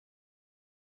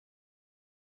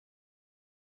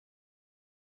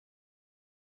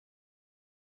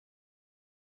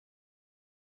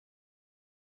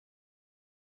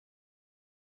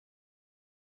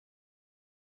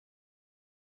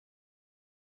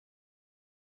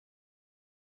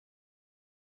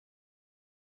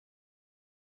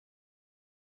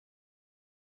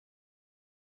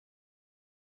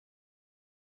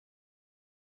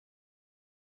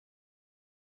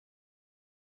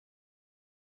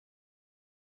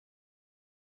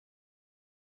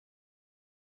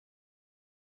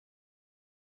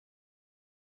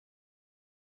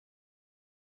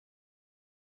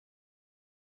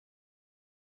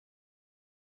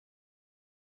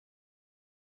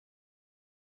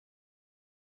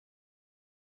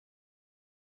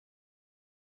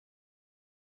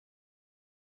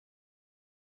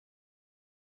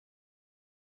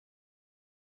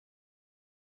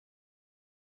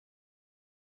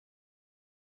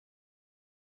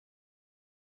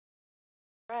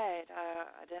 Right,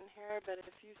 I didn't hear but a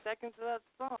few seconds of that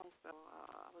song, so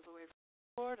I was away from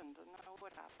the board and didn't know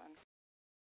what happened.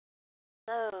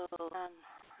 So, I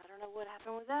don't know what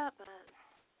happened with that, but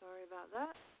sorry about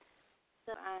that.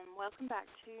 So, welcome back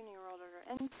to New World Order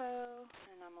Info,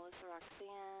 and I'm Melissa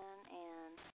Roxanne,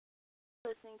 and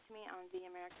listening to me on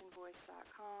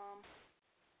theamericanvoice.com.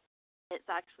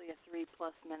 It's actually a 3+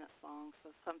 minute song,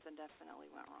 so something definitely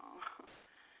went wrong.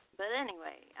 But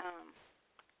anyway,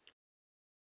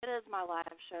 it is my live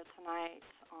show tonight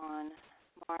on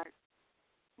March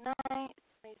 9th,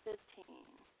 2015.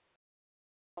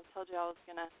 I told you I was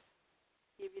going to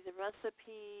give you the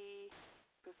recipe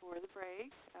before the break.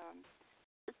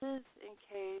 This is in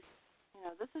case,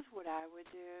 this is what I would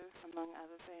do, among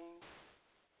other things,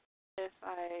 if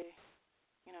I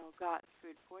got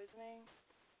food poisoning.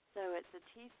 So it's a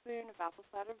teaspoon of apple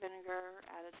cider vinegar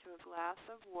added to a glass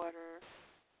of water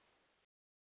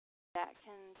that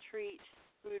can treat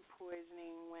food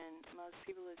poisoning when most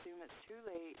people assume it's too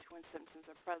late when symptoms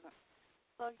are present.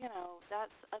 So,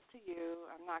 that's up to you.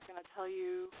 I'm not going to tell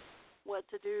you what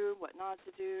to do, what not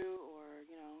to do, or, if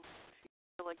you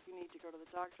feel like you need to go to the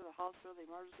doctor, the hospital, the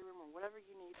emergency room, or whatever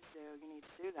you need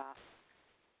to do that.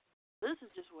 This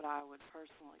is just what I would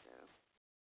personally do.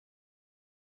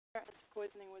 It's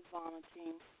poisoning with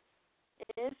vomiting.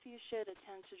 If you should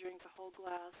attempt to drink a whole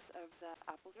glass of the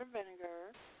apple cider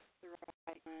vinegar, the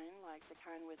right kind, like the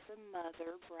kind with the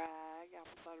Mother Bragg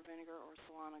apple cider vinegar or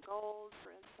Solana Gold,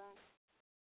 for instance,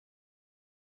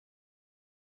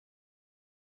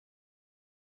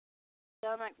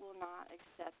 stomach will not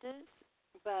accept it,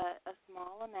 but a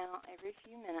small amount every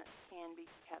few minutes can be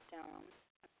kept down,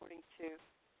 according to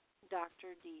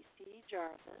Dr. D.C.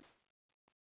 Jarvis.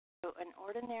 So an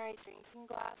ordinary drinking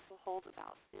glass will hold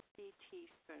about 50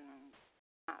 teaspoons.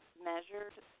 That's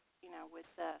measured, with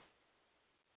the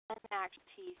actual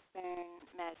teaspoon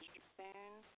measured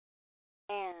spoon.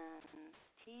 And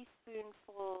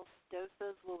teaspoonful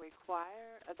doses will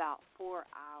require about 4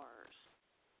 hours.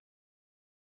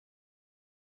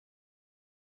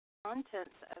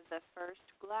 Contents of the first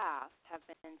glass have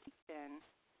been taken.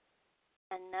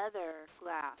 Another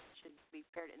glass should be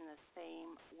prepared in the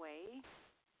same way.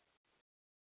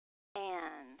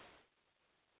 And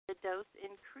the dose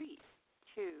increased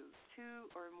to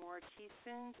 2 or more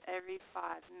teaspoons every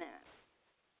 5 minutes.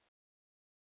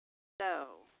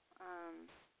 So,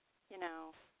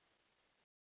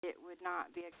 it would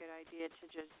not be a good idea to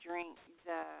just drink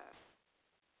the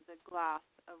glass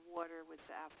of water with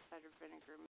the apple cider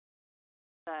vinegar,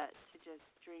 but to just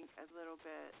drink a little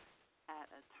bit at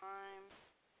a time.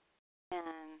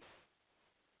 And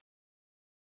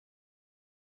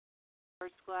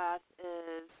first glass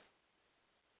is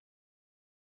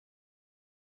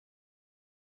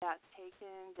that's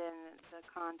taken, then the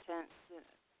contents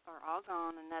are all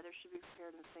gone. Another should be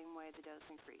prepared in the same way, the dose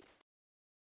increased.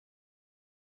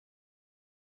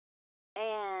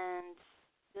 And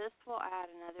this will add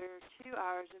another 2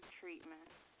 hours of treatment.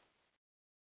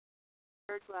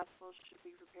 Third glassful should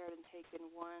be prepared and taken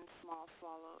 1 small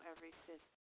swallow every 15.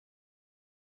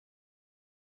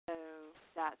 So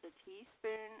that's a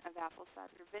teaspoon of apple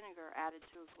cider vinegar added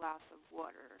to a glass of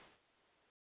water.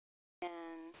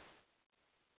 And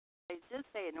they just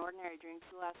say an ordinary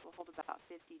drinking glass will hold about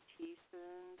 50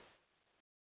 teaspoons of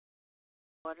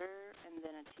water and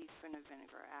then a teaspoon of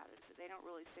vinegar added. But they don't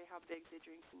really say how big the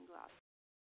drinking glass is.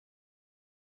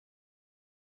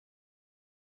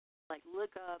 Like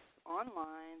look up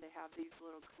online, they have these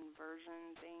little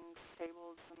conversion things,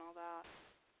 tables and all that.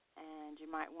 And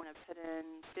you might want to put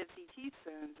in 50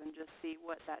 teaspoons and just see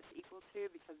what that's equal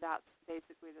to, because that's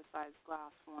basically the size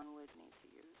glass one would need to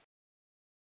use.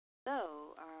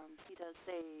 So, he does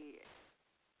say,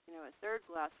 a third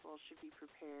glassful should be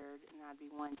prepared, and that'd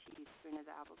be 1 teaspoon of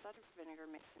the apple cider vinegar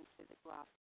mixed into the glass.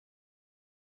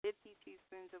 50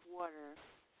 teaspoons of water,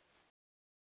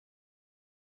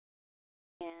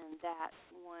 and that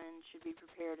one should be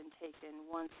prepared and taken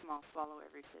 1 small swallow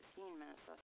every 15 minutes.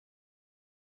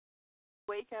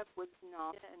 Wake up with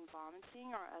nausea and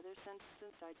vomiting or other symptoms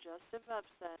of digestive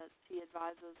upsets, he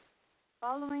advises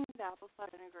following the apple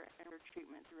cider vinegar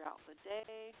treatment throughout the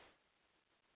day.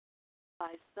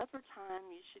 By supper time,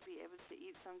 you should be able to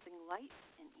eat something light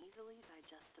and easily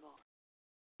digestible.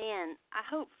 And I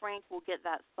hope Frank will get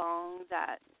that song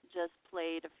that just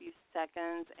played a few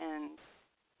seconds and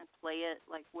play it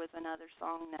like with another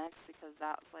song next, because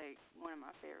that's like one of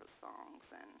my favorite songs,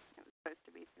 and it was supposed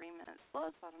to be 3 minutes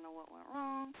plus. I don't know what went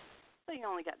wrong, so you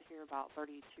only got to hear about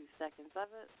 32 seconds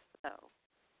of it. So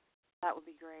that would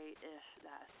be great if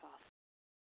that is possible.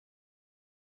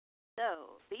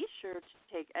 So be sure to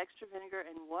take extra vinegar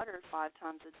and water 5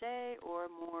 times a day or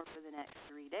more for the next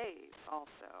 3 days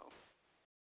also.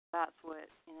 That's what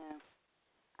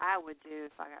I would do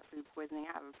if I got food poisoning.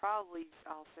 I would probably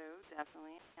also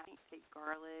definitely, take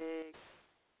garlic,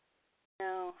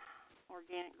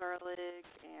 organic garlic,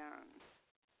 and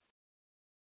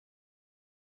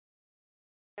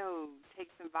take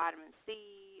some vitamin C.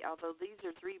 Although these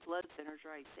are 3 blood thinners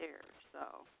right there,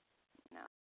 so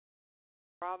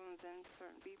problems in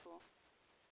certain people.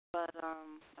 But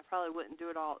I probably wouldn't do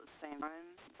it all at the same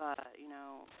time. But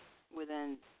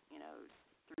within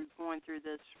through going through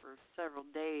this for several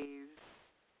days,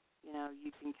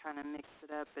 you can kind of mix it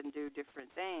up and do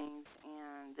different things.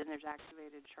 And then there's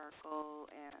activated charcoal,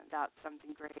 and that's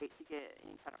something great to get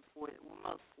any kind of poison,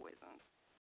 most poisons.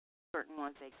 certain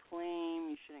ones they claim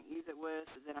you shouldn't use it with,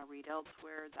 but then I read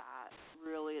elsewhere that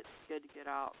really it's good to get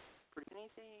out for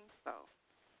anything. So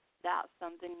that's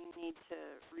something you need to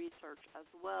research as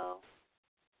well.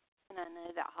 And I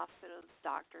know that hospitals,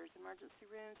 doctors, emergency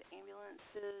rooms,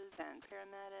 ambulances, and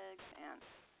paramedics and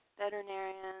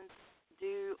veterinarians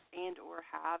do and or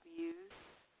have used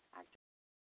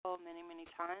active many, many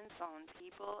times on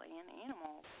people and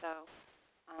animals. So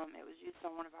it was used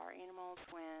on one of our animals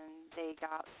when they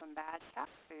got some bad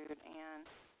cat food, and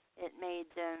it made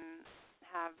them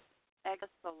have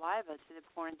excess saliva to the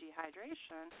point of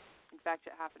dehydration. In fact,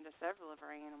 it happened to several of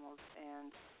our animals,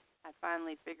 and I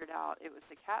finally figured out it was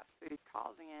the cat food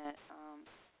causing it,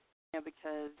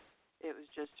 because it was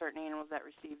just certain animals that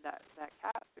received that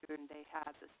cat food, and they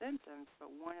had the symptoms,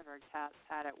 but one of our cats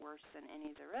had it worse than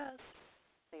any of the rest.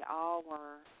 They all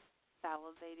were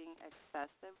salivating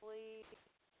excessively,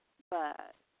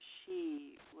 but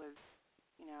she was,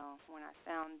 when I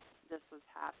found this was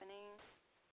happening,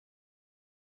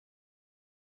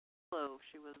 clothes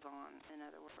she was on, in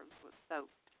other words, was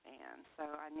soaked, and so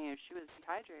I knew she was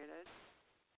dehydrated.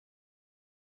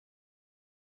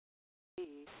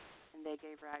 And they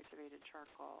gave her activated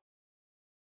charcoal.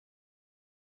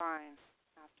 Fine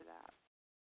after that.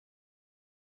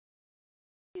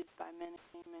 Used by many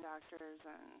doctors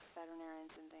and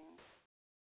veterinarians and things.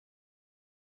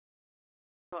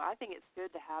 So I think it's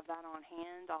good to have that on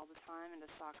hand all the time and to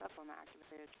stock up on the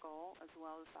activated charcoal, as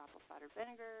well as apple cider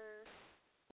vinegar.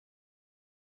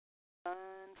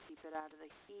 Keep it out of the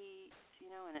heat,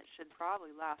 and it should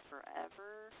probably last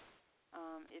forever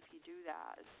if you do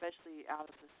that, especially out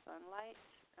of the sunlight.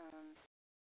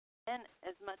 And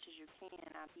as much as you can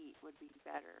out of heat would be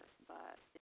better, but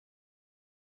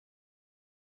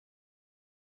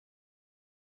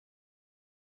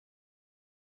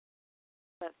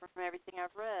from everything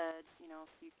I've read,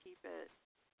 if you keep it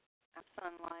out of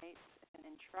sunlight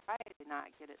and try to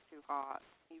not get it too hot,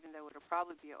 even though it'll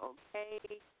probably be okay,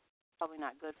 probably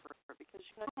not good for her, because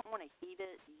you don't want to heat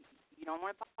it. You don't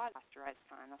want to pasteurize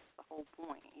kind. That's the whole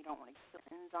point. You don't want to kill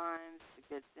enzymes that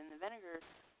gets in the vinegar.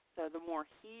 So the more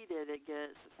heated it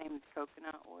gets, the same as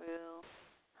coconut oil,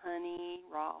 honey,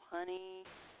 raw honey,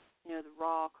 the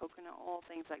raw coconut oil,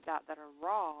 things like that are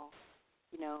raw.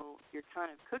 You're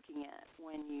kind of cooking it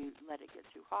when you let it get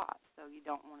too hot. So you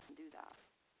don't want to do that.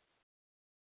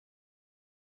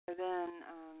 So then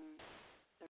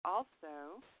there's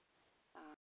also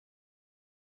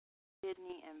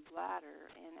kidney and bladder,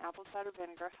 and apple cider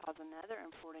vinegar has another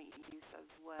important use as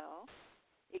well.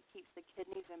 It keeps the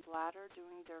kidneys and bladder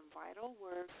doing their vital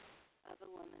work of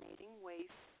eliminating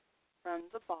waste from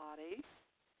the body.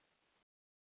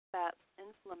 That's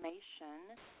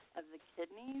inflammation of the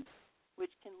kidneys,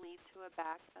 which can lead to a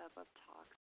backup of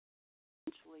toxins,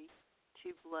 eventually to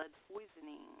blood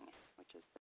poisoning, which is.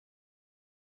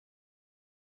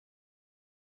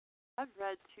 I've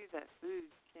read too that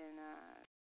foods can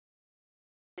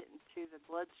get into the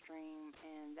bloodstream,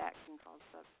 and that can cause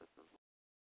sepsis as well.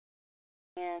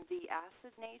 And the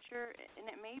acid nature, and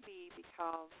it may be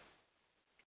because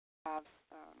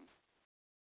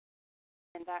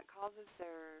and that causes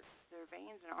their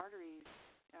veins and arteries,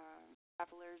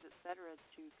 capillaries, etc.,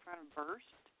 to kind of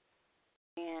burst.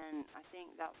 And I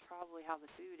think that's probably how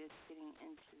the food is getting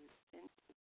into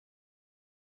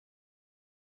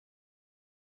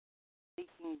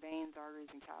leaking veins,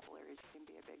 arteries, and capillaries can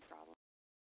be a big problem.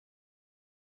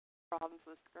 Problems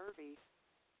with scurvy.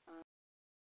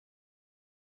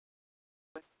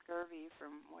 With scurvy,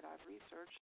 from what I've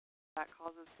researched, that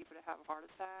causes people to have heart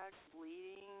attacks,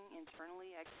 bleeding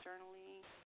internally, externally,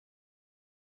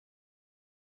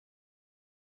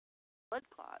 blood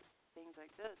clots, things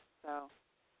like this. So,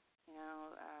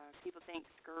 people think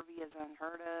scurvy is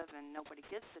unheard of and nobody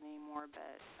gets it anymore,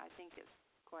 but I think it's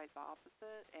quite the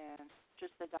opposite. And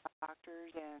just the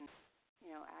doctors and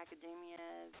academia,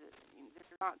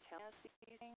 they're not telling us these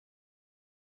things,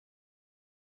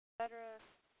 etc.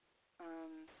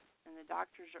 And the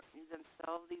doctors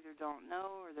themselves either don't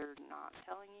know or they're not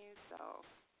telling you. So,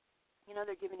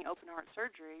 they're giving you open heart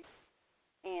surgery,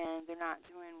 and they're not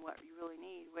doing what you really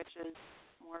need, which is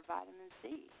more vitamin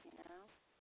C.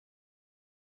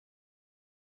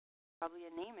 Probably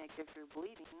anemic if you're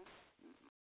bleeding.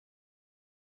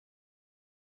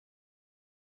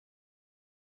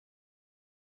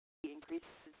 It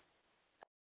increases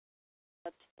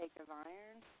uptake of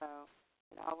iron, so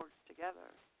it all works together.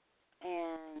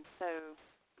 And so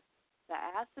the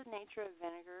acid nature of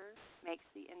vinegar makes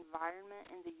the environment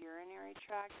in the urinary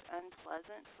tract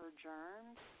unpleasant for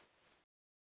germs.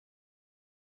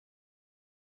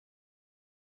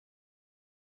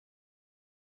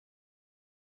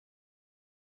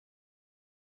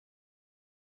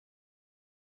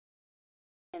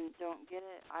 and don't get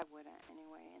it, I wouldn't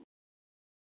anyway. And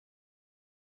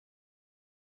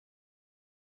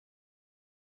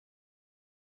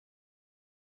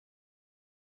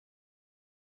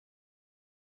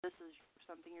this is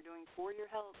something you're doing for your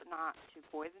health, not to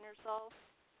poison yourself.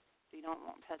 So you don't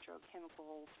want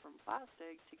petrochemicals from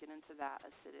plastic to get into that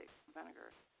acidic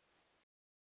vinegar.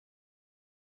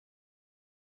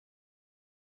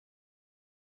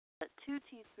 But 2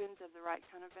 teaspoons of the right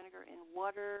kind of vinegar in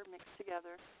water mixed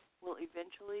together will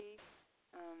eventually,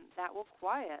 that will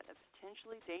quiet a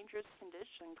potentially dangerous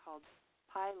condition called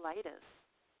pyelitis,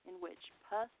 in which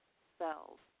pus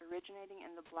cells originating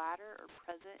in the bladder are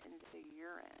present in the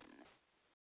urine.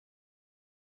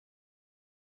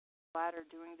 Bladder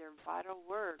doing their vital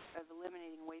work of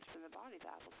eliminating waste from the body.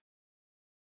 That will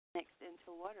mixed into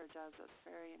water does a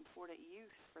very important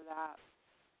use for that,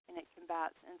 and it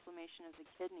combats inflammation of the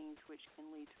kidneys, which can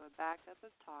lead to a backup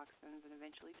of toxins and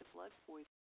eventually to blood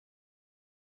poisoning.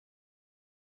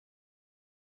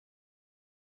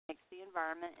 Makes the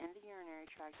environment in the urinary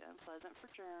tract unpleasant for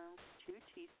germs. 2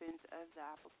 teaspoons of the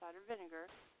apple cider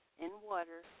vinegar in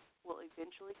water will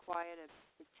eventually quiet a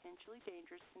potentially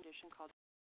dangerous condition called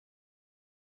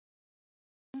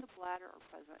in the bladder or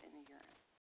present in the urine.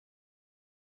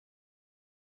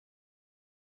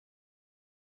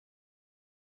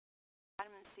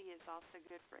 Vitamin C is also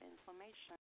good for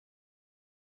inflammation.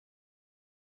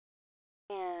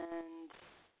 And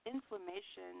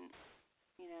inflammation,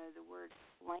 you know, the word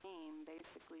flame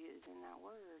basically is in that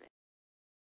word.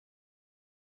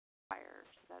 Fire.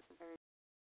 So that's a very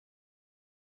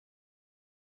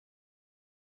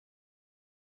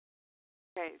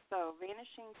okay, so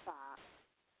vanishing fat.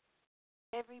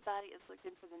 Everybody is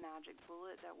looking for the magic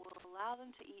bullet that will allow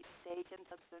them to eat steak and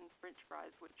subs and french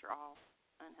fries, which are all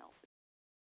unhealthy,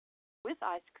 with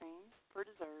ice cream for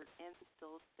dessert and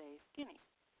still stay skinny.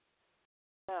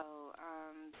 So,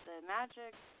 the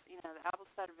magic, you know, the apple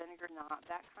cider vinegar, not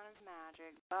that kind of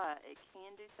magic, but it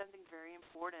can do something very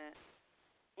important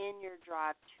in your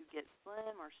drive to get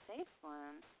slim or stay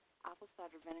slim. Apple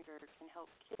cider vinegar can help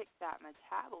kick that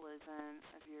metabolism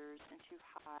of yours into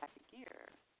high gear.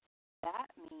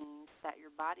 That means that your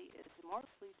body is more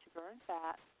likely to burn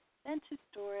fat than to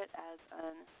store it as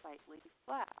unsightly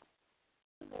fat.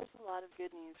 So there's a lot of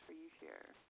good news for you here.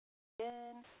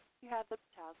 Again, you have the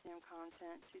potassium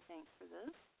content to thank for this,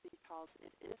 because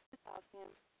it is potassium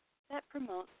that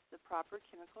promotes the proper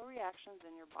chemical reactions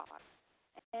in your body.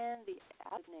 And the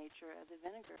acid nature of the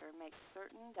vinegar makes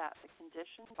certain that the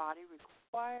conditioned body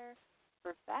requires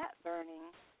for fat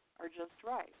burning are just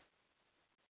right.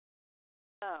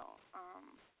 So,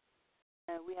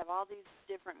 we have all these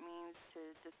different means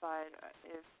to decide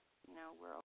if, you know,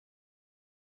 we're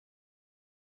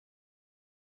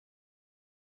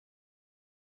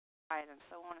right, and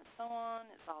so on and so on.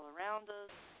 It's all around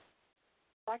us.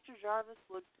 Dr. Jarvis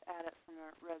looked at it from a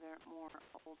rather more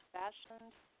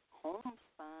old-fashioned,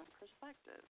 homespun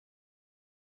perspective.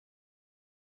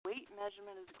 Weight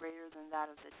measurement is greater than that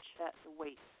of the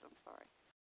waist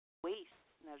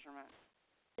measurement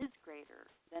is greater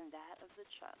than that of the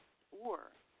chest,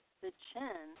 or the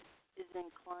chin is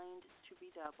inclined to be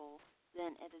double,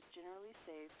 then it is generally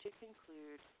safe to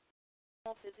conclude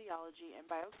physiology and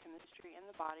biochemistry in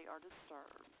the body are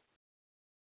disturbed.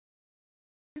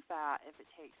 Fat if it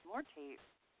takes more tape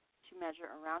to measure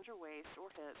around your waist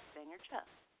or hips than your chest.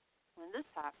 When this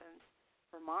happens,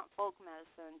 Vermont folk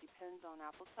medicine depends on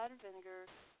apple cider vinegar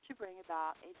to bring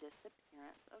about a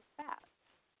disappearance of fat.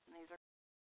 And these are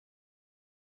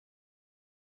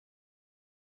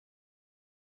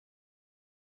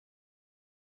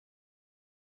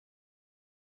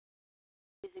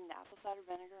using the apple cider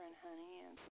vinegar and honey,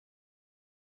 and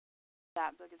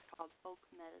that book is called Folk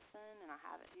Medicine, and I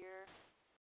have it here.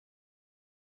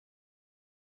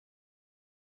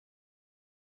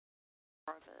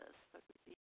 This book would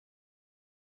be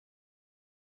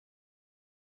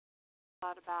a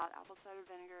lot about apple cider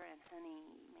vinegar and honey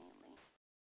mainly.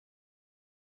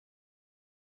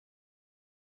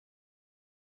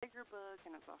 Bigger book,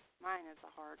 and mine is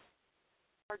a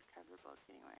hardcover book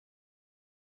anyway.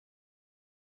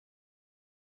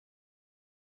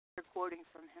 They're quoting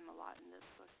from him a lot in this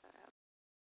book that I have.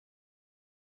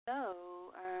 So,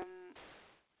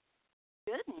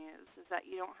 good news is that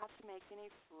you don't have to make any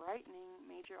frightening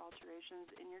major alterations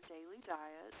in your daily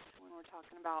diet when we're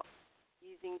talking about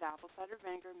using the apple cider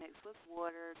vinegar mixed with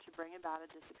water to bring about a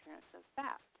disappearance of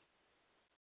fat.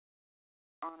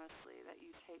 Honestly, that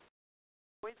you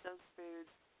avoid those foods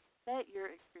that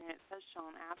your experience has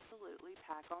shown absolutely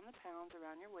pack on the pounds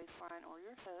around your waistline or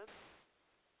your hips.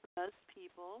 For most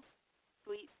people,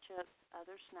 Sweets, chips,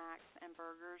 other snacks, and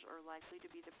burgers are likely to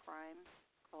be the prime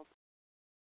culprit.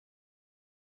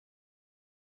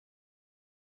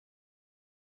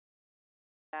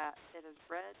 That it is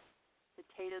bread,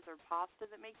 potatoes, or pasta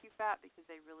that make you fat, because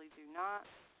they really do not.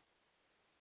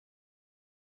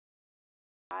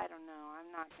 I don't know.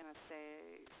 I'm not going to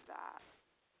say that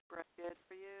bread's good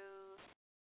for you.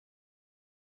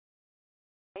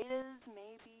 Potatoes,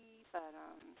 maybe, but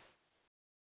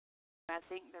I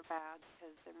think they're bad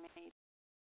because they're made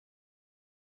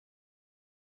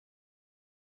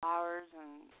flours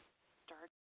and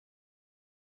starch.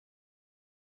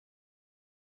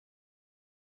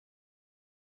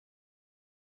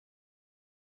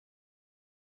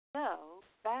 So,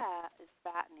 fat is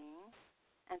fattening,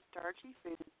 and starchy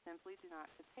foods simply do not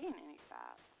contain any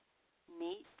fat.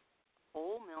 Meat,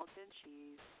 whole milk, and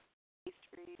cheese,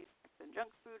 pastries, and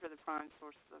junk food are the prime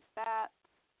sources of fat.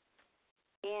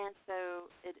 And so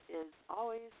it is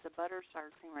always the butter, sour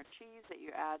cream, or cheese that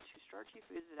you add to starchy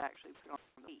foods that actually put on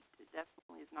the meat. It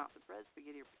definitely is not the bread,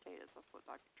 spaghetti, or potatoes. That's what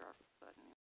Dr. Jarvis said.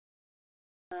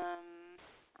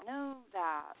 I know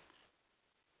that.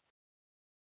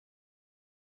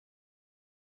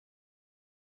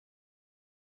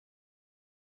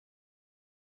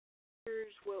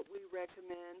 Here's what we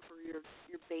recommend for your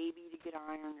baby to get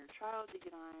iron, your child to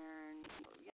get iron.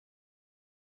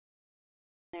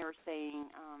 They were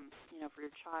saying, for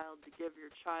your child, to give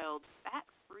your child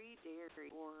fat-free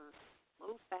dairy or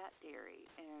low-fat dairy.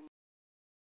 And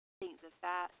I think the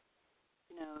fat,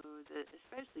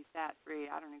 especially fat-free,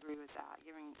 I don't agree with that,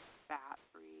 giving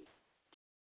fat-free.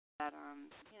 That,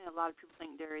 a lot of people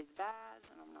think dairy is bad,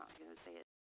 and I'm not going to say it.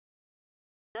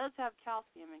 It does have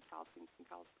calcium, and calcium can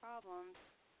cause problems.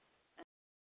 And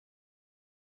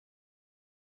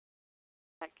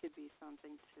that could be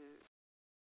something to.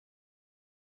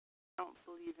 I don't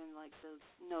believe in like those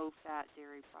no-fat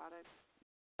dairy products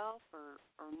itself, or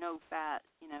no-fat,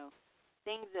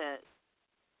 things that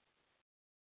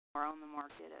are on the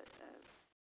market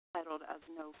titled as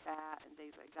no-fat and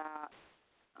things like that.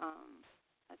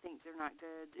 I think they're not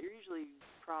good. They're usually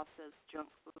processed junk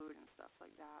food and stuff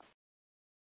like that.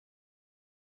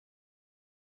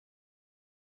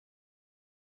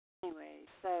 Anyway,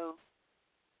 so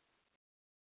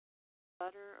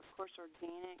butter, of course,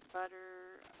 organic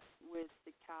butter with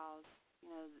the cows.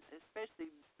 Especially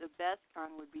the best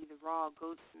kind would be the raw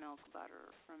goat's milk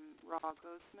butter from raw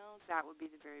goat's milk. That would be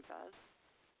the very best.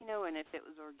 And if it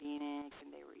was organic and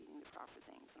they were eating the proper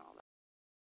things and all that.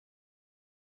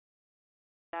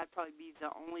 That'd probably be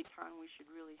the only kind we should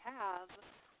really have,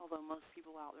 although most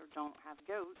people out there don't have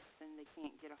goats and they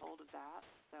can't get a hold of that.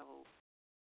 So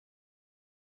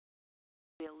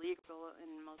it's illegal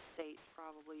in most states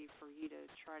probably for you to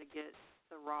try to get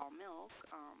the raw milk,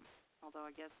 although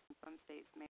I guess in some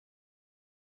states maybe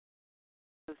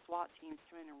the SWAT teams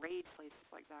come in and raid places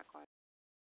like that quite.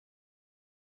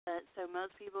 But so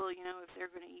most people, if they're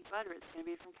going to eat butter, it's going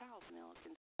to be from cow's milk,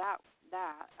 and that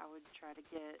I would try to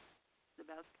get. The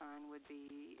best kind would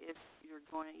be, if you're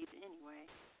going to eat it anyway,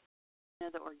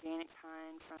 the organic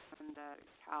kind from the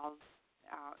cows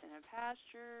out in a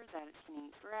pasture that it can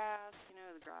eat grass,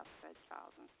 the grass-fed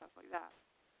cows and stuff like that.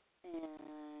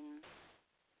 And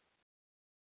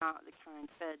not the kind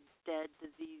fed dead,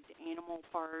 diseased animal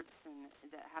parts and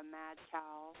that have mad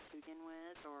cow to begin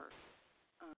with, or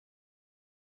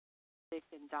sick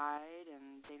and died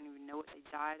and they don't even know what they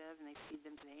died of, and they feed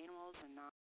them to the animals, and not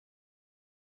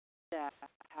that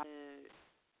have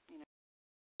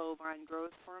bovine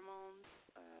growth hormones.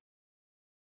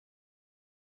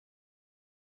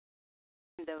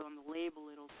 Even though on the label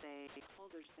it'll say,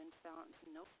 there's been found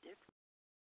no difference.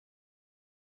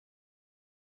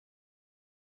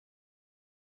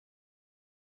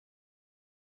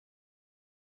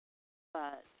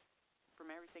 But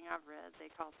from everything I've read,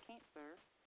 they cause cancer.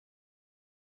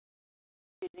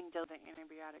 Using dose of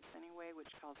antibiotics anyway, which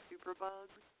cause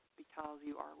superbugs, because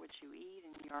you are what you eat,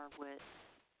 and you are what,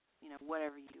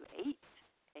 whatever you ate,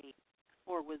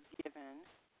 or was given,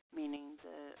 meaning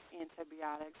the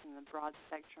antibiotics and the broad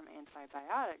spectrum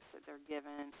antibiotics that they're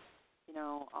given,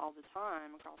 all the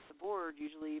time across the board,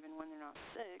 usually even when they're not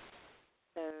sick.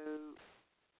 So,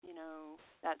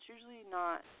 that's usually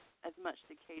not as much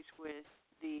the case with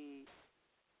the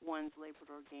ones labeled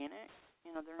organic.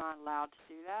 They're not allowed to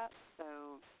do that.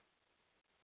 So,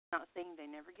 I'm not saying they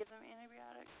never give them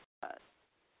antibiotics, but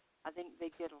I think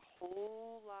they get a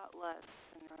whole lot less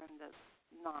than the one that's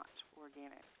not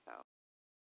organic. So,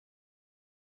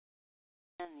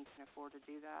 and you can afford to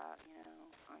do that, and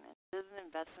it is an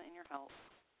investment in your health.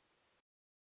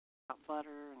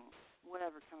 Butter and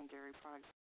whatever kind of dairy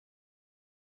products.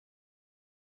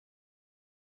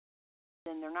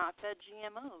 then they're not fed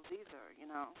GMOs either,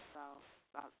 so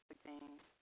that's the thing.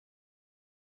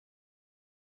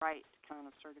 Right kind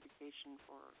of certification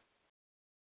for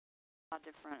a lot of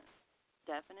different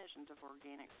definitions of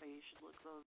organic, so you should look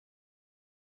those.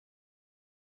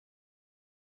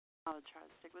 I would try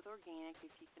to stick with organic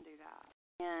if you can do that.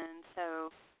 And so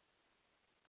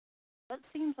what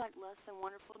seems like less than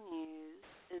wonderful news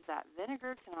is that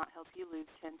vinegar cannot help you lose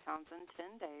 10 pounds in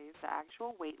 10 days. The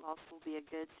actual weight loss will be a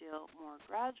good deal more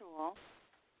gradual.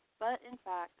 But, in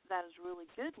fact, that is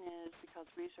really good news because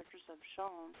researchers have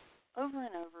shown over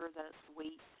and over that it's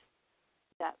weight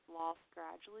that's lost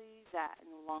gradually that, in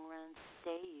the long run,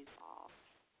 stays off.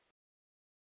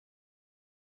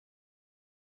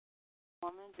 A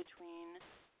woman between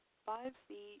 5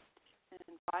 feet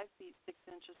and 5 feet 6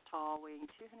 inches tall, weighing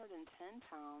 210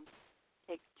 pounds,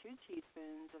 takes 2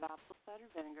 teaspoons of apple cider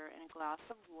vinegar and a glass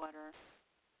of water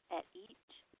at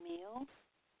each meal.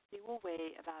 She will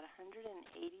weigh about 180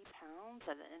 pounds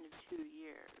at the end of 2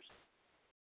 years.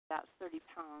 That's 30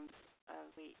 pounds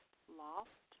of weight lost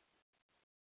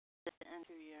at the end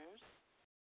of 2 years.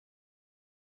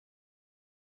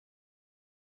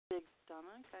 Big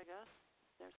stomach, I guess.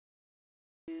 There's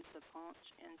use the punch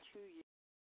in 2 years.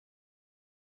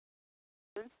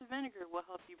 Since the vinegar will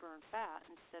help you burn fat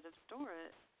instead of store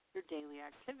it, your daily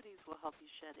activities will help you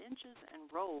shed inches and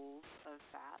rolls of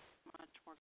fat much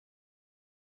more.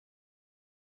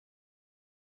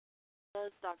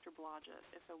 Says Dr. Blodgett,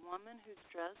 if a woman whose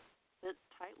dress fits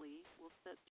tightly will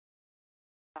sip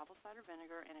apple cider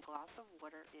vinegar and a glass of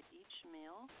water at each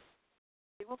meal,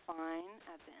 she will find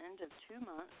at the end of 2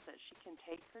 months that she can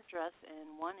take her dress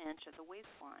in 1 inch at the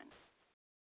waistline.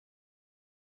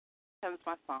 Comes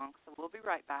my song, so we'll be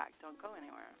right back. Don't go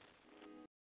anywhere.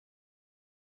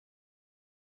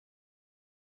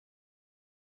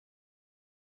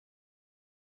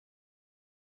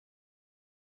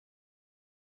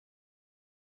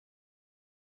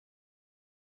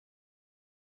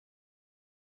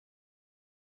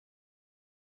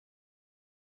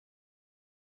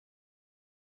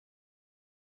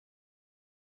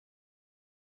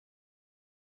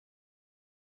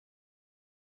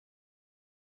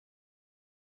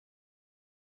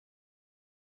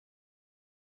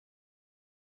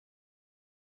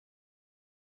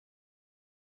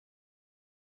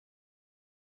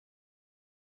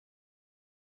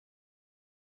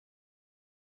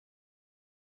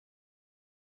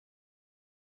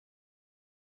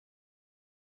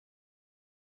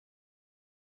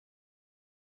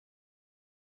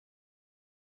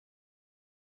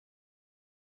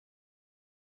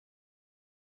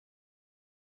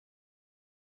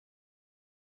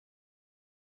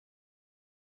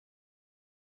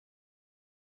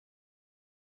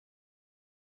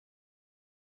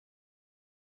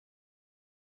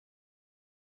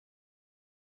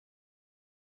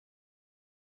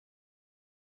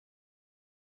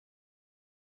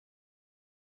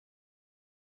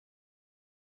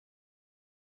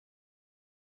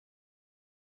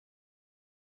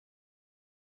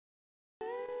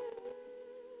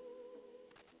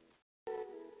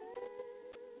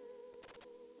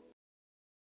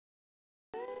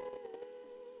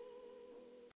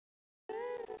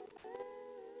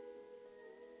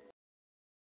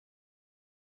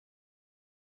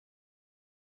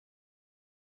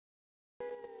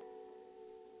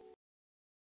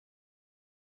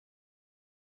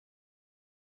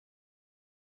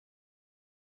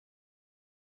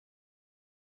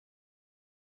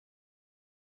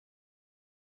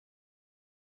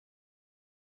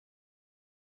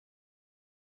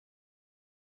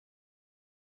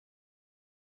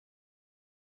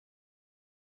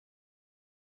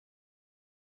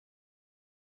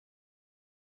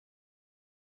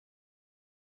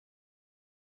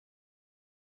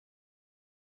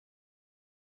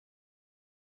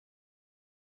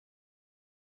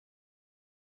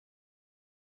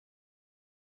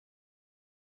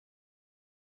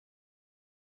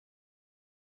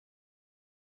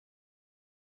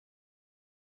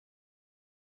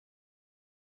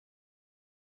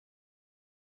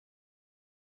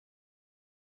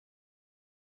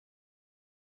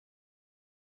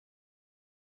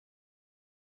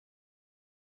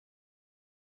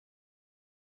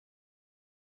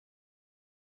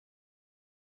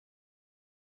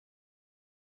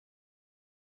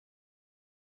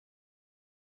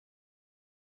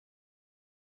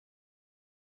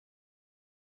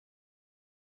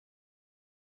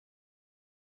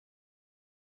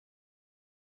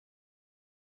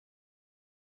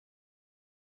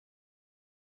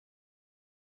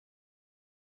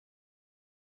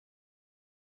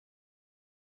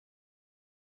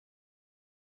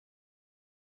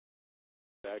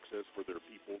 access for their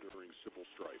people during civil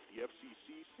strife. The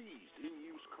FCC seized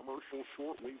in-use commercial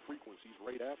shortwave frequencies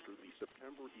right after the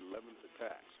September 11th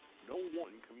attacks. No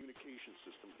one communication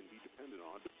system can be depended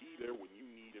on to be there when you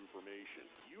need information.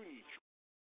 You need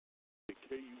the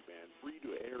KU band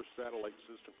free-to-air satellite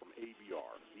system from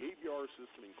AVR. The AVR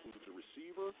system includes a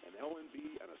receiver, an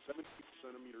LNB, and a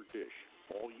 17-centimeter dish.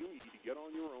 All you need to get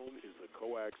on your own is the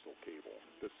coaxial cable.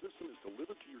 The system is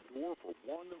delivered to your door for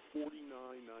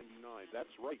 $149.99.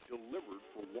 That's right, delivered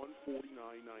for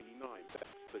 $149.99.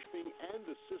 That's the thing and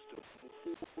the system for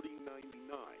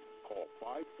 $40.99. Call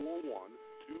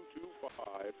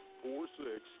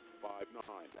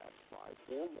 541-225-4659. That's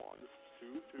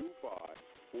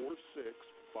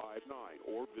 541-225-4659.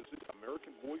 Or visit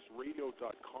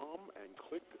AmericanVoiceRadio.com and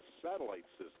click Satellite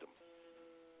System.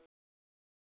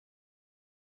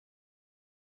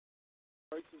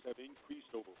 Prices have increased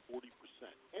over 40%.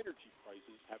 Energy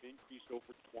prices have increased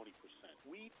over 20%.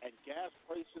 Wheat and gas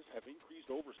prices have increased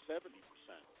over 70%.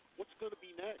 What's going to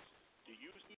be next? Do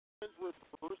you see trends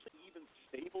reversing, even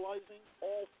stabilizing?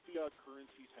 All fiat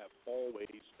currencies have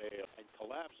always failed and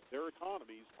collapsed their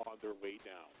economies on their way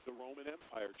down. The Roman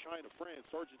Empire, China, France,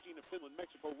 Argentina, Finland,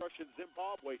 Mexico, Russia, and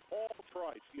Zimbabwe all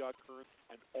tried fiat currency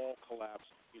and all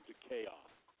collapsed into chaos.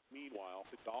 Meanwhile,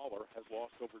 the dollar has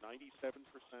lost over 97%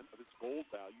 of its gold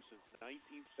value since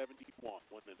 1971,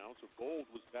 when an ounce of gold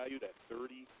was valued at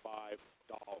 $35.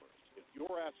 If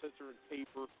your assets are in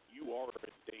paper, you are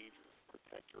in danger.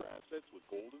 Protect your assets with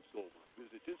gold and silver.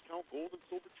 Visit Discount Gold and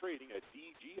Silver Trading at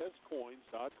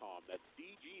dgscoins.com. That's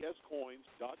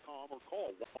dgscoins.com, or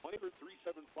call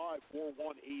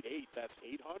 1-800-375-4188. That's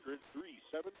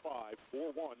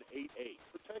 800-375-4188.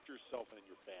 Protect yourself and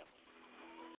your family.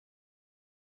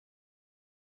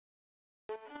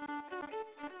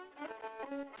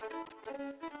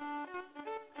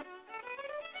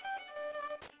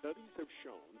 Studies have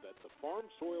shown that the farm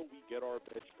soil we get our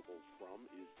vegetables from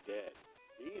is dead,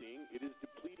 meaning it is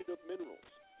depleted of minerals.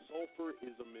 Sulfur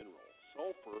is a mineral.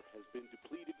 Sulfur has been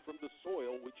depleted from the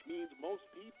soil, which means most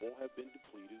people have been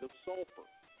depleted of sulfur.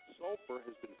 Sulfur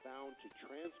has been found to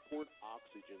transport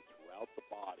oxygen throughout the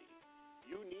body.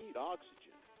 You need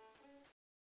oxygen.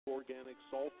 Organic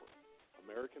sulfur.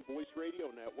 American Voice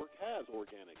Radio Network has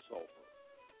organic sulfur.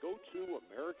 Go to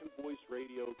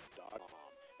AmericanVoiceRadio.com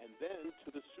and then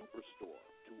to the Superstore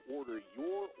to order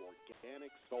your organic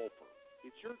sulfur.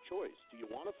 It's your choice. Do you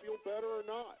want to feel better or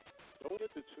not? Don't forget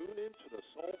to tune in to the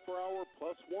Sulfur Hour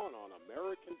 +1 on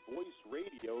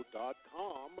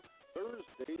AmericanVoiceRadio.com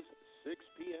Thursdays, 6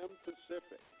 p.m.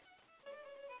 Pacific.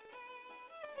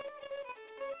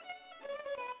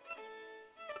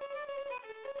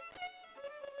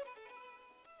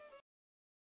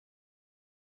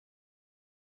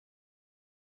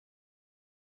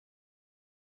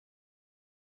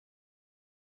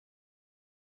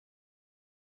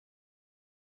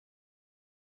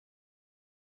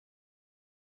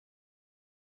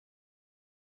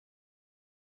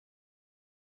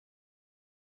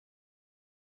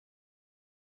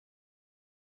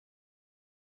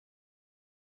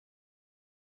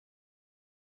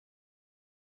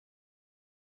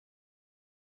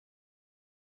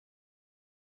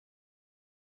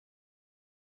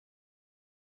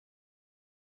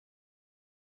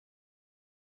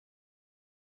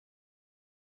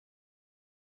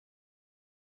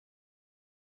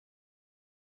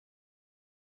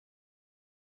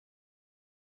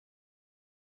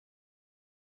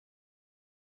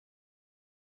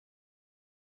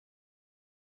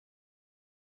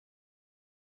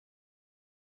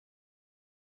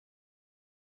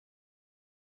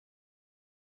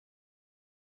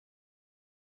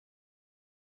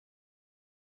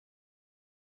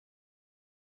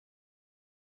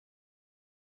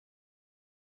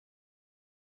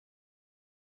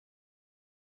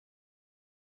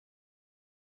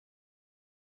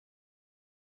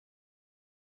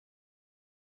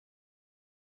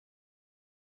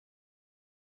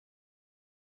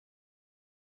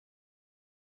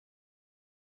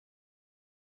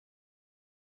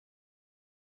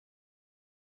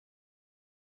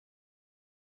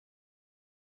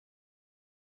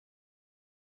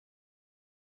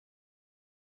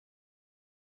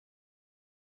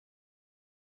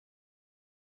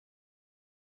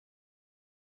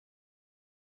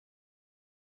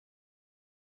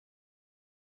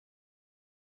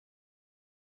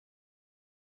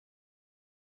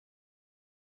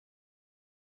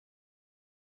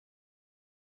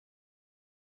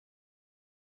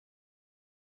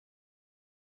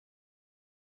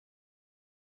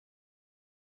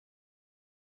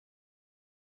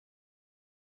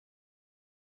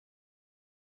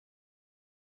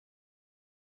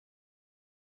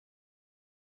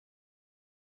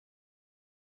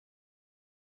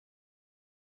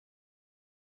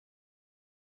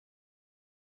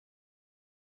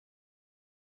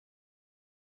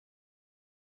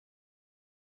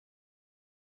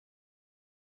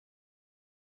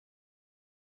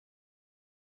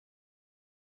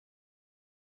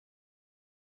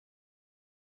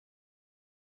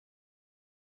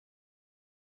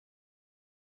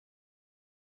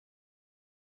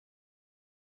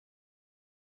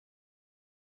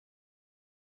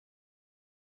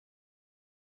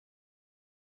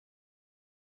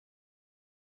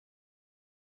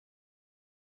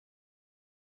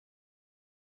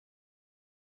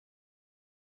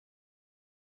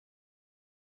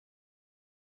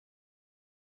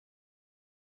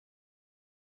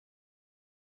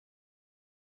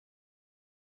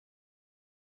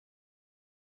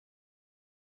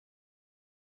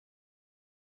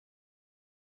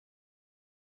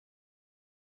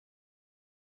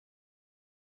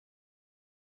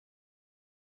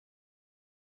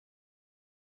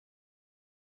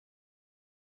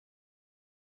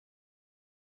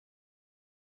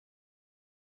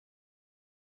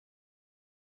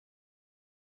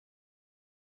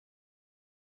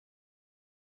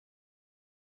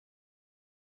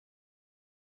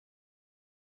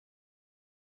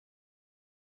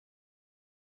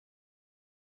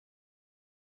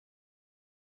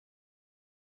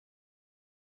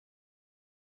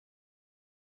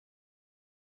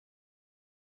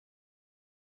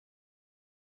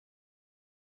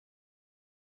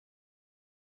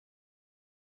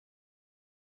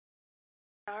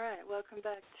 All right, welcome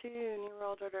back to New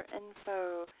World Order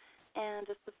Info, and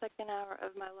it's the second hour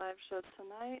of my live show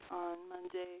tonight on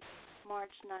Monday,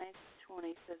 March 9th,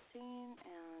 2015,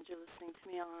 and you're listening to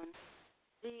me on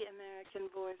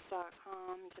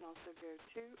theamericanvoice.com. You can also go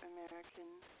to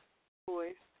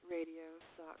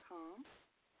americanvoiceradio.com.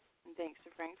 And thanks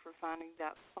to Frank for finding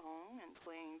that song and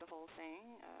playing the whole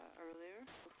thing earlier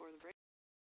before the break.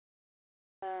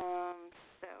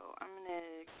 So I'm going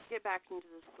to get back into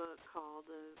this book called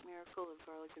The Miracle of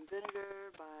Garlic and Vinegar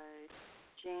by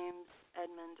James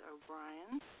Edmund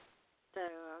O'Brien. So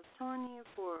I was telling you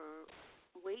for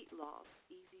weight loss,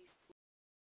 easy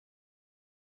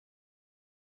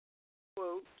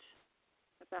quote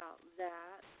about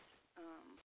that.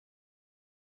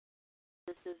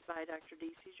 This is by Dr.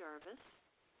 D.C. Jarvis,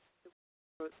 who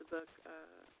wrote the book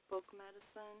Folk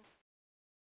Medicine.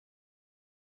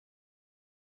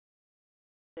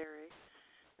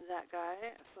 That guy.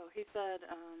 So he said,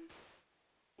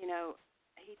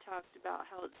 he talked about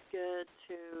how it's good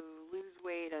to lose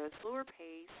weight at a slower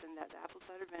pace, and that the apple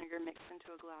cider vinegar mixed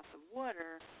into a glass of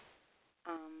water,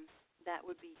 that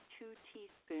would be 2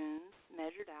 teaspoons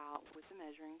measured out with a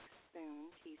measuring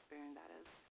teaspoon that is.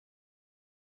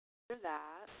 After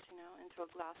that, into a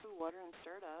glass of water and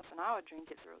stir it up, and I would drink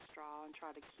it through a straw and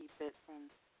try to keep it from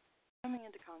coming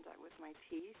into contact with my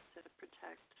teeth to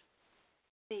protect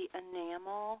the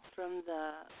enamel from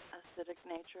the acidic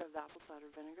nature of the apple cider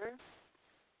vinegar.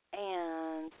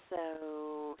 And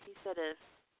so he said if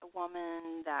a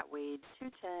woman that weighed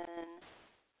 210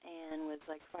 and was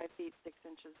like 5 feet 6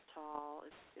 inches tall,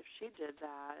 if she did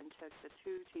that and took the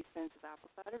 2 teaspoons of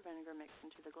apple cider vinegar mixed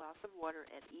into the glass of water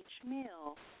at each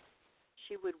meal,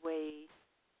 she would weigh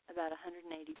about 180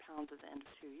 pounds at the end of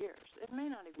 2 years. It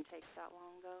may not even take that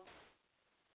long, though.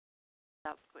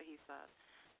 That's what he said.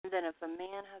 And then if a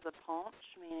man has a paunch,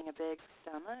 meaning a big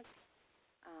stomach,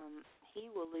 he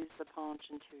will lose the paunch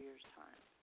in 2 years' time.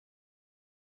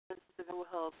 This will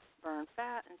help burn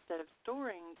fat. Instead of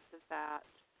storing the fat,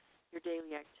 your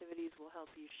daily activities will help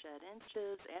you shed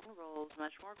inches and rolls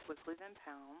much more quickly than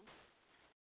pounds.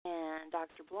 And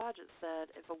Dr. Blodgett said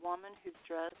if a woman who's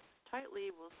dressed tightly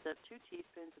will sip 2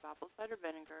 teaspoons of apple cider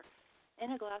vinegar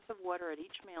in a glass of water at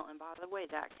each meal, and by the way,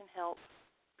 that can help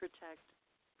protect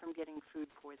from getting food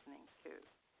poisoning too.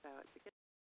 So it's a good.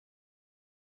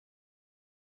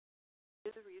 Do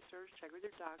the research, check with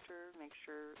your doctor, make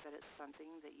sure that it's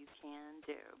something that you can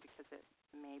do, because it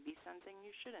may be something you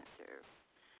shouldn't do.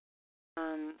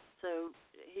 So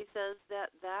he says that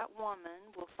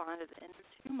woman will find at the end of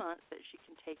 2 months that she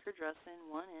can take her dress in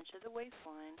 1 inch at the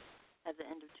waistline. At the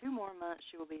end of 2 more months,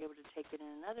 she will be able to take it in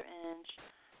another inch,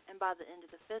 and by the end of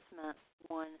the 5th month,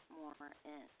 1 more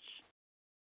inch.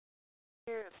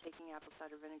 Of taking apple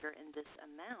cider vinegar in this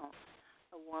amount,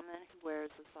 a woman who wears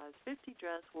a size 50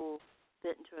 dress will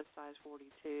fit into a size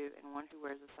 42, and one who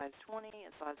wears a size 20,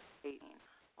 a size 18.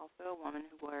 Also, a woman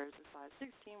who wears a size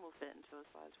 16 will fit into a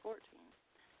size 14.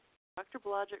 Dr.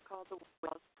 Blodgett called the weight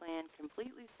loss plan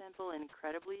completely simple and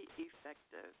incredibly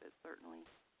effective. It certainly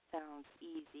sounds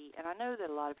easy, and I know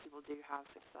that a lot of people do have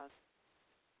success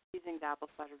using the apple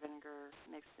cider vinegar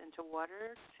mixed into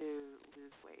water to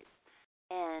lose weight.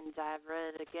 And I've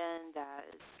read again that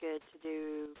it's good to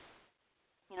do,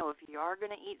 if you are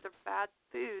going to eat the bad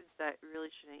foods that you really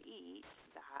shouldn't eat,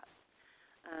 that,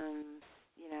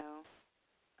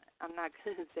 I'm not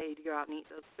going to say to go out and eat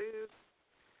those foods,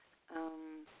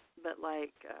 but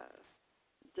like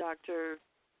Dr.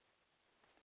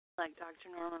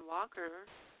 Norman Walker,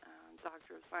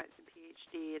 Doctor of Science and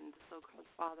PhD, and the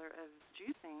so-called father of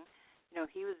juicing,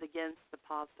 he was against the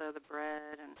pasta, the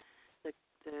bread, and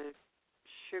the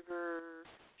sugary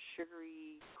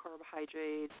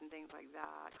carbohydrates and things like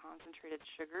that, concentrated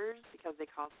sugars, because they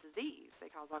cause disease.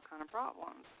 They cause all kind of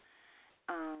problems.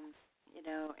 And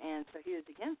so he was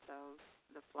against those,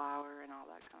 the flour and all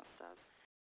that kind of stuff.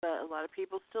 But a lot of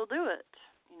people still do it,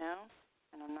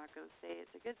 and I'm not going to say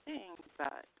it's a good thing,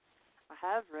 but I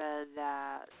have read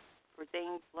that for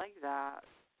things like that,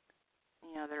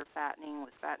 that are fattening,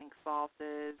 with fattening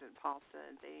sauces and pasta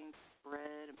and things,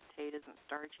 bread and potatoes and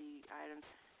starchy items,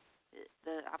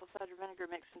 the apple cider vinegar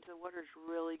mixed into the water is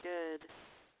really good,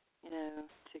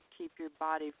 to keep your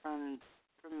body from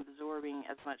absorbing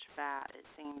as much fat. It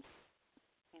seems,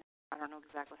 I don't know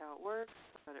exactly how it works,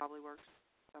 but it probably works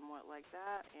somewhat like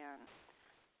that, and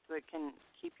so it can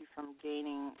keep you from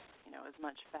gaining, as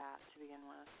much fat to begin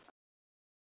with.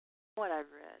 What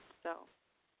I've read. So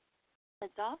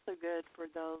it's also good for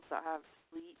those that have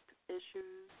sleep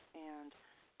issues, and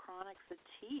chronic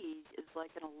fatigue is like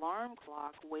an alarm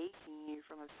clock waking you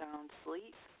from a sound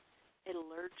sleep. It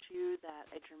alerts alert you that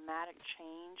a dramatic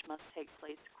change must take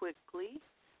place quickly.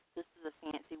 This is a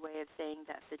fancy way of saying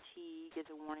that fatigue is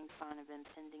a warning sign of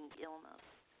impending illness.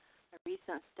 A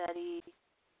recent study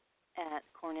at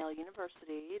Cornell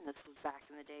University, and this was back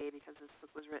in the day because this book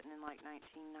was written in like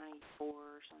 1994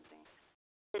 or something,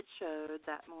 it showed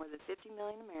that more than 50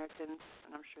 million Americans,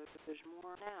 and I'm sure that there's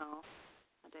more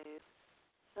nowadays,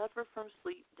 suffer from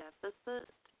sleep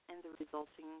deficit and the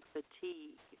resulting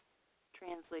fatigue.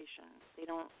 Translation, they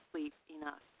don't sleep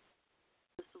enough.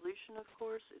 The solution, of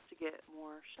course, is to get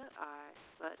more shut-eye,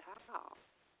 but how?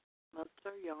 Most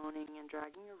are yawning and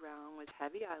dragging around with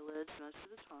heavy eyelids most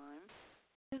of the time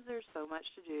because there's so much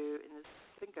to do in this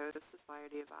go-to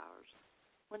society of ours.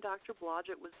 When Dr.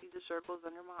 Blodgett would see the circles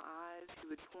under my eyes,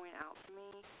 he would point out to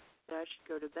me that I should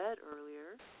go to bed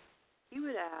earlier. He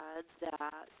would add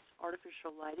that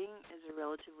artificial lighting is a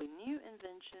relatively new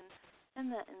invention and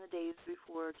that in the days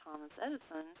before Thomas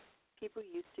Edison, people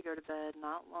used to go to bed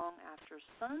not long after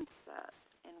sunset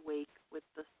and wake with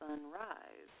the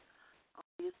sunrise.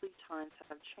 Obviously, times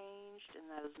have changed,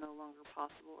 and that is no longer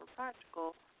possible or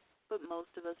practical, but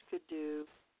most of us could do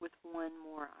with 1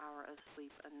 more hour of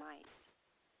sleep a night.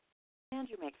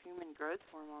 And you make human growth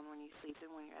hormone when you sleep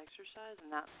and when you exercise, and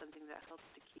that's something that helps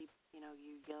to keep, you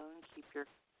young, keep your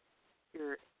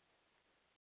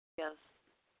yes,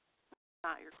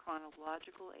 not your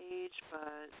chronological age,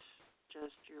 but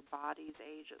just your body's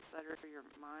age, etc., your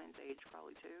mind's age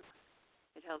probably too.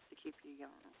 It helps to keep you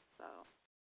young. So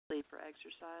sleep or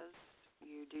exercise,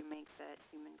 you do make that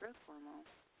human growth hormone.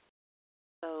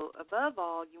 So above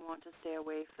all, you want to stay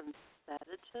away from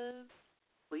sedatives,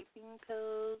 sleeping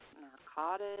pills,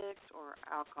 narcotics, or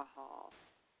alcohol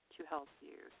to help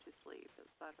you to sleep,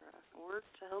 etc., or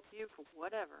to help you for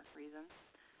whatever reason.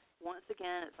 Once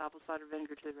again, it's apple cider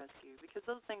vinegar to the rescue, because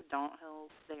those things don't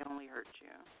help, they only hurt you,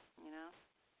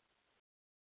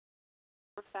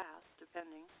 or fast,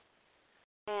 depending.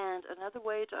 And another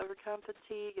way to overcome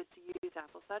fatigue is to use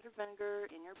apple cider vinegar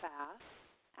in your bath.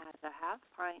 Add a half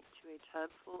pint to a tub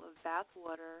full of bath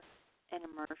water and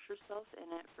immerse yourself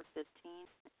in it for 15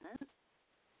 minutes.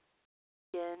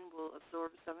 Skin will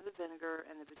absorb some of the vinegar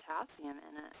and the potassium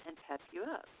in it and pep you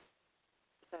up.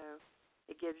 So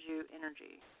it gives you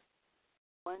energy.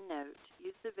 One note,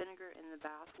 use the vinegar in the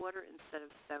bath water instead of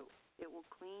soap. It will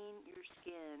clean your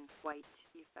skin quite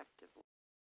effectively.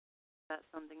 That's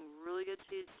something really good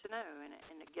to know, and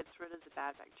it gets rid of the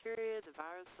bad bacteria, the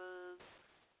viruses,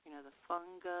 the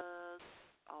fungus,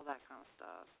 all that kind of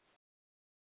stuff.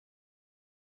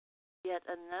 Yet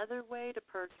another way to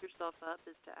perk yourself up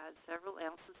is to add several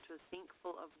ounces to a sink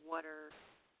full of water.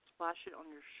 Splash it on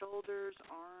your shoulders,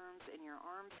 arms, in your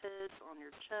armpits, on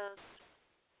your chest,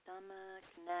 stomach,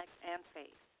 neck, and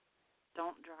face.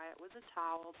 Don't dry it with a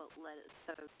towel, but let it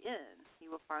soak in.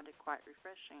 You will find it quite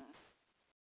refreshing.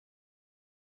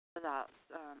 About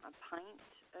a pint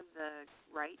of the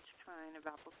right kind of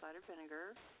apple cider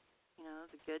vinegar,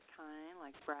 the good kind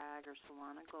like Bragg or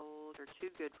Solana Gold, or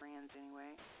 2 good brands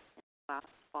anyway, in a glass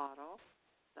bottle.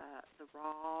 The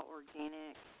raw,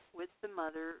 organic, with the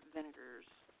mother vinegars.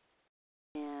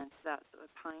 And that's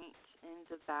a pint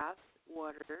into bath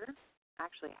water,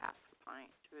 actually half a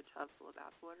pint to a tub full of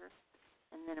bath water.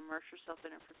 And then immerse yourself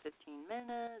in it for 15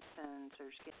 minutes, and so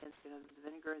your skin's going to the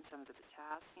vinegar and some of the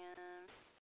potassium.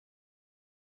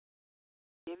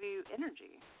 Give you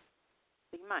energy.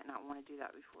 So you might not want to do that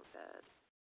before bed.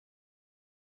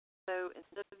 So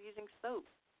instead of using soap,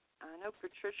 I know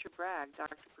Patricia Bragg,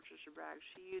 Dr. Patricia Bragg,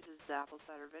 she uses the apple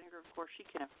cider vinegar. Of course, she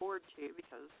can afford to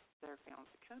because they're a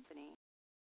fancy company.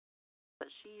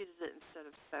 But she uses it instead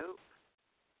of soap.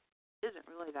 It isn't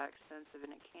really that expensive,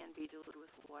 and it can be diluted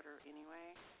with water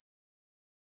anyway.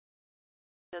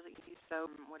 She doesn't use soap,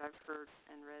 from what I've heard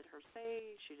and read her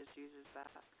say. She just uses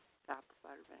that apple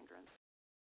cider vinegar.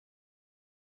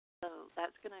 So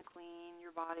that's going to clean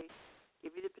your body,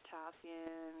 give you the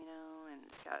potassium, and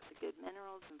it's got the good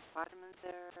minerals and vitamins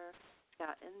there. It's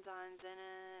got enzymes in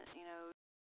it,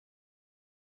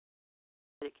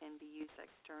 It can be used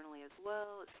externally as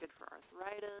well. It's good for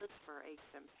arthritis, for aches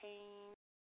and pains,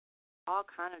 all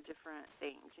kind of different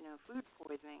things. Food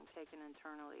poisoning taken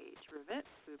internally to prevent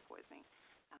food poisoning.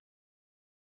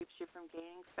 Keeps you from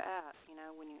gaining fat,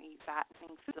 when you eat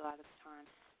fattening food a lot of the time.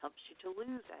 Helps you to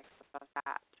lose excess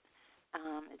fat.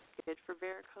 It's good for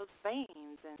varicose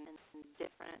veins and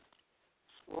different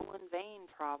swollen vein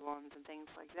problems and things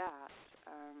like that.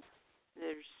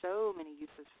 There's so many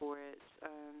uses for it.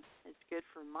 It's good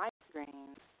for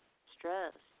migraines,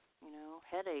 stress,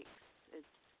 headaches.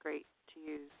 It's great to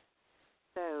use.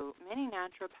 So many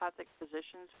naturopathic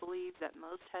physicians believe that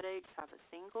most headaches have a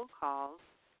single cause,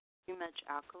 too much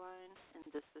alkaline in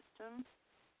the system.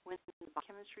 When the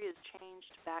chemistry is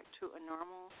changed back to a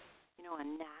normal, a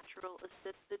natural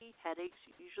acidity, headaches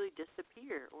usually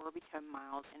disappear or become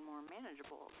mild and more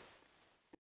manageable.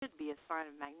 It could be a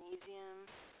sign of magnesium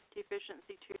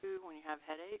deficiency too when you have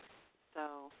headaches.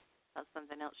 So that's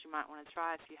something else you might want to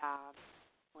try if you have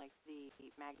like the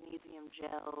magnesium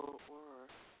gel or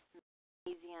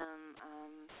magnesium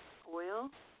oil,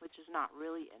 which is not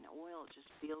really an oil, it just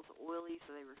feels oily,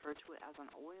 so they refer to it as an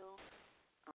oil.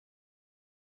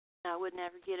 I would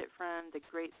never get it from the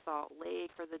Great Salt Lake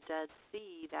or the Dead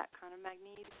Sea, that kind of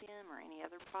magnesium, or any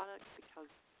other product, because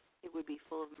it would be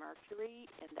full of mercury,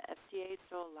 and the FDA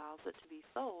still allows it to be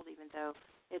sold, even though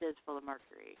it is full of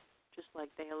mercury. Just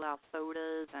like they allow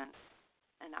sodas and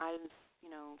items,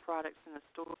 products in the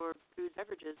store, food,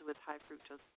 beverages with high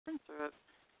fructose corn syrup,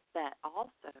 that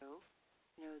also,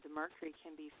 the mercury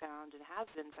can be found and has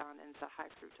been found in the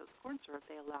high fructose corn syrup.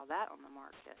 They allow that on the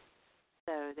market.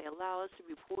 So they allow us to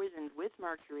be poisoned with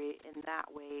mercury in that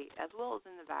way, as well as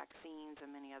in the vaccines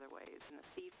and many other ways. In the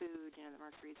seafood, the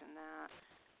mercury's in that.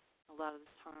 A lot of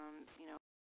the time,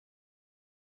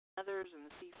 others in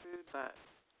the seafood, but,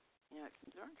 it can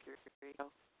be mercury.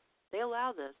 So they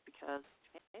allow this because,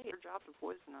 hey, their job to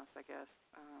poison us, I guess.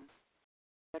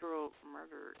 Federal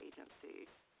Murder Agency.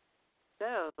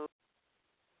 So,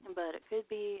 but it could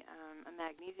be a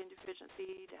magnesium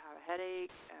deficiency, to have a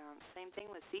headache. Same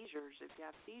thing with seizures. If you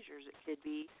have seizures, it could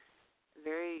be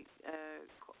very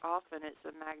often it's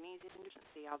a magnesium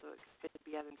deficiency, although it could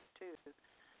be other things too.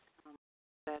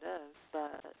 That is,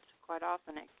 but quite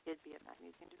often it could be a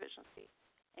magnesium deficiency.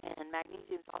 And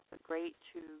magnesium is also great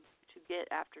to get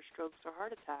after strokes or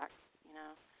heart attacks,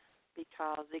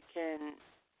 because it can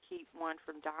keep one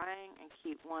from dying and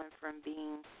keep one from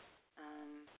being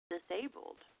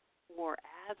disabled or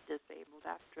as disabled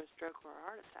after a stroke or a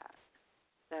heart attack.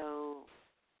 So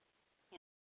you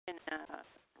can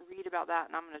read about that,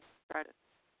 and I'm going to try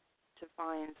to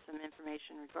find some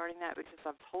information regarding that, because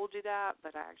I've told you that,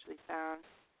 but I actually found,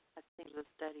 I think there's a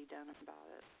study done about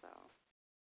it. So,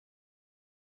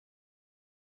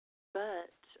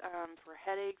 but for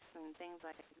headaches and things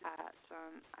like that,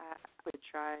 I would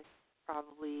try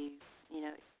probably,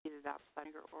 either the apple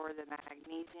cider or the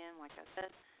magnesium, like I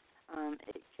said.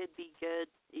 It could be good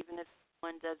even if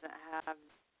one doesn't have,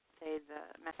 say, the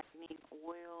magnesium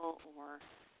oil or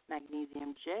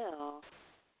magnesium gel,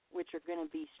 which are going to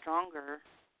be stronger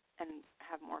and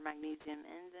have more magnesium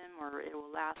in them, or it will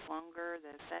last longer,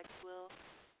 the effects will.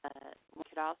 We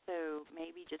could also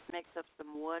maybe just mix up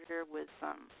some water with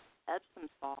some Epsom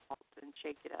salt and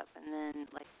shake it up, and then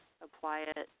apply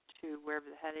it to wherever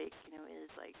the headache, is,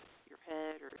 like your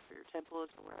head or your temples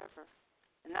or wherever.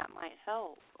 And that might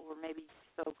help. Or maybe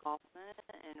soak off in it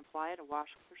and apply it, a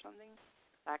wash or something.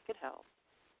 That could help.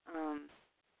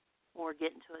 Or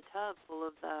get into a tub full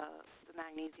of the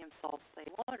magnesium sulfate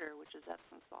water, which is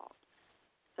Epsom salt.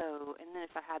 So, and then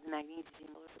if I had the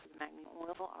magnesium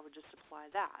oil, I would just apply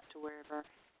that to wherever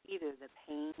either the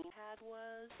pain you had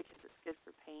was, because it's good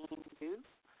for pain too,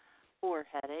 or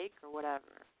headache or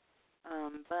whatever.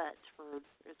 But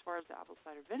as far as the apple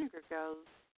cider vinegar goes,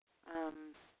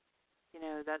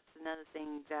 that's another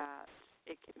thing that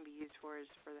it can be used for, is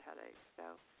for the headache.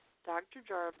 So Dr.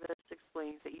 Jarvis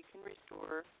explains that you can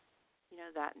restore,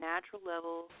 that natural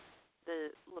level,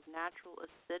 the natural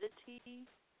acidity,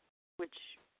 which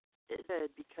is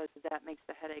good because that makes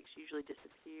the headaches usually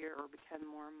disappear or become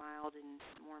more mild and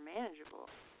more manageable.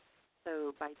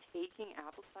 So by taking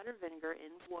apple cider vinegar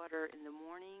in water in the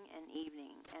morning and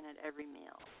evening and at every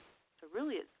meal. So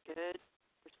really it's good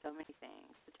for so many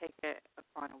things. To take it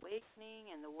upon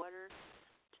awakening in the water,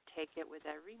 to take it with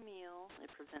every meal.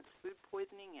 It prevents food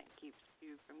poisoning. It keeps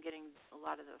you from getting a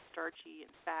lot of the starchy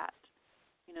and fat,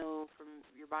 from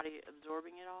your body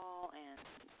absorbing it all, and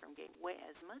from getting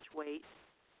as much weight.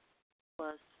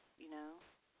 Plus,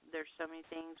 there's so many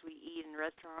things we eat in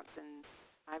restaurants, and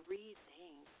I read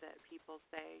things that people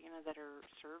say, that are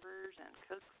servers and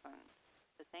cooks, and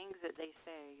the things that they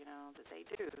say, that they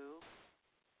do.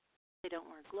 They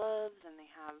don't wear gloves, and they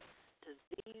have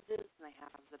diseases, and they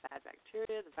have the bad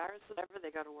bacteria, the viruses, whatever.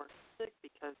 They go to work sick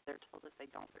because they're told if they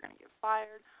don't, they're going to get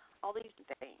fired. All these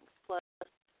things. Plus,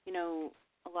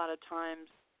 a lot of times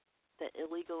the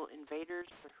illegal invaders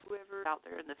or whoever out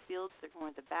there in the fields, they're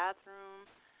going to the bathroom,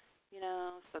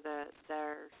 so that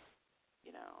they're,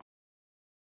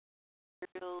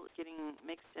 getting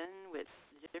mixed in with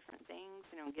different things,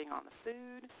 getting on the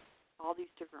food. All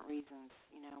these different reasons,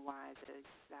 why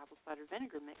the apple cider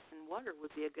vinegar mixed in water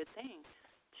would be a good thing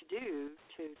to do,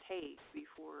 to take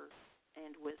before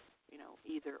and with,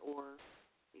 either or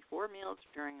before meals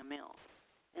or during a meal.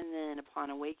 and then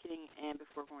upon awakening and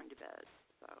before going to bed.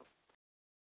 So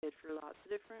good for lots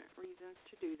of different reasons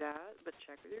to do that, but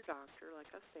check with your doctor, like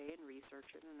I say, and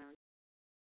research it and everything.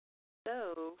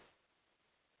 So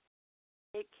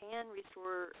it can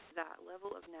restore that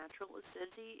level of natural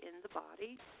acidity in the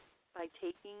body by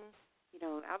taking,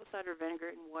 apple cider vinegar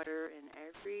and water in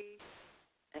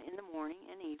the morning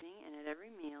and evening and at every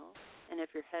meal. And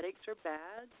if your headaches are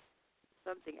bad,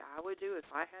 something I would do if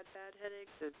I had bad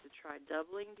headaches is to try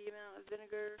doubling the amount of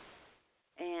vinegar.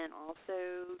 And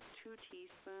also 2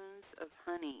 teaspoons of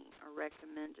honey were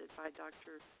recommended by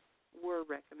Dr.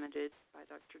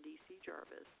 D.C.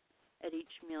 Jarvis at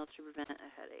each meal to prevent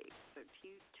a headache. So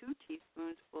 2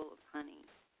 teaspoons full of honey.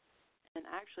 And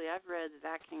actually, I've read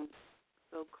that can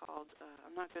so-called,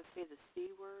 I'm not going to say the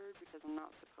C word because I'm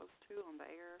not supposed to on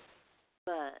the air,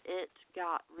 but it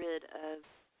got rid of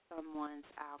someone's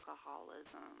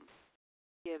alcoholism.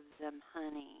 Give them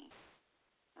honey.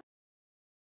 I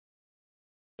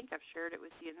think I've shared it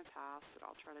with you in the past, but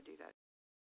I'll try to do that.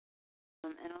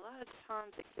 And a lot of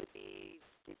times it could be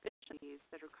deficiencies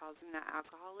that are causing that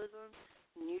alcoholism,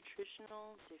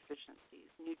 nutritional deficiencies,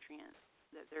 nutrients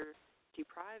that they're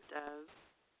deprived of,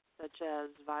 such as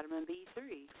vitamin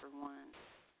B3 for one.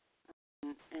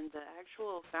 And the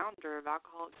actual founder of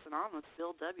Alcoholics Anonymous,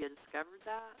 Bill W., discovered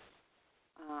that.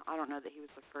 I don't know that he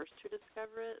was the first to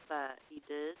discover it, but he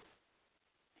did.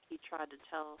 He tried to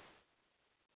tell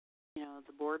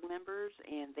the board members,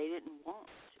 and they didn't want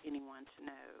anyone to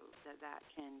know that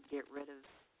can get rid of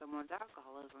someone's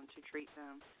alcoholism to treat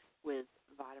them with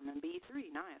vitamin B3,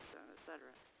 niacin, etc.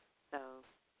 So,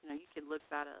 you can look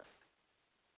that up.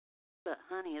 But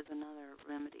honey is another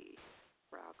remedy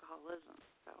for alcoholism.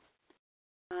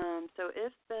 So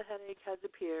if the headache has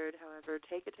appeared, however,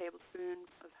 take a tablespoon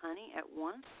of honey at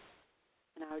once,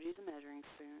 and I would use a measuring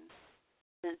spoon.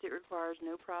 Since it requires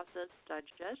no processed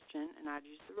digestion, and I'd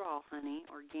use the raw honey,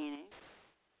 organic,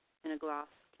 in a glass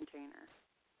container.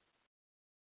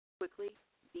 Quickly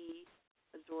be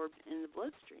absorbed in the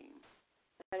bloodstream.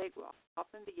 The headache will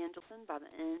often begin to lessen by the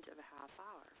end of a half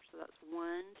hour. So that's 1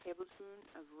 tablespoon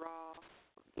of raw,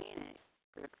 organic,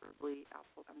 preferably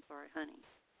honey.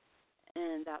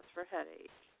 And that's for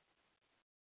headache.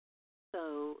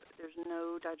 So there's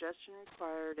no digestion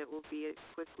required. It will be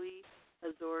quickly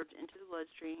absorbed into the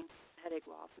bloodstream. The headache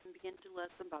will often begin to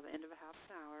lessen by the end of a half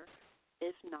an hour.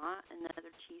 If not,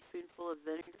 another teaspoonful of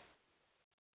vinegar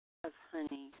of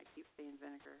honey. I keep saying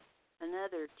vinegar.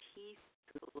 Another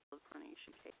teaspoonful of honey you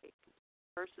should take.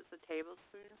 First it's a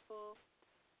tablespoonful.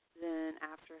 Then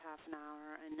after half an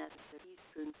hour, another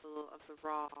teaspoonful of the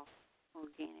raw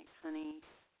organic honey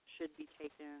should be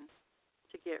taken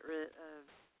to get rid of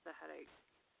the headache.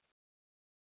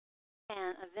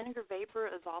 And a vinegar vapor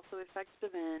is also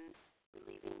effective in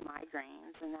relieving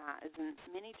migraines, and that is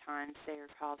many times they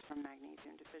are caused from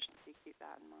magnesium deficiency. Keep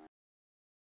that in mind.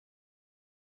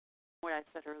 What I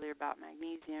said earlier about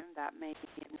magnesium, that may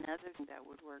be another thing that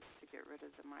would work to get rid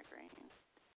of the migraines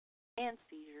and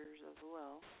seizures as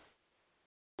well.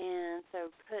 And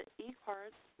so put equal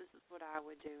parts, this is what I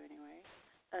would do anyway,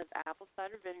 of apple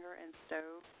cider vinegar and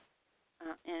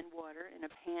and water in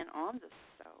a pan on the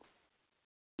stove.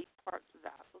 Equal parts of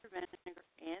apple cider vinegar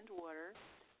and water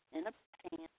in a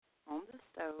pan on the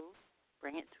stove.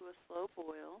 Bring it to a slow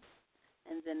boil,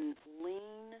 and then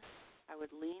I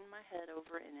would lean my head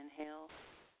over and inhale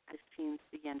as fumes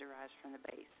begin to rise from the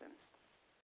basin.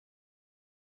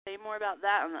 Say more about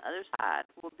that on the other side.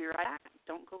 We'll be right back.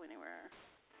 Don't go anywhere.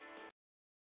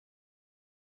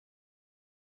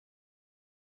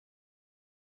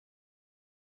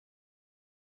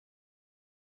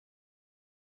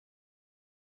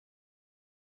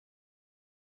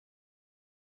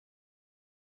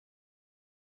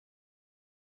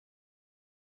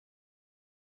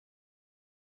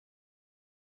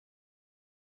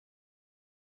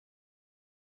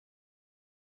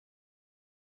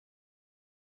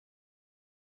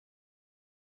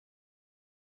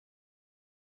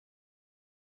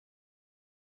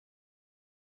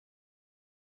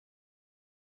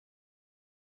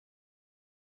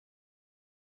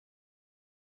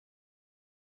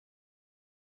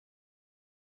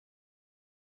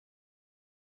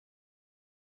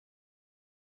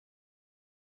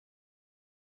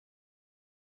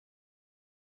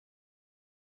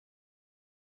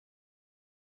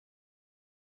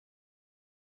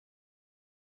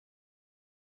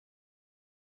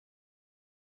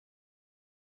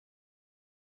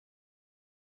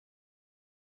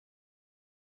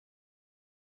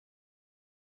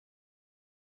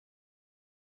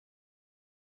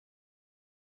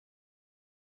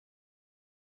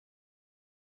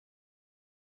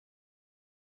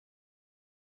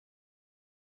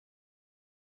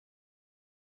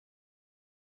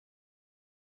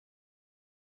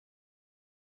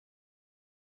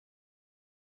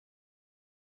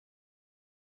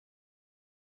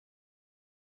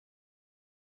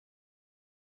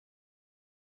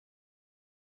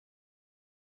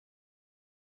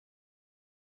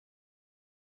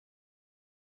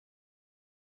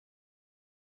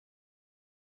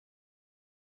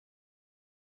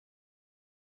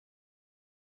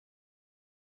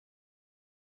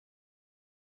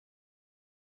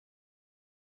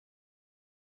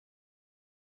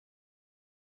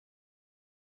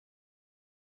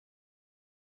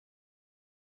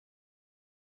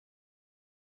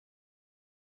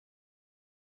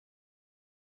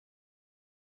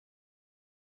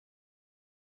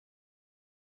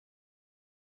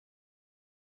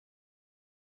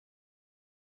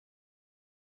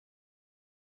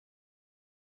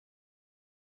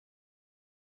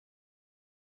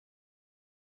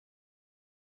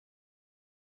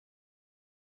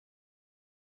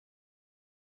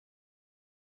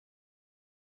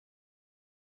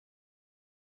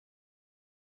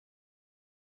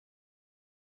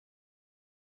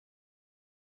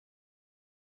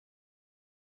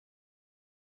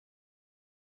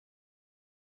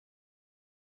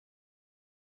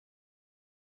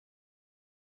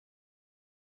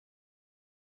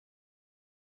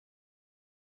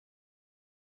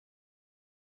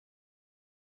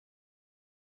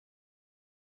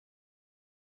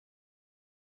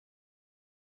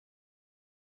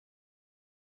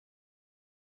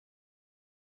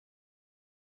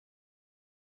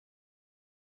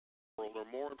 world are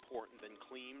more important than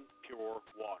clean, pure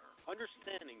water.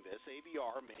 Understanding this,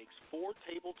 AVR makes 4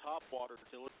 tabletop water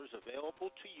distillers available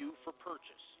to you for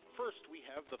purchase. First, we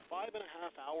have the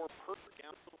 5.5-hour per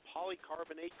gallon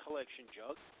polycarbonate collection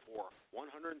jug for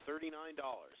 $139.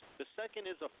 The second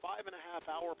is a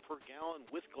 5.5-hour per gallon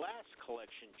with glass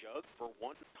collection jug for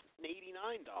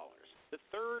 $189. The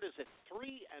third is a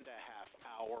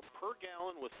 3.5-hour per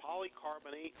gallon with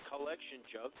polycarbonate collection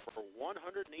jug for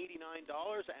 $189,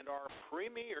 and our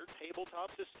premier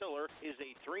tabletop distiller is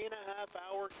a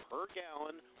 3.5-hour per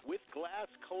gallon with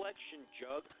glass collection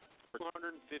jug for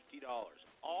 $250.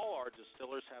 All our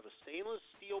distillers have a stainless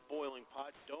steel boiling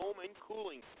pot, dome, and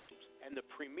cooling tubes, and the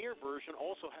premier version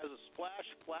also has a splash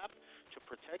flap to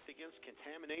protect against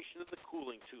contamination of the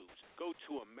cooling tubes. Go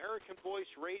to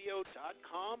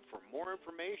AmericanVoiceRadio.com for more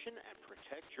information and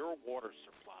protect your water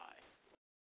supply.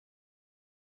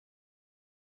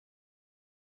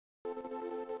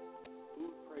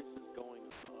 Food prices going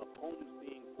up, homes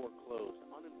being foreclosed,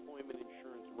 unemployment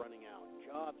insurance running out,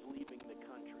 jobs leaving the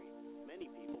country. Many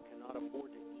people cannot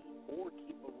afford to eat or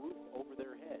keep a roof over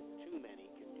their head. Too many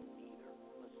can do neither.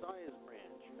 Messiah's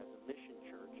Branch has a mission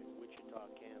church in Wichita,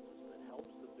 Kansas that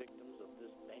helps the victims of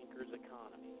this banker's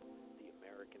economy, the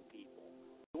American people.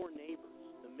 Your neighbors,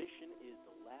 the mission is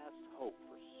the last hope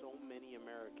for so many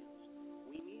Americans.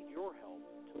 We need your help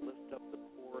to lift up the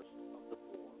poorest of the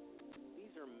poor.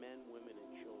 These are men, women,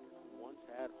 and children who once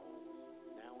had homes,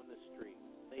 now in the street.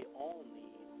 They all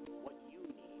need what you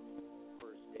need: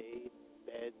 first aid,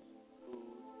 beds,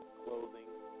 food, clothing,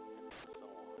 and so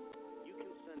on. You can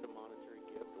send a monetary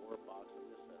gift or a box of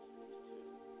necessities to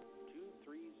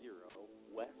 230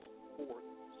 West 4th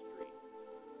Street,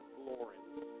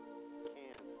 Florence,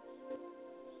 Kansas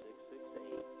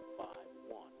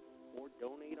 66851, or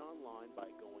donate online by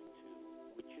going to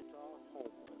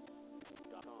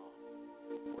WichitaHomeless.com,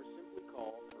 or simply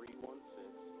call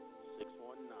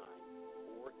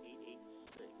 316-619-4886.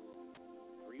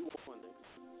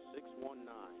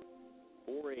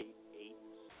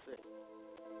 316-619-4886.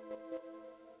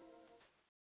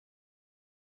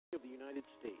 Of the United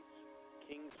States,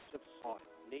 kings have sought it,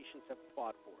 nations have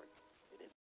fought for it. It has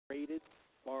been traded,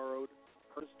 borrowed,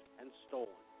 purchased, and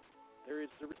stolen. There is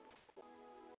the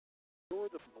restore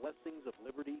the blessings of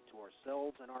liberty to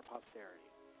ourselves and our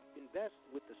posterity. Invest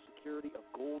with the security of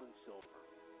gold and silver.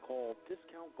 Call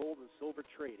Discount Gold and Silver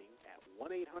Trading at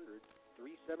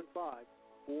 1-800-375-4188.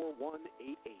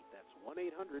 That's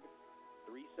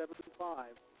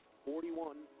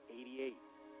 1-800-375-4188.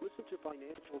 Listen to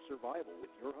Financial Survival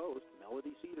with your host,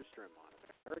 Melody Cedarstrom, on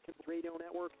American Radio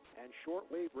Network and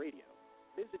Shortwave Radio.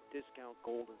 Visit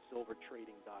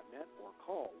DiscountGoldAndSilverTrading.net or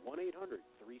call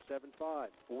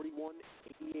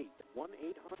 1-800-375-4188.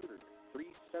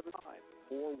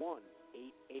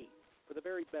 1-800-375-4188. For the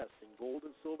very best in gold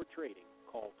and silver trading,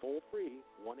 call toll-free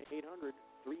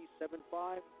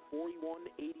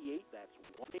 1-800-375-4188. That's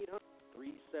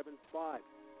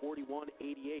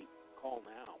 1-800-375-4188. Call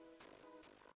now.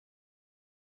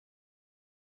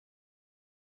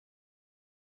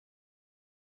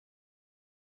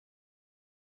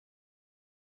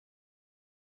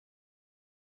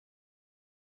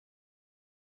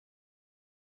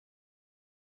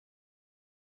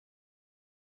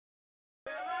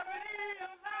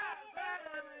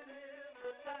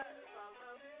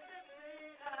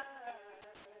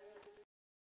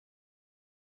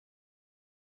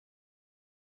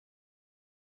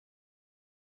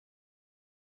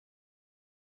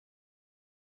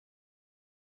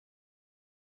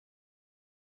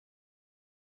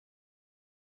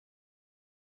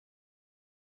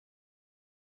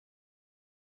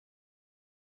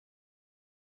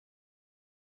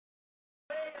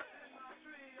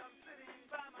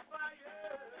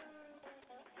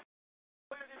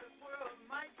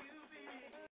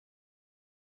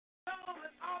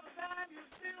 All the time you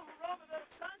still roam the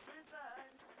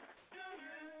countryside. Do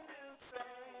you still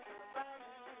think about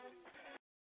it?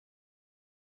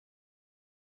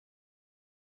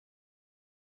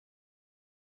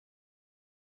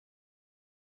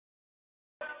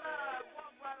 Well, I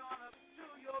walk right on up to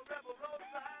your rebel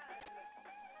roadside,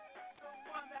 the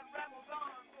one that rambles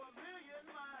on for a million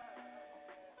miles.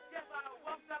 Yes, I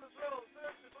walk down this road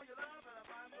thirsty for your love, and I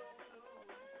find so true.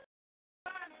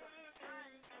 Find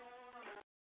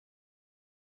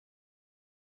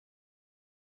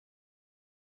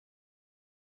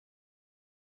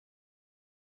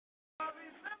I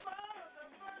remember the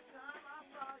first time I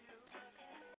saw you.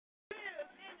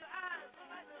 Tears in your eyes,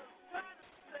 like the trying to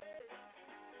say,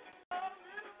 oh,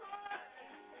 little boy,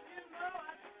 you know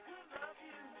I could love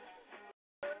you.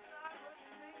 But I must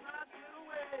take my kid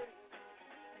away.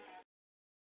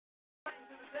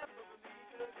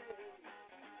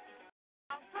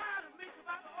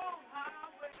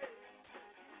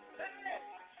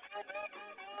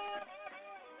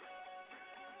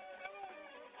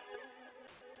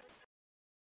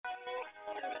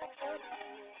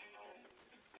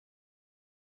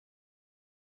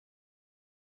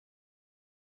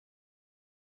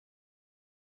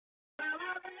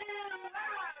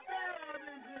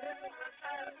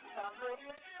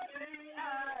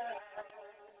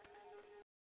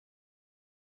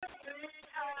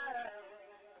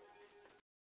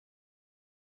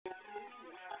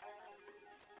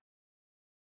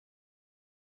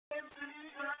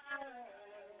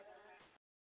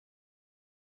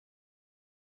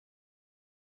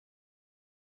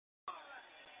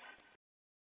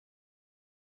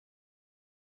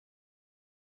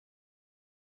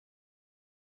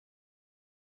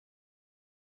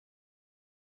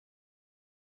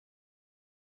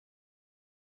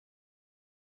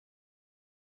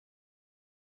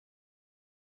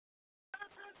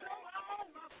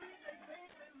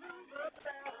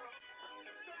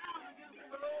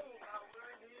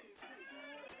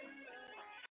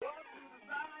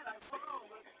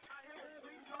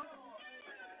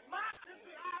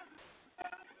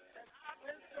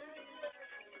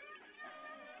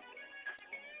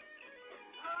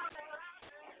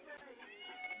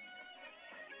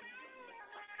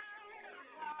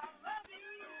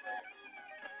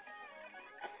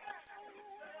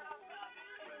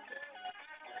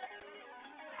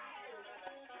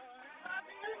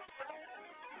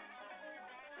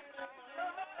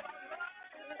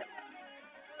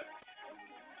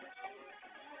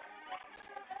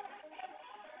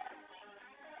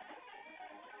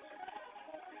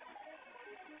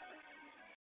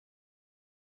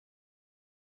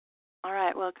 All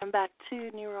right, welcome back to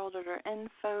New World Order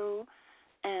Info,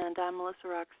 and I'm Melissa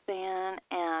Roxanne,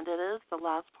 and it is the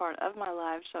last part of my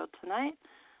live show tonight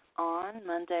on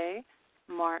Monday,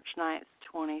 March 9th,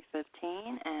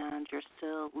 2015, and you're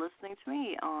still listening to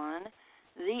me on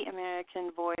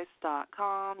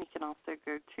theamericanvoice.com. You can also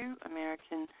go to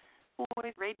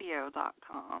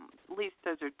americanvoiceradio.com. At least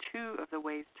those are two of the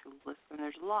ways to listen.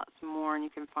 There's lots more, and you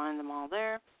can find them all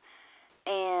there.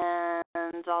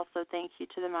 And also thank you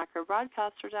to the micro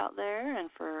broadcasters out there and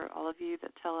for all of you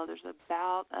that tell others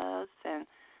about us and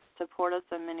support us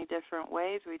in many different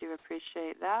ways. We do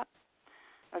appreciate that.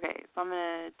 Okay, so I'm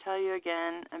going to tell you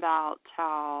again about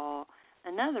how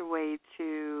another way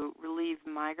to relieve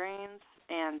migraines,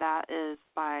 and that is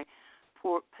by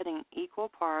putting equal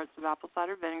parts of apple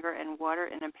cider vinegar and water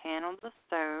in a pan on the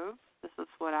stove. This is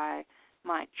what I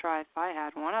might try if I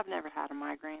had one. I've never had a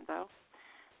migraine, though.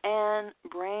 And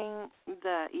bring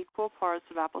the equal parts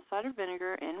of apple cider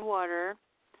vinegar and water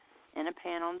in a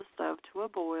pan on the stove to a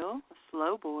boil, a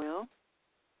slow boil.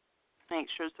 Make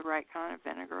sure it's the right kind of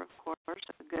vinegar, of course,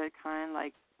 a good kind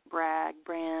like Bragg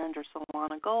brand or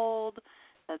Solana Gold.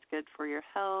 That's good for your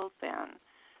health, and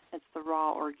it's the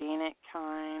raw organic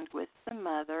kind with the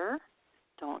mother.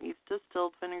 Don't use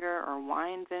distilled vinegar or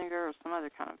wine vinegar or some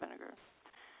other kind of vinegar.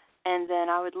 And then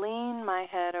I would lean my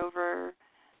head over,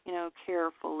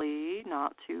 carefully,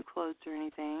 not too close or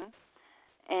anything,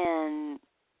 and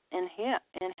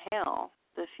inhale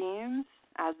the fumes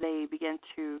as they begin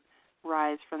to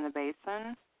rise from the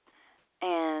basin.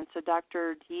 And so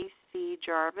Dr. D.C.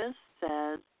 Jarvis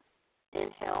says,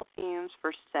 inhale fumes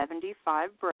for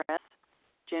 75 breaths.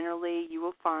 Generally, you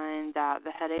will find that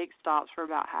the headache stops for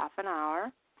about half an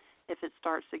hour. If it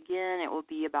starts again, it will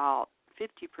be about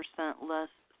 50% less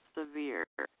severe.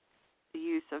 The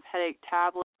use of headache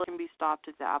tablets can be stopped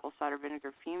if the apple cider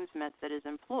vinegar fumes method is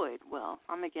employed. Well,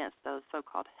 I'm against those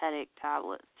so-called headache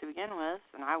tablets to begin with,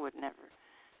 and I would never,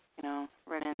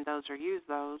 recommend those or use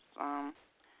those.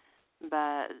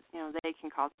 But, they can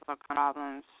cause all kinds of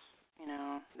problems.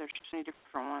 There's so many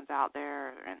different ones out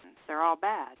there, and they're all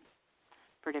bad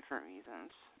for different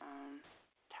reasons.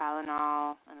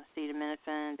 Tylenol and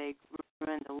acetaminophen, they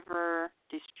ruin the liver,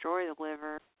 destroy the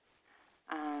liver.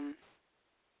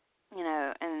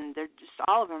 And they're just,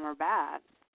 all of them are bad.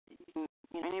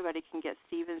 Anybody can get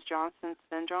Stevens-Johnson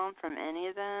syndrome from any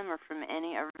of them or from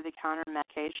any over-the-counter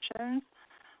medications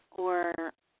or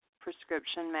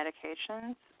prescription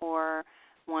medications, or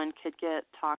one could get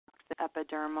toxic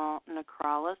epidermal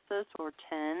necrolysis or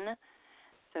TEN.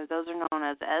 So those are known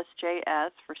as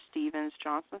SJS for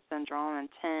Stevens-Johnson syndrome and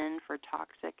TEN for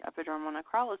toxic epidermal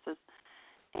necrolysis.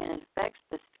 And it affects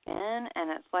the skin, and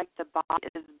it's like the body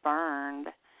is burned.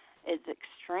 It's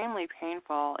extremely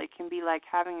painful. It can be like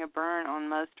having a burn on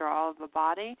most or all of the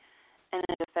body, and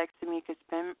it affects the mucous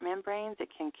membranes.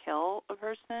 It can kill a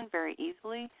person very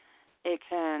easily. It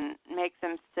can make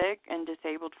them sick and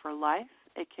disabled for life.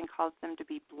 It can cause them to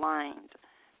be blind.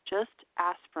 Just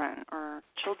aspirin or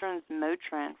children's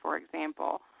Motrin, for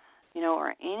example,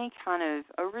 or any kind of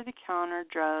over-the-counter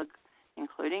drug,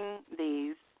 including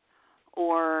these,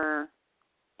 or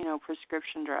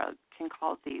prescription drug can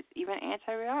cause these. Even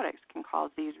antibiotics can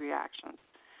cause these reactions.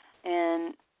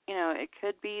 And, it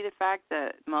could be the fact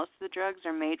that most of the drugs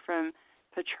are made from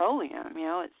petroleum.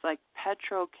 It's like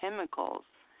petrochemicals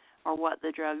are what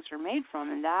the drugs are made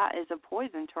from, and that is a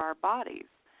poison to our bodies.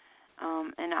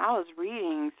 And I was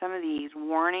reading some of these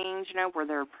warnings, where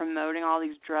they're promoting all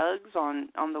these drugs on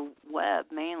the web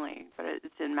mainly, but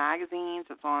it's in magazines,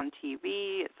 it's on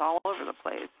TV, it's all over the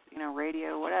place,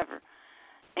 radio, whatever.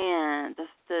 And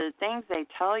the things they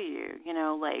tell you,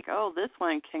 like, oh, this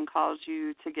one can cause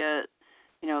you to get,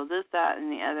 this, that,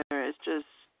 and the other.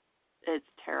 It's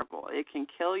terrible. It can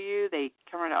kill you. They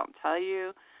come right out and tell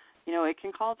you. It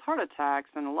can cause heart attacks,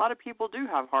 and a lot of people do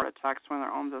have heart attacks when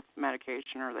they're on this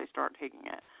medication or they start taking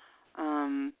it.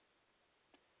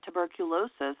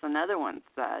 Tuberculosis, another one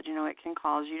said, it can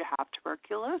cause you to have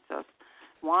tuberculosis.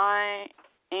 Why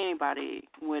anybody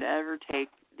would ever take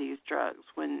these drugs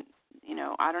when,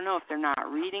 I don't know if they're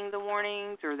not reading the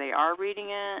warnings or they are reading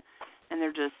it and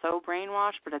they're just so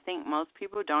brainwashed, but I think most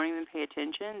people don't even pay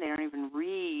attention. They don't even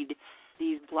read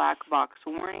these black box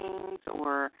warnings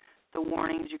or the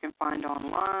warnings you can find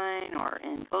online or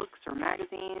in books or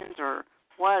magazines or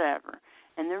whatever.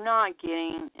 And they're not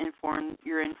getting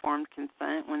your informed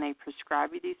consent when they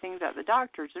prescribe you these things at the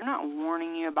doctors. They're not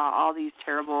warning you about all these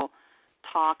terrible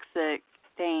toxic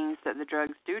things that the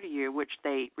drugs do to you, which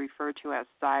they refer to as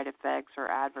side effects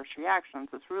or adverse reactions.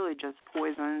 It's really just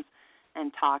poisons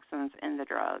and toxins in the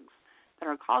drugs that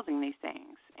are causing these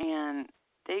things. And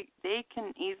they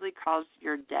can easily cause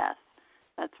your death.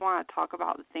 That's why I talk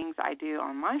about the things I do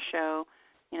on my show,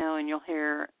 and you'll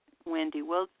hear Wendy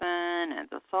Wilson and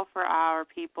the Sulfur Hour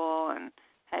people and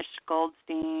Hesh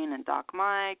Goldstein and Doc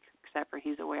Mike, except for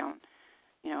he's away on,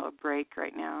 a break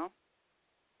right now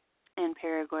in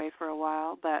Paraguay for a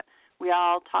while. But we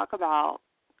all talk about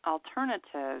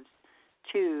alternatives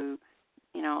to,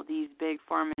 these big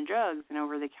pharma drugs and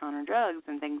over-the-counter drugs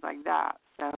and things like that.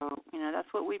 So, that's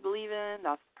what we believe in.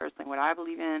 That's personally what I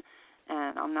believe in.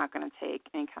 And I'm not going to take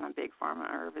any kind of big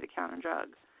pharma or over-the-counter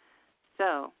drugs.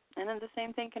 So, and then the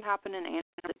same thing can happen in animals.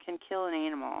 It can kill an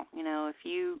animal. If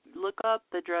you look up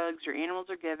the drugs your animals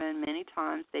are given, many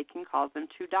times they can cause them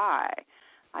to die.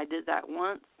 I did that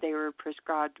once. They were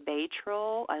prescribed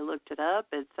Baytril. I looked it up.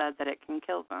 It said that it can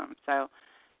kill them. So,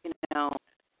 it's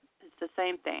the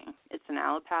same thing. It's an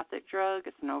allopathic drug.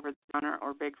 It's an over-the-counter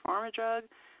or big pharma drug.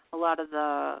 A lot of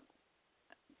the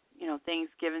things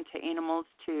given to animals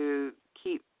to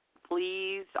keep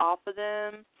fleas off of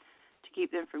them, to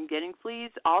keep them from getting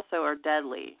fleas, also are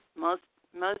deadly. Most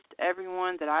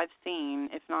everyone that I've seen,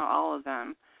 if not all of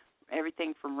them,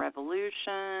 everything from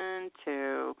Revolution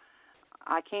to,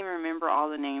 I can't remember all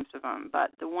the names of them,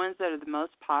 but the ones that are the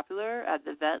most popular at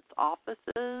the vet's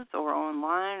offices or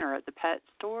online or at the pet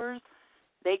stores,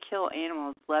 they kill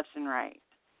animals left and right.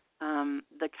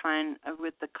 The kind of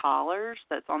with the collars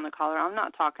that's on the collar. I'm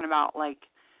not talking about like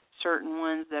certain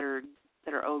ones that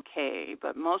are okay,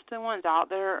 but most of the ones out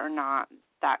there are not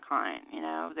that kind.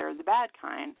 They're the bad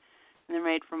kind, and they're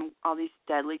made from all these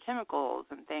deadly chemicals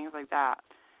and things like that.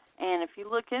 And if you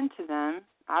look into them,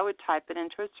 I would type it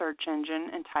into a search engine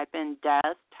and type in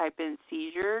death, type in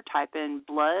seizure, type in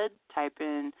blood, type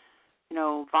in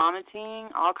vomiting,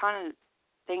 all kind of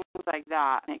things like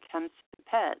that, and it comes to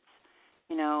pets.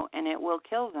 And it will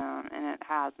kill them, and it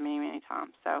has many, many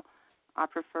times. So I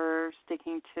prefer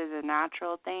sticking to the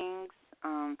natural things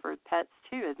for pets,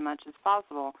 too, as much as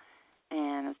possible.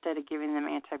 And instead of giving them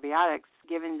antibiotics,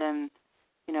 giving them,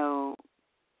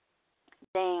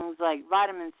 things like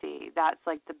vitamin C. That's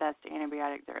like the best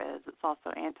antibiotic there is. It's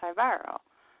also antiviral.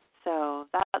 So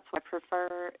that's what I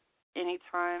prefer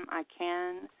anytime I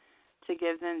can to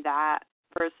give them that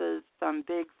versus some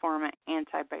big pharma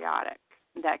antibiotic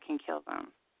that can kill them.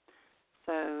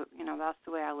 So, that's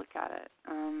the way I look at it.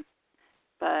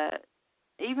 But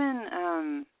even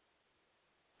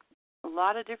a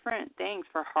lot of different things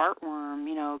for heartworm,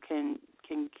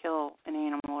 can kill an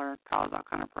animal or cause all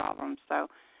kind of problems. So,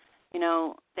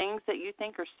 things that you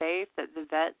think are safe that the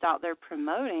vet's out there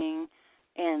promoting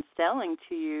and selling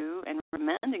to you and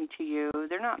recommending to you,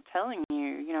 they're not telling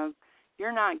you,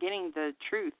 you're not getting the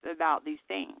truth about these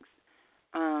things.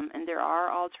 And there are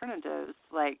alternatives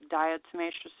like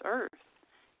diatomaceous earth,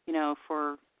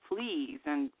 for fleas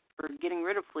and for getting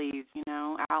rid of fleas,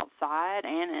 outside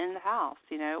and in the house,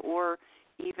 or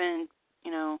even,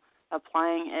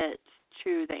 applying it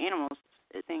to the animals.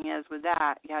 The thing is with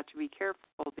that, you have to be careful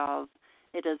because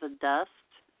it is a dust,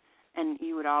 and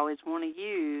you would always want to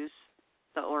use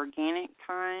the organic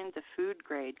kind, the food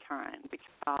grade kind,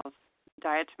 because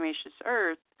diatomaceous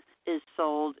earth is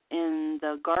sold in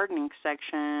the gardening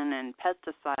section and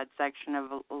pesticide section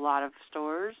of a lot of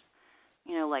stores.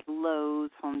 like Lowe's,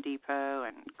 Home Depot,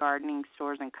 and gardening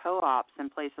stores and co-ops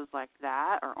and places like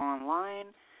that, or online.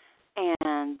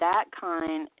 And that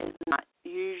kind is not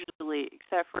usually,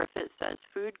 except for if it says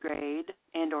food grade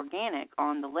and organic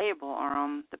on the label or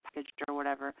on the package or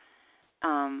whatever,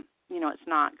 it's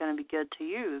not going to be good to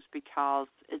use because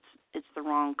it's the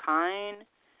wrong kind.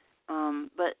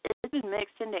 But it's been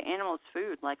mixed into animals'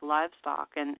 food, like livestock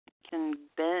and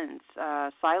bins,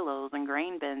 silos and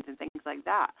grain bins and things like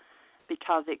that,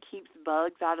 because it keeps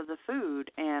bugs out of the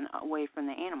food and away from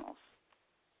the animals.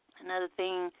 Another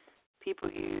thing people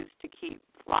use to keep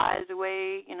flies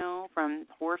away, from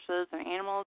horses and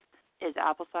animals is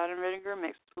apple cider vinegar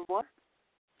mixed with water.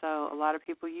 So a lot of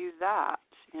people use that.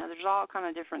 There's all kind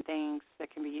of different things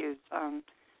that can be used.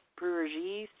 Brewer's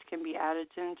yeast can be added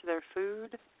into their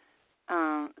food.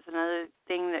 It's another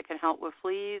thing that can help with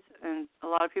fleas, and a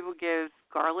lot of people give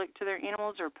garlic to their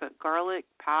animals or put garlic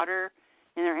powder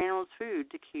in their animals' food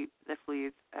to keep the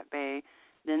fleas at bay.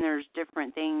 Then there's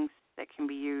different things that can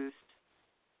be used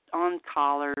on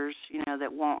collars,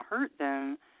 that won't hurt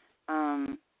them,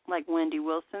 like Wendy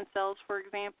Wilson sells, for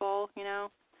example,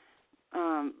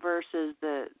 versus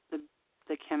the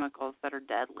chemicals that are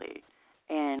deadly.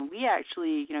 And we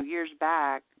actually, years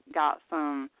back, got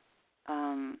some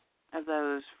of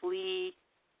those flea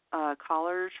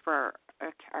collars for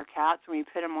our cats, and we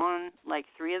put them on, like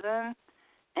 3 of them.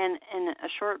 And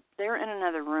they were in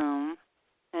another room,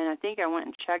 and I think I went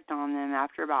and checked on them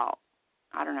after about,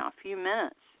 a few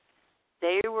minutes.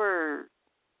 They were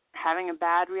having a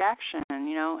bad reaction,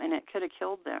 and it could have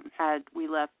killed them had we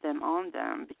left them on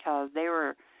them, because they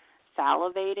were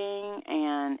salivating,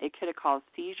 and it could have caused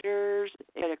seizures.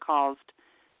 It could have caused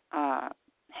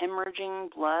hemorrhaging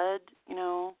blood,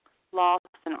 loss,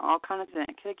 and all kinds of things.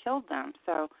 It could have killed them.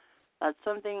 So that's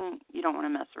something you don't want to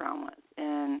mess around with.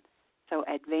 And so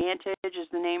Advantage is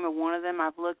the name of one of them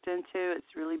I've looked into.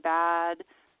 It's really bad,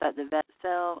 that the vet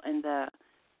sell and the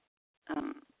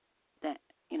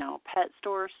pet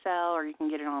stores sell, or you can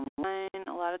get it online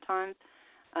a lot of times.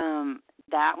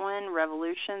 That one,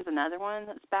 Revolution's another one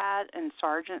that's bad, and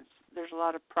Sargent's. There's a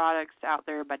lot of products out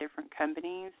there by different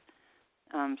companies.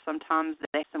 Sometimes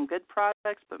they have some good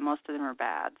products, but most of them are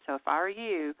bad. So if I were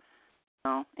you,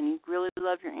 and you really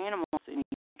love your animals and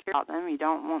you care about them, you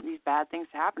don't want these bad things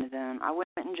to happen to them, I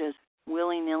wouldn't just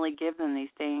willy-nilly give them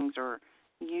these things or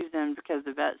use them because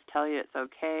the vets tell you it's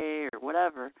okay or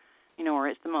whatever, or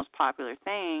it's the most popular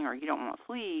thing, or you don't want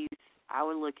fleas. I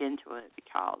would look into it,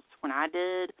 because when I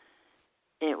did,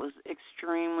 it was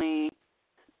extremely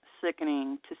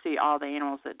sickening to see all the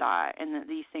animals that die, and that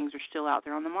these things are still out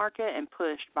there on the market and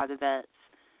pushed by the vets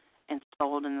and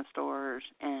sold in the stores,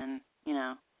 and,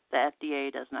 the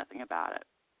FDA does nothing about it,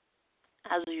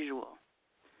 as usual.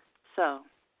 So,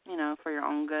 for your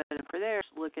own good and for theirs,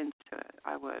 look into it.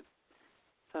 I would.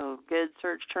 So good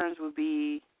search terms would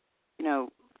be,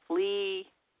 flea,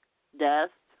 death,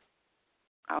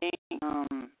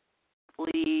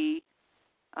 flea,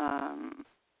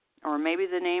 or maybe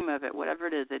the name of it, whatever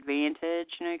it is, Advantage,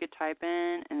 you could type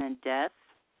in, and then death,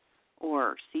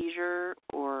 or seizure,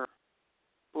 or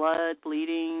blood,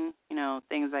 bleeding,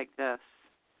 things like this.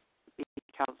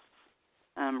 Because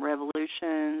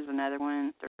Revolution's another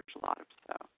one. There's a lot of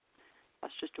stuff.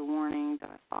 That's just a warning that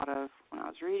I thought of when I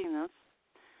was reading this.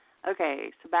 Okay,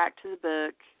 so back to the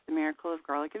book, The Miracle of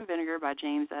Garlic and Vinegar by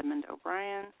James Edmund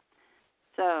O'Brien.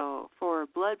 So, for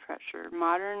blood pressure,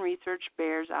 modern research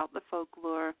bears out the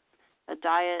folklore. A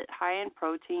diet high in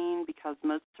protein, because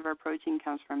most of our protein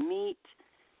comes from meat.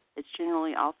 It's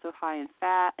generally also high in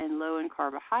fat and low in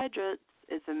carbohydrates,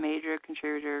 is a major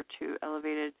contributor to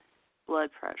elevated blood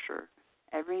pressure.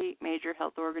 Every major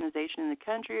health organization in the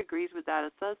country agrees with that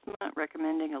assessment,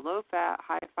 recommending a low-fat,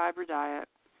 high-fiber diet.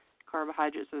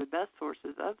 Carbohydrates are the best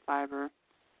sources of fiber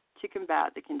to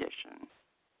combat the condition.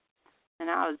 And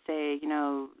I would say,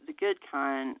 the good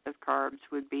kind of carbs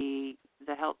would be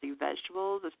the healthy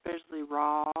vegetables, especially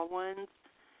raw ones,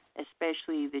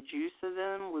 especially the juice of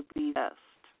them would be best.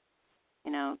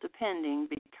 Depending,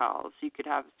 because you could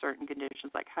have certain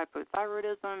conditions like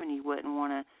hypothyroidism, and you wouldn't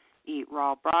want to eat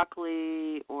raw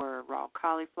broccoli or raw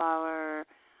cauliflower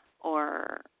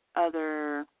or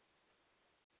other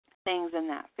things in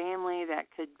that family that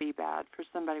could be bad for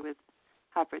somebody with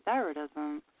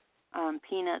hypothyroidism.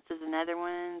 Peanuts is another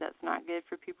one that's not good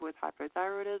for people with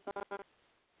hypothyroidism.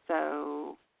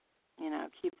 So,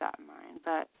 keep that in mind.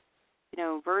 But,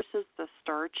 versus the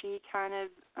starchy kind of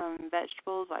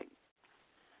vegetables,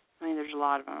 there's a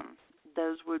lot of them.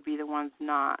 Those would be the ones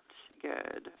not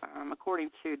good, according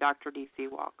to Dr. D.C.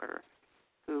 Walker,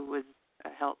 who was a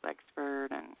health expert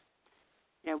and,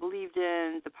 believed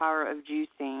in the power of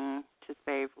juicing to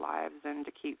save lives and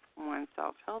to keep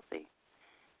oneself healthy.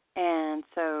 And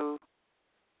so,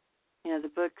 the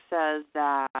book says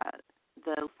that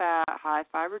the low-fat,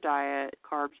 high-fiber diet,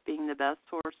 carbs being the best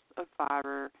source of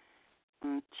fiber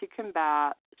to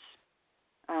combat,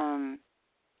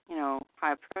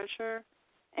 high pressure,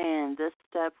 and this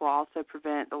step will also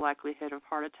prevent the likelihood of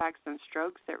heart attacks and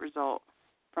strokes that result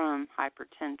from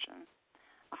hypertension.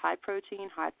 A high-protein,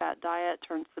 high-fat diet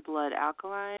turns the blood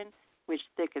alkaline, which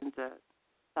thickens it.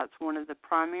 That's one of the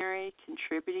primary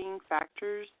contributing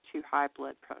factors to high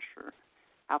blood pressure.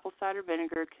 Apple cider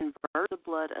vinegar converts the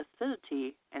blood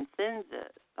acidity and thins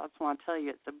it. That's why I tell you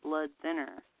it's a blood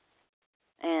thinner.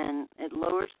 And it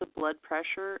lowers the blood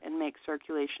pressure and makes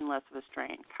circulation less of a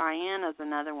strain. Cayenne is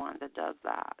another one that does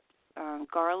that.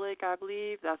 Garlic, I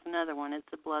believe, that's another one. It's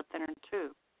a blood thinner too.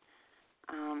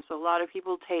 So a lot of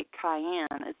people take cayenne.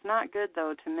 It's not good,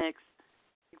 though, to mix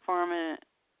pharma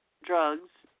drugs,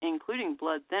 including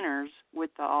blood thinners, with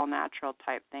the all-natural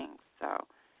type things. So,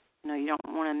 you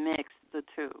don't want to mix the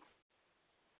two.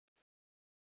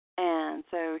 And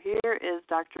so here is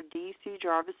Dr. D.C.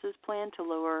 Jarvis's plan to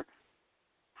lower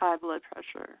high blood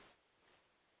pressure.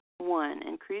 1.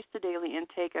 Increase the daily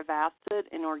intake of acid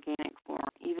in organic form,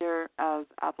 either of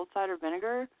apple cider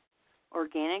vinegar,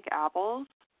 organic apples,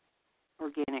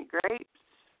 organic grapes,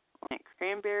 organic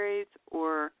cranberries,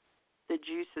 or the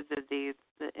juices of these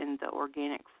in the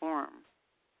organic form.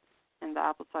 And the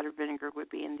apple cider vinegar would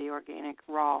be in the organic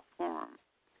raw form.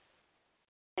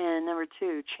 And number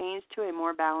 2, change to a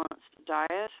more balanced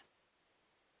diet.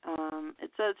 It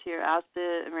says here, ask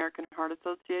the American Heart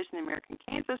Association, the American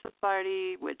Cancer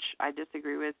Society, which I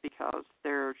disagree with because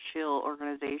they're chill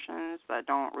organizations that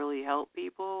don't really help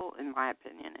people, in my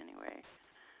opinion anyway.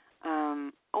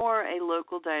 Or a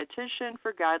local dietitian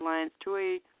for guidelines to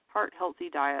a heart-healthy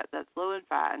diet that's low in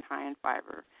fat and high in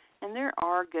fiber. And there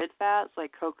are good fats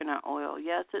like coconut oil.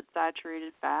 Yes, it's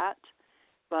saturated fat,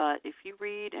 but if you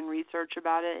read and research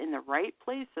about it in the right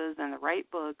places and the right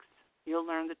books, you'll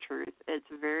learn the truth. It's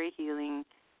very healing,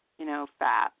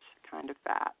 fat, kind of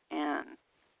fat. And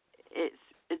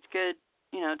it's good,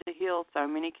 to heal so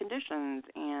many conditions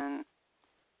and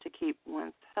to keep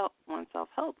oneself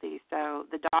healthy. So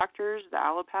the doctors, the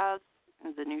allopaths,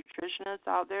 and the nutritionists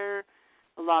out there,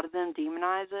 a lot of them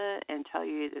demonize it and tell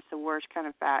you it's the worst kind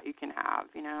of fat you can have.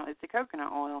 It's the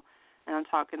coconut oil. And I'm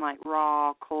talking like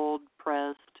raw, cold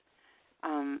pressed,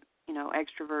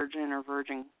 extra virgin or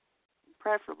virgin,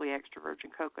 preferably extra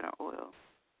virgin coconut oil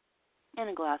in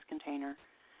a glass container.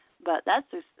 But that's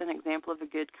just an example of a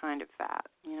good kind of fat,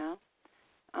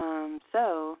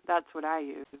 So that's what I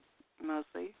use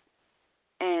mostly.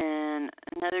 And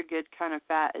another good kind of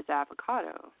fat is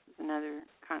avocado. It's another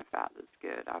kind of fat that's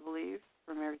good, I believe,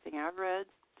 from everything I've read.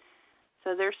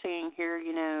 So they're saying here,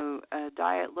 a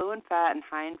diet low in fat and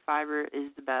high in fiber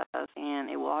is the best, and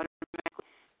it will automatically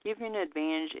give you an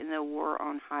advantage in the war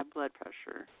on high blood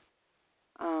pressure.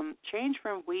 Change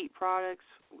from wheat products,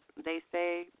 they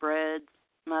say, breads,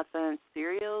 muffins,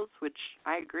 cereals, which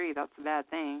I agree, that's a bad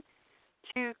thing,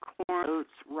 to corn, oats,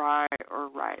 rye, or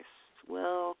rice.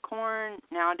 Well, corn,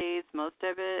 nowadays, most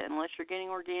of it, unless you're getting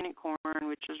organic corn,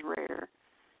 which is rare,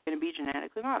 is going to be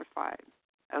genetically modified.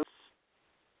 Oats,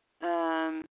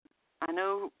 I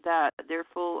know that they're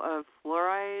full of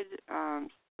fluoride.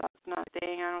 That's not a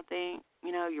thing, I don't think.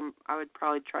 I would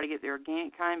probably try to get the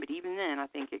organic kind, but even then, I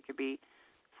think it could be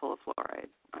full of fluoride.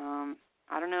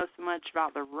 I don't know so much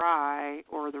about the rye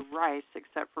or the rice,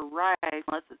 except for rice,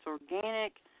 unless it's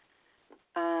organic,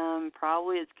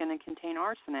 probably it's going to contain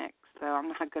arsenic. So I'm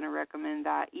not going to recommend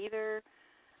that either,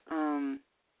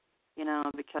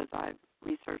 because I've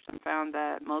researched and found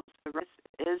that most of the rice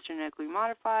is genetically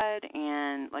modified,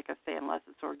 and like I say, unless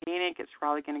it's organic, it's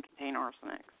probably going to contain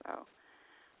arsenic. So,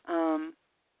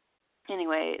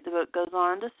 anyway, the book goes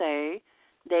on to say,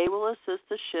 they will assist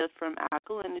the shift from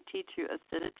alkalinity to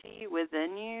acidity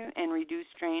within you and reduce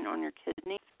strain on your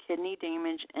kidneys. Kidney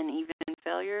damage and even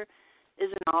failure is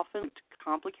an often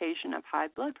complication of high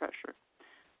blood pressure.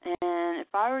 And if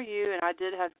I were you and I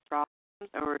did have problems,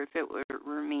 or if it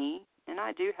were me, and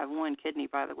I do have one kidney,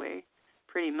 by the way,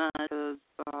 pretty much, because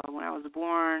when I was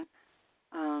born,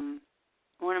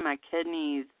 one of my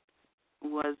kidneys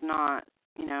was not,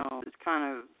 it's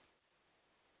kind of,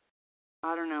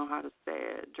 I don't know how to say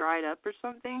it, dried up or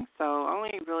something. So I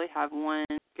only really have one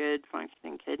good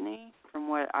functioning kidney from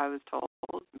what I was told,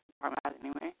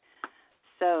 anyway.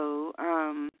 So,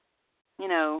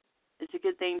 it's a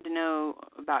good thing to know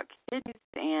about kidneys.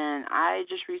 And I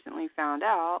just recently found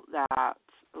out that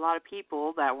a lot of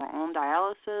people that were on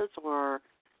dialysis or,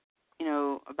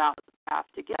 about to have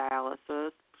to get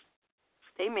dialysis,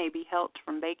 they may be helped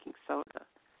from baking soda.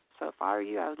 So if I were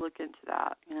you, I would look into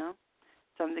that,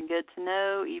 Something good to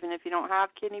know, even if you don't have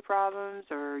kidney problems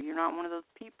or you're not one of those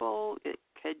people, it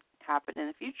could happen in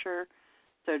the future.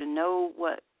 So to know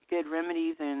what good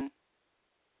remedies and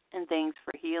things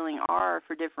for healing are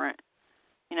for different,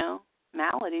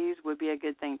 maladies would be a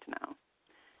good thing to know.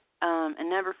 And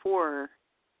number 4,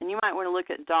 and you might want to look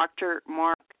at Dr.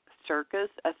 Mark Circus,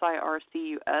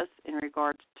 Sircus, in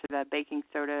regards to that baking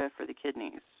soda for the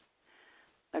kidneys.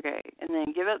 Okay, and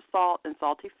then give up salt and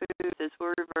salty foods. This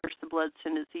will reverse the blood's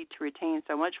tendency to retain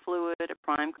so much fluid, a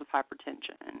prime cause of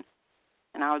hypertension.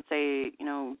 And I would say,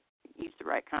 use the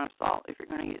right kind of salt if you're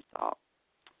going to use salt.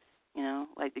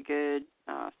 Like the good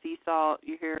sea salt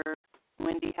you hear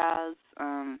Wendy has,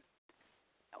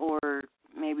 or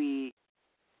maybe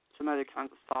some other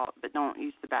kinds of salt, but don't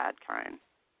use the bad kind.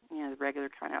 The regular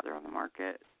kind out there on the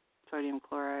market, sodium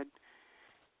chloride.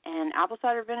 And apple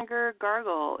cider vinegar,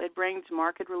 gargle. It brings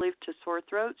marked relief to sore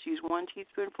throats. Use 1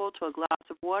 teaspoonful to a glass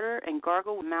of water and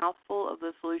gargle with a mouthful of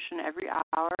the solution every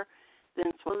hour.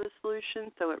 Then swallow the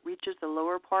solution so it reaches the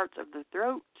lower parts of the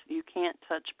throat. You can't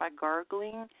touch by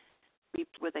gargling. Sweep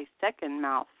with a second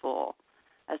mouthful.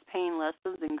 As pain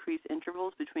lessens, increase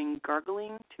intervals between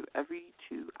gargling to every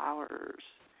 2 hours.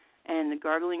 And the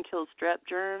gargling kills strep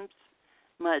germs.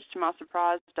 Much to my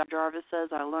surprise, Dr. Jarvis says,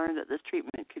 I learned that this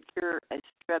treatment could cure a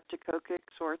streptococcic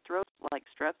sore throat like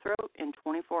strep throat in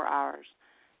 24 hours.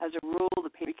 As a rule, the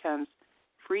patient becomes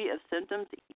free of symptoms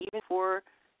even before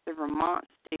the Vermont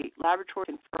State Laboratory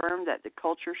confirmed that the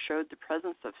culture showed the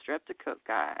presence of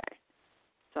streptococci.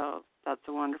 So that's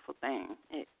a wonderful thing.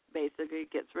 It basically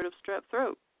gets rid of strep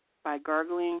throat by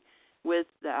gargling with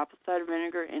the apple cider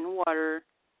vinegar in water.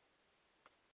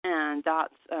 And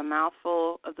that's a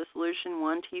mouthful of the solution,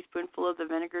 1 teaspoonful of the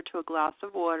vinegar to a glass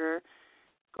of water.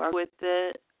 Gargle with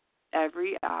it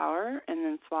every hour and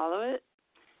then swallow it.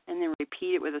 And then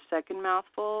repeat it with a second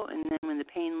mouthful. And then when the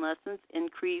pain lessens,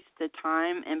 increase the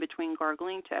time in between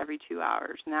gargling to every 2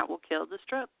 hours. And that will kill the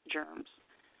strep germs.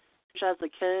 Which as a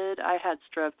kid, I had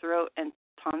strep throat and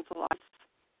tonsillitis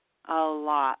a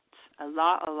lot. And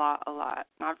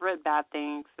I've read bad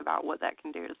things about what that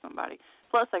can do to somebody.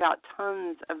 Plus, I got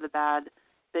tons of the bad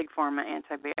big pharma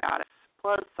antibiotics.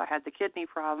 Plus, I had the kidney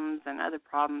problems and other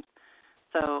problems.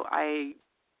 So I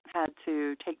had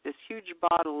to take this huge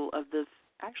bottle of this.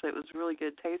 Actually, it was really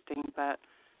good tasting, but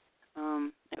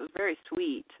it was very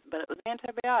sweet. But it was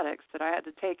antibiotics that I had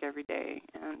to take every day.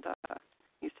 And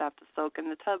used to have to soak in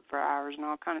the tub for hours and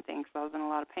all kind of things, so I was in a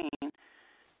lot of pain.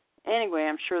 Anyway,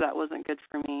 I'm sure that wasn't good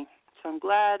for me. So I'm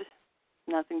glad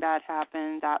nothing bad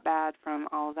happened, that bad from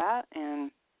all that, and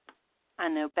I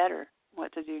know better,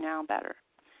 what to do now better.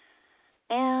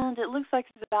 And it looks like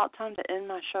it's about time to end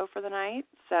my show for the night,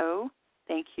 so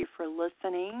thank you for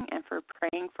listening and for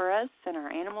praying for us and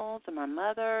our animals and my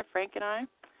mother, Frank and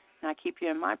I keep you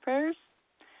in my prayers.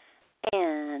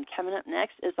 And coming up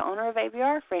next is the owner of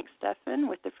AVR, Frank Steffen,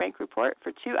 with the Frank Report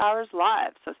for 2 hours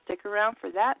live, so stick around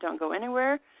for that. Don't go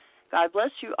anywhere. God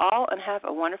bless you all and have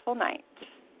a wonderful night.